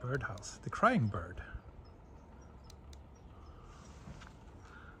 The birdhouse, the crying bird.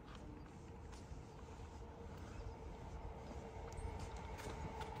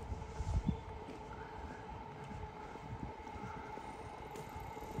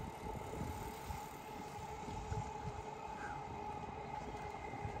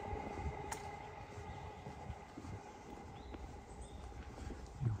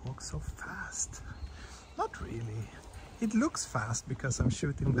 You walk so fast. Not really. It looks fast because I'm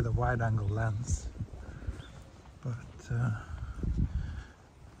shooting with a wide-angle lens, but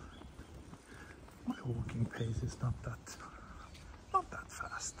my walking pace is not that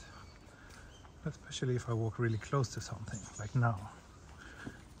fast. Especially if I walk really close to something, like now.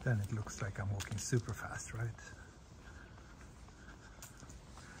 Then it looks like I'm walking super fast, right?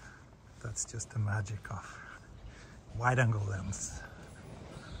 That's just the magic of wide-angle lens.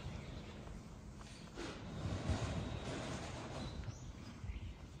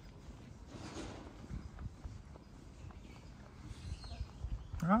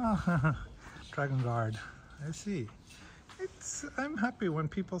 Ah, Dragon Guard, I see. I'm happy when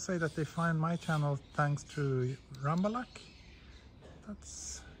people say that they find my channel thanks to Rambalak.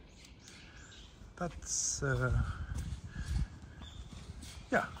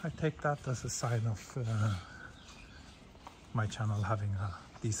 Yeah, I take that as a sign of my channel having a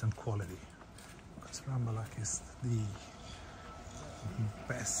decent quality. Because Rambalak is the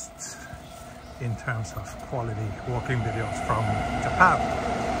best in terms of quality walking videos from Japan.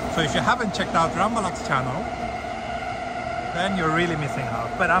 So if you haven't checked out Rambalak's channel, then you're really missing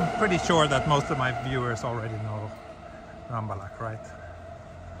out. But I'm pretty sure that most of my viewers already know Rambalak, right?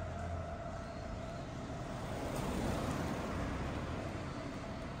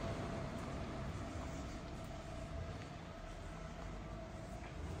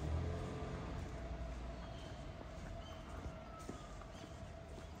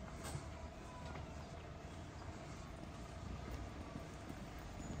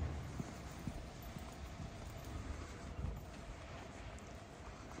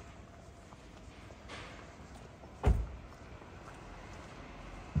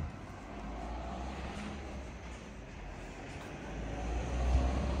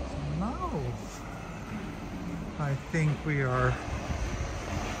 I think we are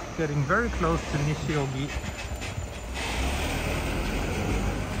getting very close to Nishiogi.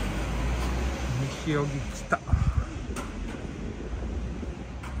 Nishiogi-kita.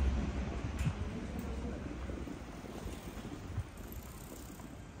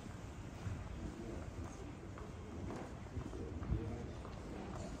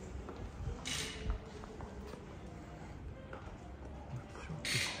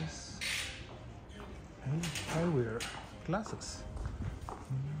 glasses.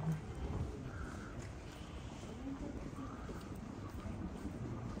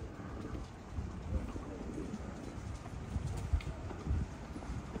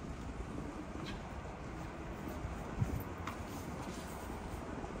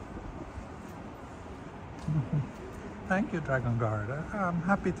 Thank you, Dragon Guard. I'm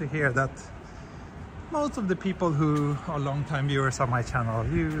happy to hear that most of the people who are long-time viewers of my channel,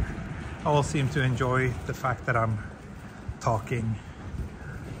 you all seem to enjoy the fact that I'm talking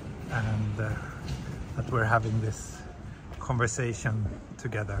and that we're having this conversation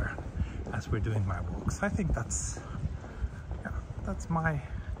together as we're doing my walks. I think that's my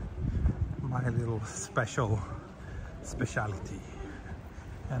little speciality.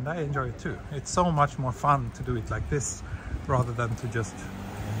 And I enjoy it too. It's so much more fun to do it like this rather than to just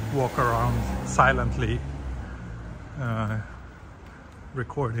walk around silently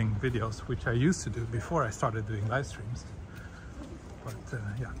recording videos, which I used to do before I started doing live streams. But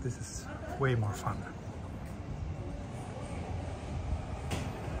yeah, this is way more fun.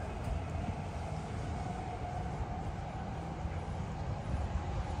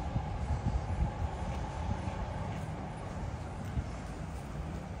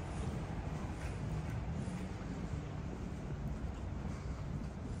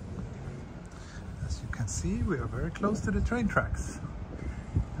 See, we are very close to the train tracks,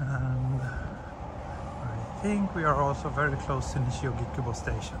 and I think we are also very close to Kichijoji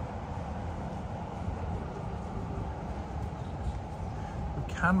station. We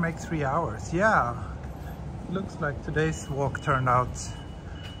can make 3 hours. Yeah, looks like today's walk turned out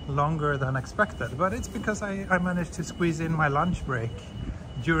longer than expected, but it's because I managed to squeeze in my lunch break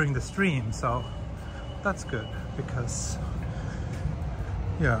during the stream, so that's good. Because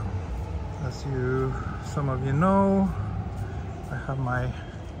yeah, as some of you know, I have my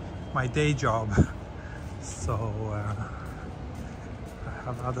day job, so I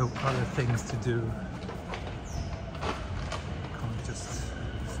have other things to do. I can't just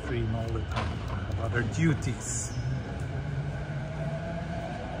stream all the time. I have other duties.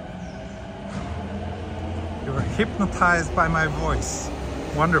 You are hypnotized by my voice.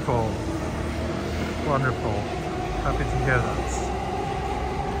 Wonderful, wonderful. Happy to hear that.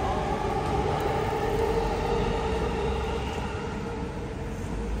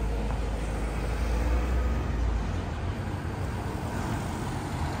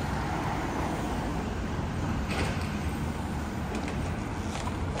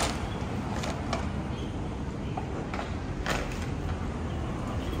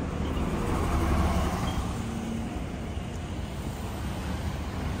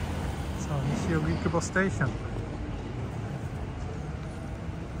 Kichijoji station.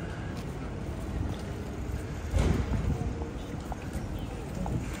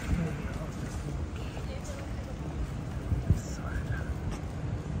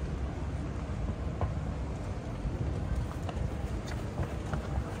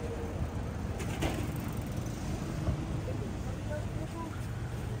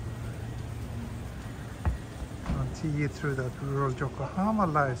 You through that rural Yokohama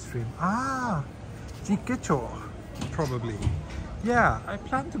live stream. Ah, Kichijoji, probably. Yeah, I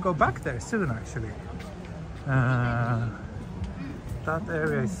plan to go back there soon actually. That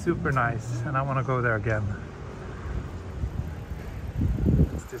area is super nice and I want to go there again.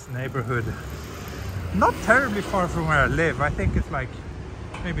 It's this neighborhood, not terribly far from where I live. I think it's like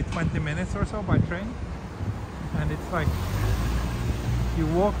maybe 20 minutes or so by train. And it's like you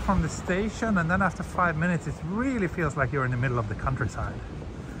walk from the station and then after 5 minutes it really feels like you're in the middle of the countryside.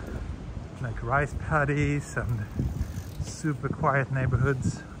 Like rice paddies and super quiet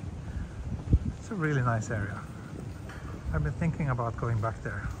neighborhoods. It's a really nice area. I've been thinking about going back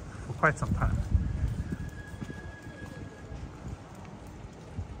there for quite some time.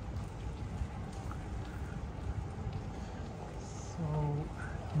 So,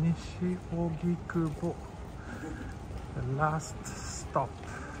 Kichijoji, the last stop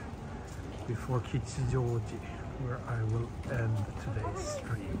before Kichijoji, where I will end today's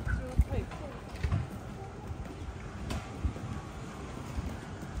stream.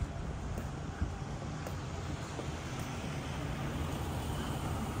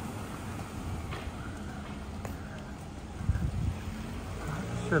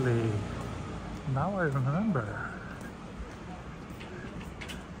 Actually, now I remember.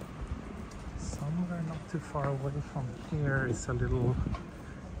 Somewhere not too far away from here is a little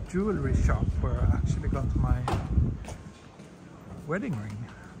jewelry shop where I actually got my wedding ring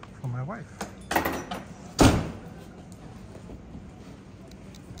for my wife.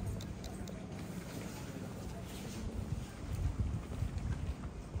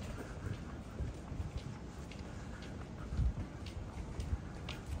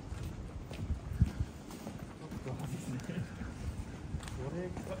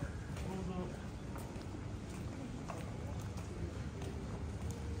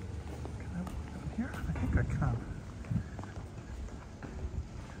 Here? I think I can.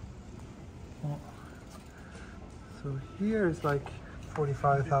 Oh. So here is like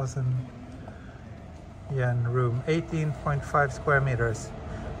 45,000 yen room, 18.5 square meters,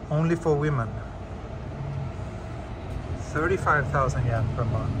 only for women. 35,000 yen per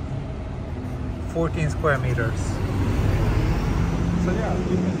month, 14 square meters. So yeah,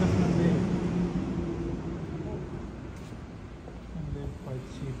 you can definitely live quite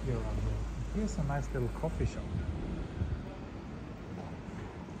cheap here around here. Here's a nice little coffee shop.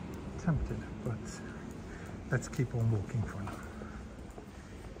 Tempted, but let's keep on walking for now.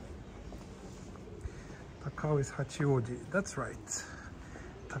 Takao is Hachioji, that's right.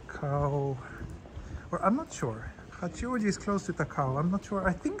 Takao, or I'm not sure. Hachioji is close to Takao. I'm not sure.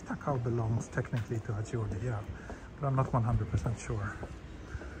 I think Takao belongs technically to Hachioji, yeah. But I'm not 100% sure.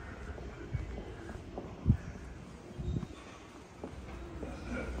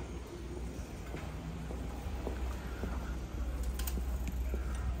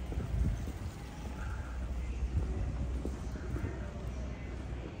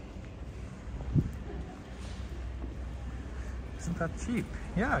 Isn't that cheap?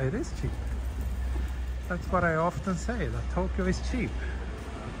 Yeah, it is cheap. That's what I often say, that Tokyo is cheap.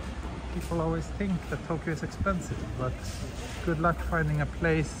 People always think that Tokyo is expensive, but good luck finding a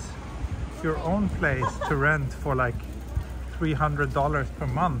place, your own place to rent for like $300 per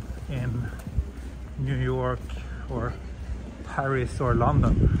month in New York or Paris or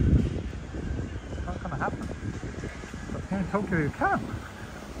London. It's not gonna happen. But here in Tokyo you can.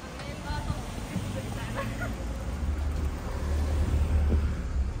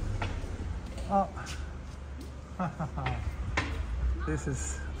 Oh.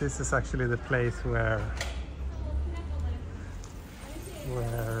 This is actually the place where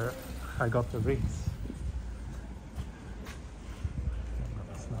I got the rings. I'm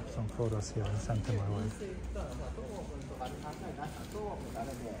gonna snap some photos here and send to my wife.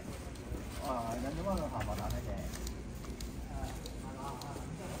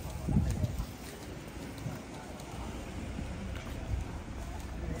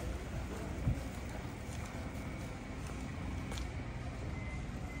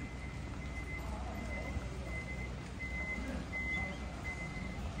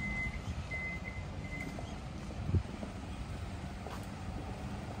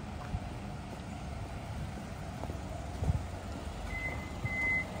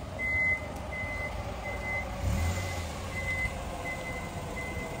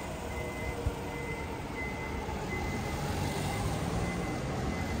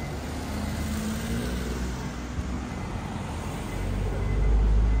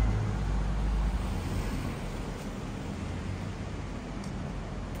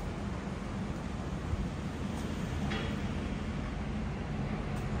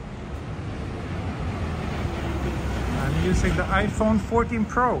 Using the iPhone 14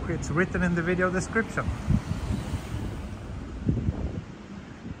 Pro. It's written in the video description.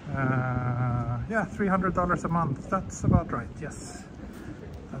 Yeah, $300 a month. That's about right. Yes,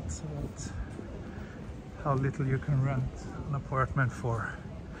 that's about how little you can rent an apartment for.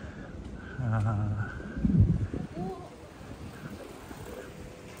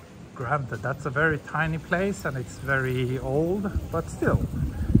 Granted, that's a very tiny place and it's very old, but still,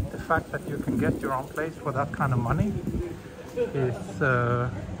 the fact that you can get your own place for that kind of money is,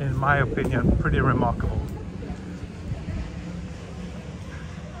 in my opinion, pretty remarkable.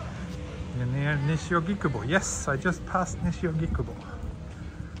 You're near Nishio-gikubo. Yes, I just passed Nishio-gikubo.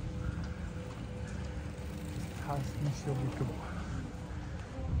 Past Nishio-gikubo.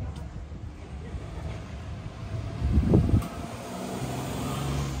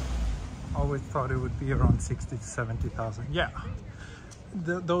 Always thought it would be around 60 to 70,000. Yeah,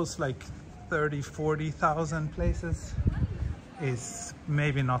 those like 30-40,000 places is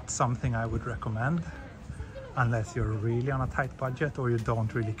maybe not something I would recommend unless you're really on a tight budget or you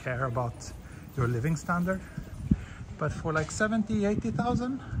don't really care about your living standard. But for like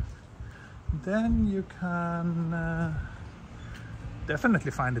 70-80,000, then you can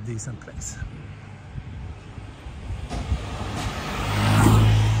definitely find a decent place.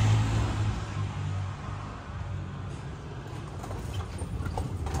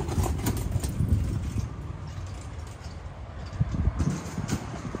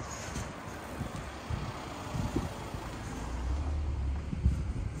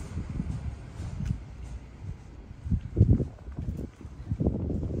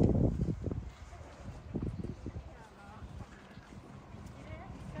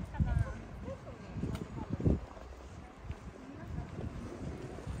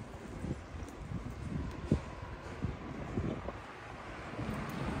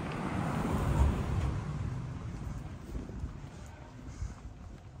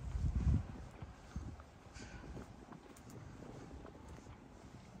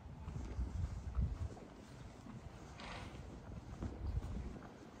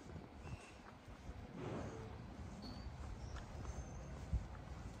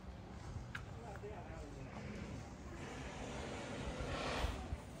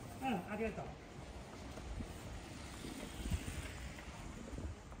 navigator.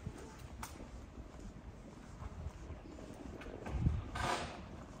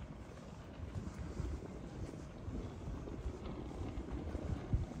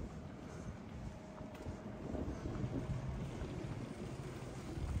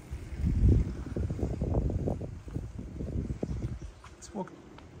 Let's walk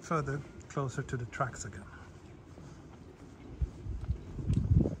further, closer to the tracks again.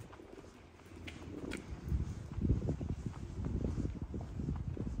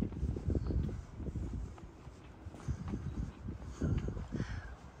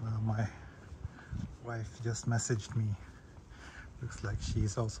 My wife just messaged me. Looks like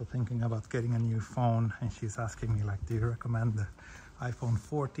she's also thinking about getting a new phone, and she's asking me, like, do you recommend the iPhone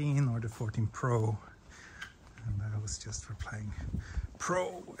 14 or the 14 Pro? And I was just replying,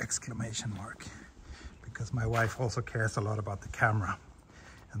 Pro! Exclamation mark, because my wife also cares a lot about the camera,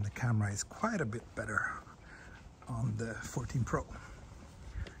 and the camera is quite a bit better on the 14 Pro.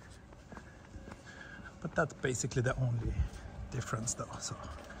 But that's basically the only difference though. So,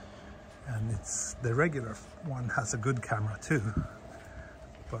 and it's the regular one has a good camera too,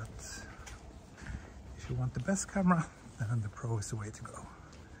 but if you want the best camera, then the Pro is the way to go.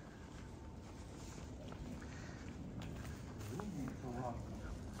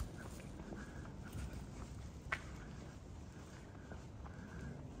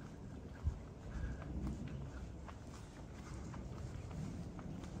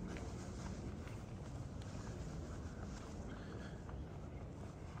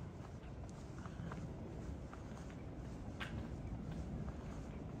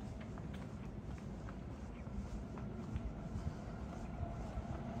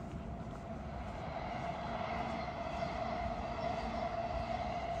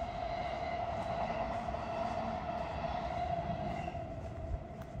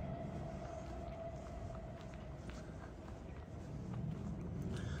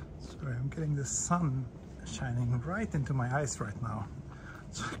 Sorry, I'm getting the sun shining right into my eyes right now,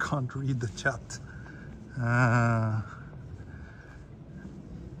 so I can't read the chat.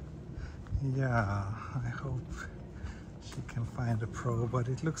 Yeah, I hope she can find a Pro, but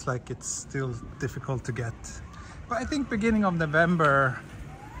it looks like it's still difficult to get. But I think beginning of November,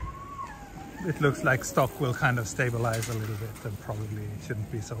 it looks like stock will kind of stabilize a little bit, and probably it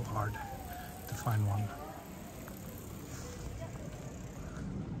shouldn't be so hard to find one.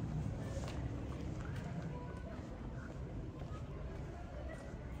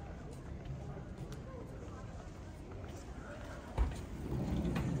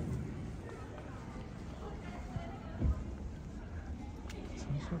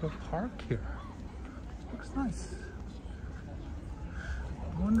 Sort of park here. Looks nice.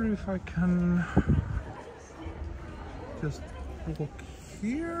 I wonder if I can just walk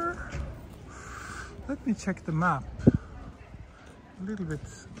here. Let me check the map. A little bit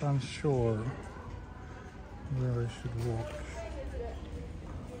unsure where I should walk.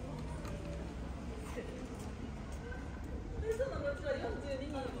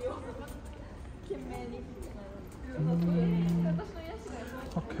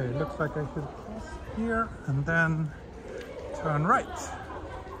 Okay, looks like I should cross here and then turn right,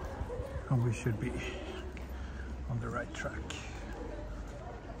 and we should be on the right track.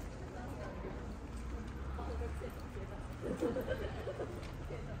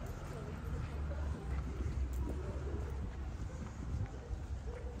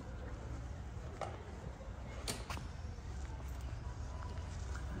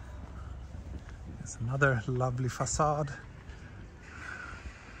 There's another lovely facade.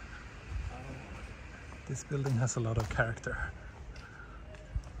 This building has a lot of character.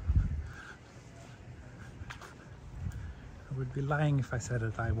 I would be lying if I said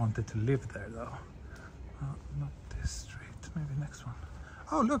that I wanted to live there though. Not this street, maybe next one.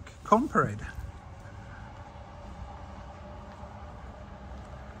 Oh look, cone parade.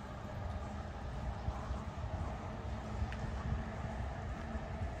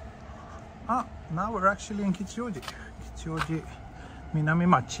 Ah, now we're actually in Kichijoji. Kichijoji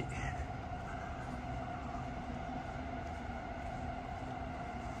Minamimachi.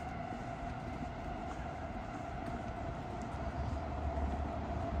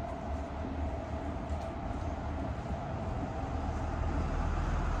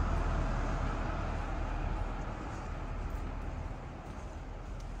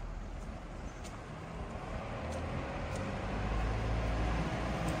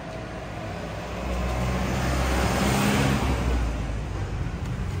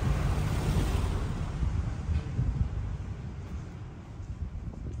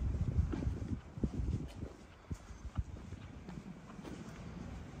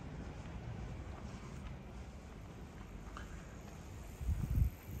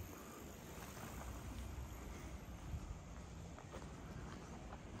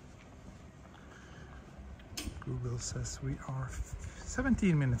 Google says we are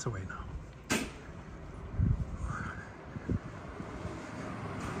 17 minutes away now.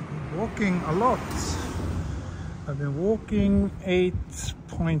 Walking a lot. I've been walking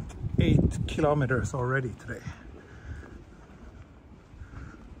 8.8 kilometers already today.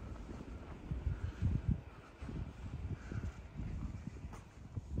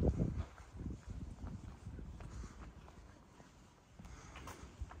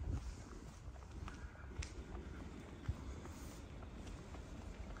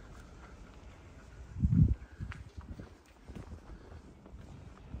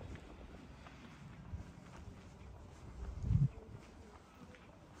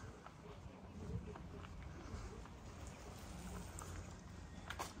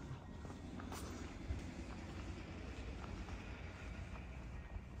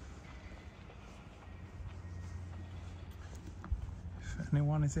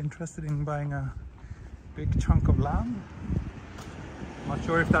 Anyone is interested in buying a big chunk of land. Not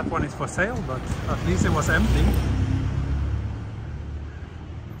sure if that one is for sale, but at least it was empty.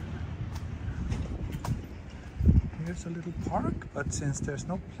 Here's a little park, but since there's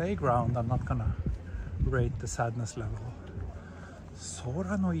no playground, I'm not gonna rate the sadness level.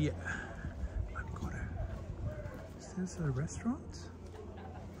 Sora no ie. Is this a restaurant?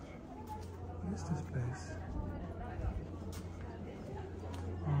 What is this place?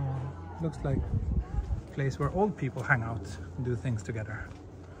 Looks like a place where old people hang out and do things together.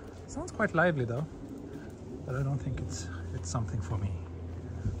 Sounds quite lively though, but I don't think it's something for me.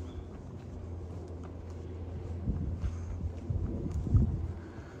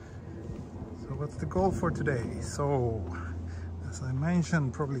 So what's the goal for today? So, as I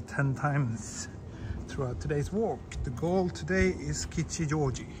mentioned probably 10 times throughout today's walk, the goal today is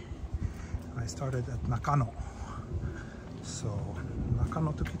Kichijoji. I started at Nakano. So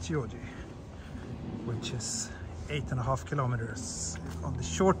Nakano to Kichijoji, which is 8.5 kilometers on the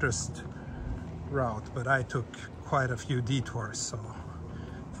shortest route, but I took quite a few detours, so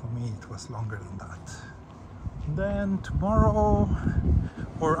for me it was longer than that. And then tomorrow,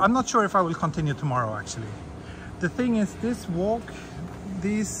 or I'm not sure if I will continue tomorrow actually. The thing is, this walk,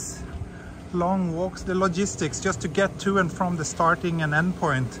 these long walks, the logistics just to get to and from the starting and end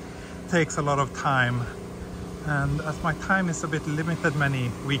point takes a lot of time. And as my time is a bit limited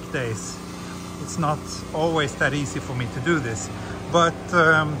many weekdays, it's not always that easy for me to do this. But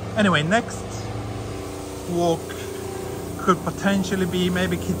anyway, next walk could potentially be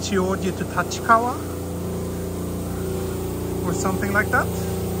maybe Kichijoji to Takao or something like that.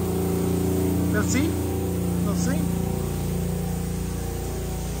 We'll see. We'll see.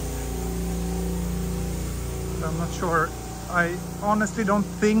 But I'm not sure. I honestly don't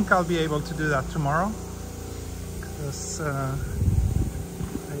think I'll be able to do that tomorrow. Because I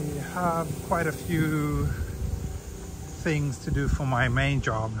have quite a few things to do for my main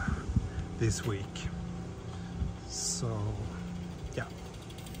job this week. So, yeah.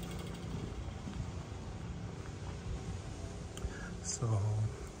 So,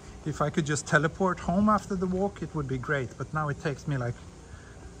 if I could just teleport home after the walk, it would be great. But now it takes me like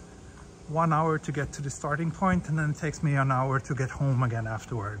 1 hour to get to the starting point, and then it takes me an hour to get home again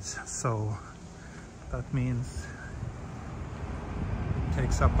afterwards. So, that means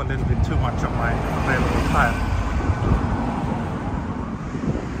takes up a little bit too much of my available time.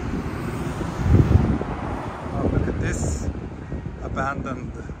 Oh, look at this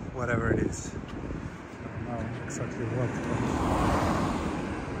abandoned whatever it is. I don't know exactly what, but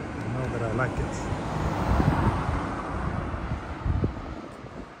I know that I like it.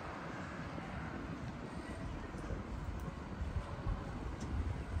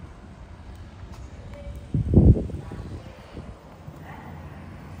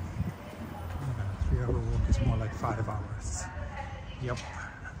 More like 5 hours. Yep.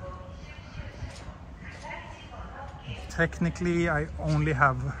 Technically, I only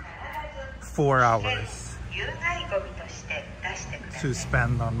have 4 hours to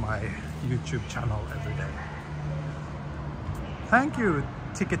spend on my YouTube channel every day. Thank you,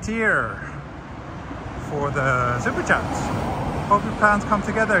 Ticketeer, for the super chat. Hope your plans come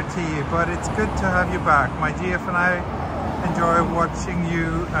together, T, but it's good to have you back. My GF and I enjoy watching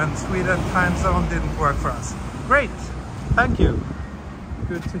you, and Sweden time zone didn't work for us. Great, thank you.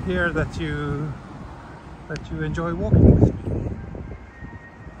 Good to hear that you enjoy walking with me.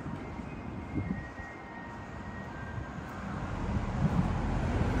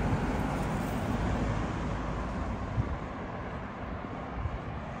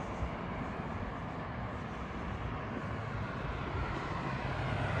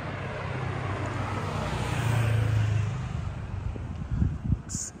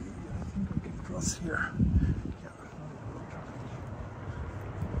 Here. Yeah,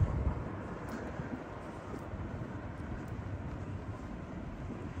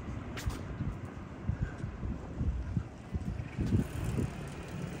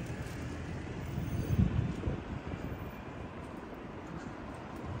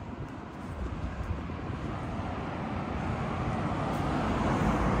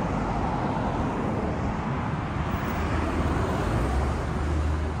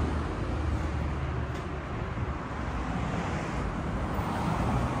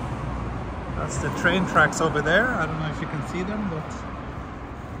 That's the train tracks over there. I don't know if you can see them, but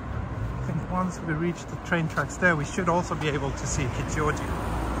I think once we reach the train tracks there, we should also be able to see Kichijoji.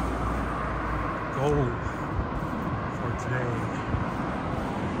 Goal for today.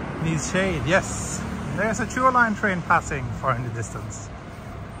 Needs shade, yes. There's a Chuo line train passing far in the distance.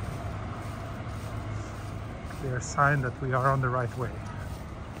 Clear sign that we are on the right way.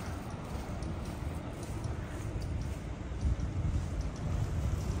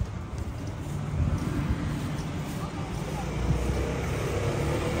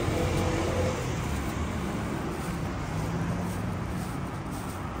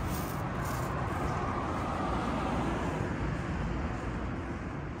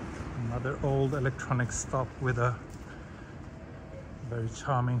 Another old electronic stop with a very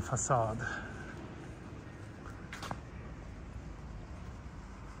charming facade.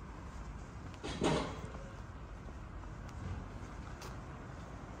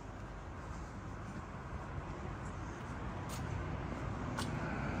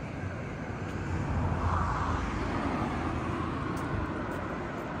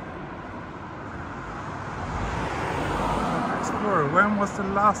 When was the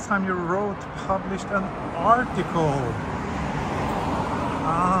last time you published an article?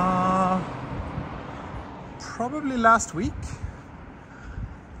 Probably last week.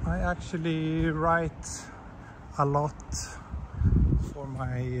 I actually write a lot for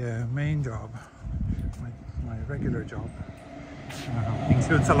my main job, my regular job.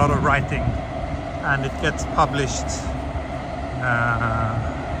 Includes a lot of writing, and it gets published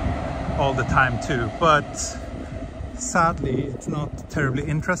all the time too. But sadly, it's not terribly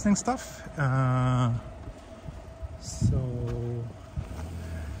interesting stuff. So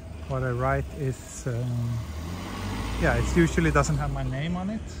what I write is, yeah, it usually doesn't have my name on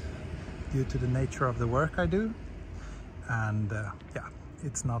it due to the nature of the work I do. And yeah,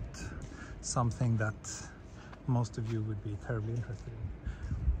 it's not something that most of you would be terribly interested in.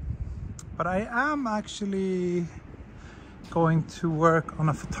 But I am actually going to work on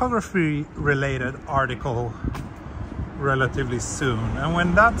a photography related article relatively soon, and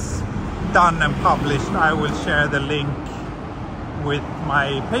when that's done and published, I will share the link with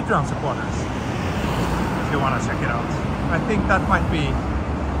my Patreon supporters if you want to check it out. I think that might be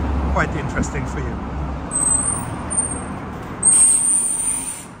quite interesting for you.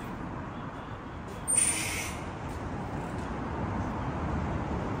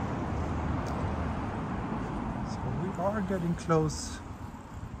 So we are getting close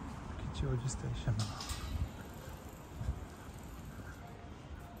to Kichijoji station now.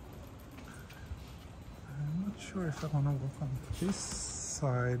 Sure if I want to walk on this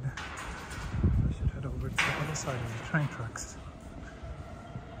side. I should head over to the other side of the train tracks.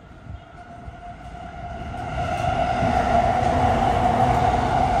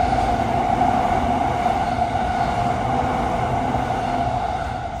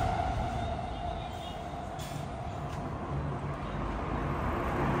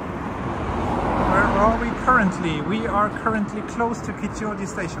 Where are we currently? We are currently close to Kichijoji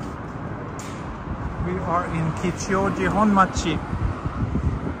station. We are in Kichijoji Honmachi.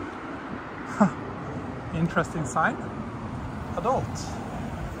 Huh. Interesting sign. Adult. So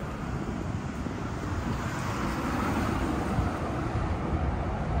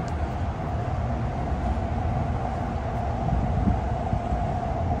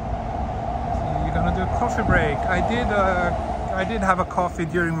you're gonna do a coffee break. I did have a coffee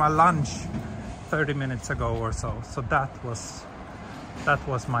during my lunch 30 minutes ago or so. So that was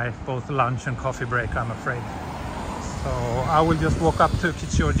my both lunch and coffee break, I'm afraid. So I will just walk up to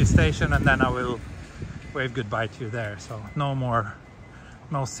Kichijoji station and then I will wave goodbye to you there. So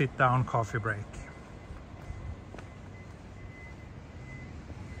no sit down coffee break,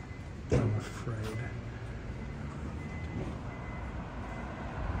 I'm afraid.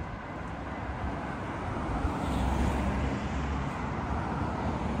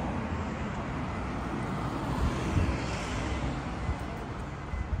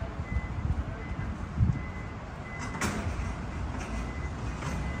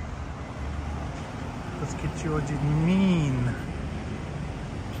 Kichijoji mean?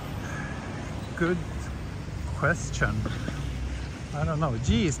 Good question. I don't know.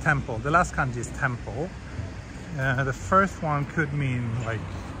 Ji is temple. The last kanji is temple. The first one could mean like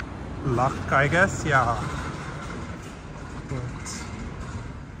luck, I guess. Yeah. But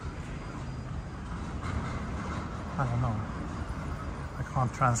I don't know. I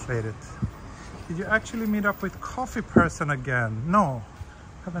can't translate it. Did you actually meet up with Coffee Person again? No.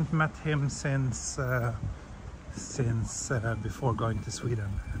 Haven't met him since before going to Sweden.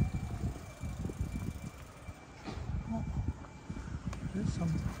 Oh, there's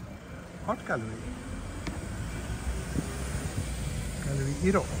some art gallery. Gallery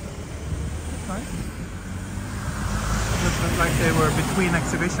Iro. Nice. Looked like they were between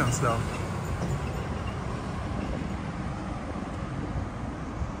exhibitions though.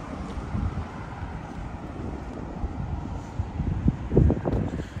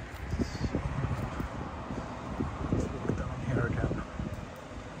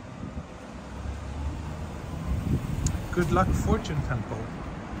 Good luck, Fortune Temple.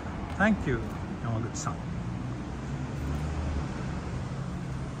 Thank you, Yamaguchi-san.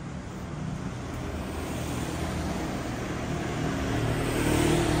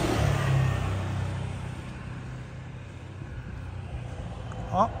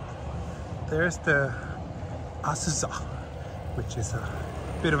 Oh, there's the Asuza, which is a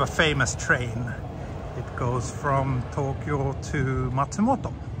bit of a famous train. It goes from Tokyo to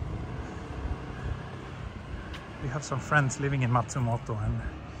Matsumoto. We have some friends living in Matsumoto, and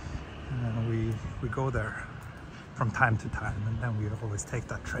we go there from time to time, and then we always take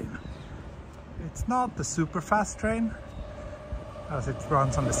that train. It's not the super fast train, as it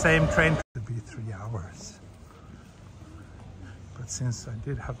runs on the same train. It would be 3 hours. But since I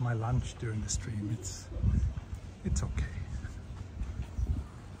did have my lunch during the stream, it's okay.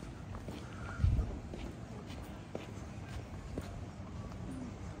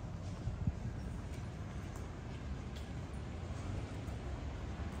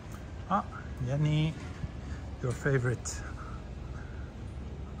 Ah, Jenny, your favorite.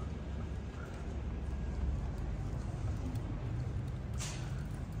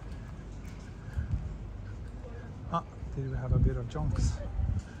 Ah, did we have a bit of junks?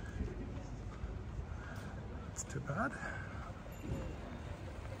 It's too bad.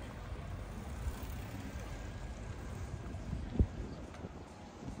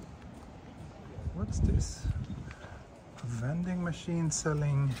 What's this? A vending machine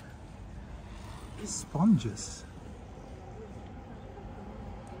selling sponges.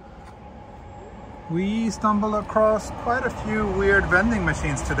 We stumbled across quite a few weird vending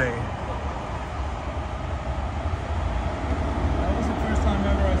machines today. That was the first time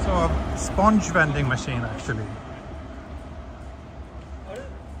ever I saw a sponge vending machine, actually.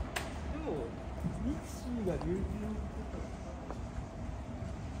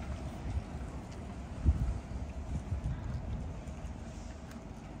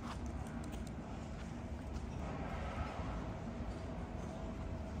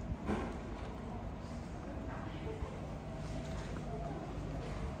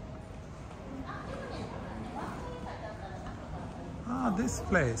 This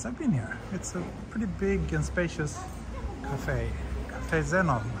place, I've been here. It's a pretty big and spacious cafe, Cafe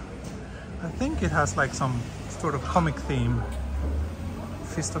Zenon. I think it has like some sort of comic theme.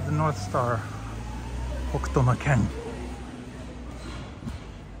 Fist of the North Star, Hokuto no Ken.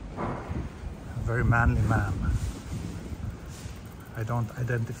 A very manly man. I don't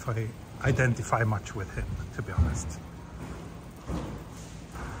identify much with him, to be honest.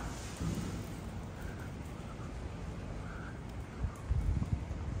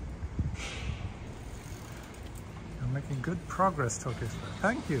 Making good progress, Tokyo.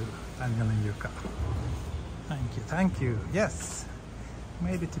 Thank you, Daniel and Yuka. Thank you. Yes,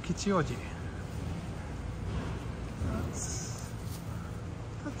 made it to Kichijoji.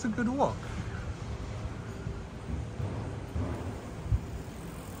 That's a good walk.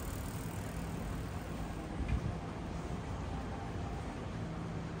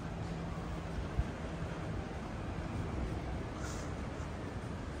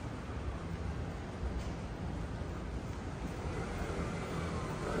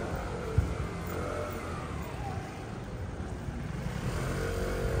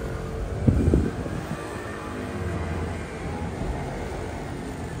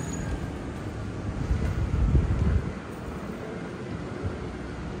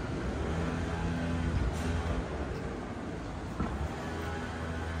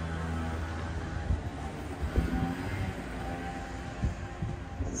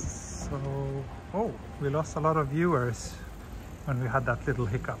 Oh, we lost a lot of viewers when we had that little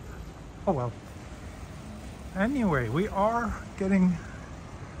hiccup. Oh well. Anyway, we are getting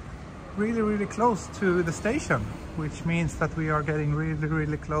really close to the station, which means that we are getting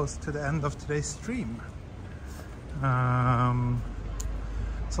really close to the end of today's stream.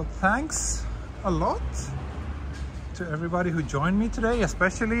 So thanks a lot to everybody who joined me today,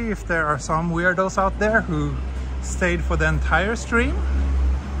 especially if there are some weirdos out there who stayed for the entire stream.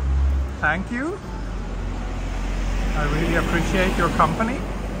 Thank you. I really appreciate your company.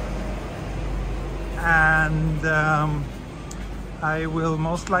 And I will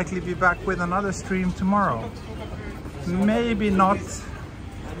most likely be back with another stream tomorrow. Maybe not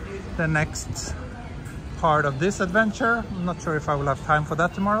the next part of this adventure. I'm not sure if I will have time for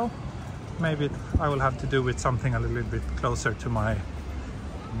that tomorrow. Maybe I will have to do with something a little bit closer to my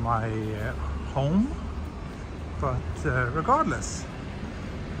home. But regardless,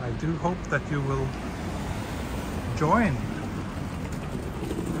 I do hope that you will join,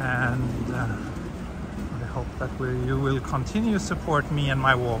 and I hope that you will continue to support me and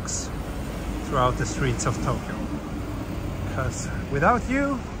my walks throughout the streets of Tokyo. Because without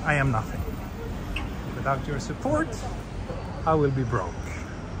you, I am nothing. Without your support, I will be broke.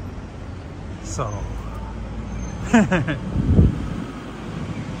 So,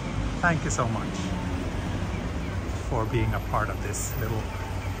 thank you so much for being a part of this little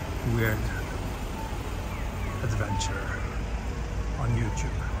weird adventure on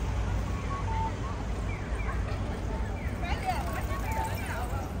YouTube.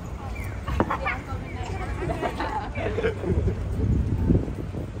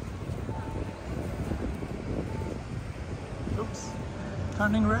 Oops,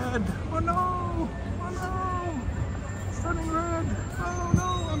 turning red. Oh no! Oh no! It's turning red. Oh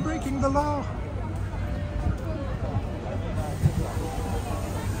no! I'm breaking the law.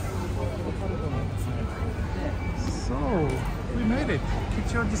 So, we made it.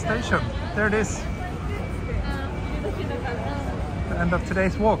 Kichijoji station. There it is. The end of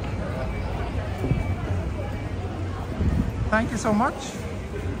today's walk. Thank you so much.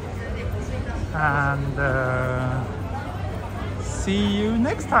 And see you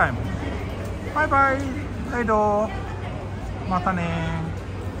next time. Bye bye. Heido. Mata ne.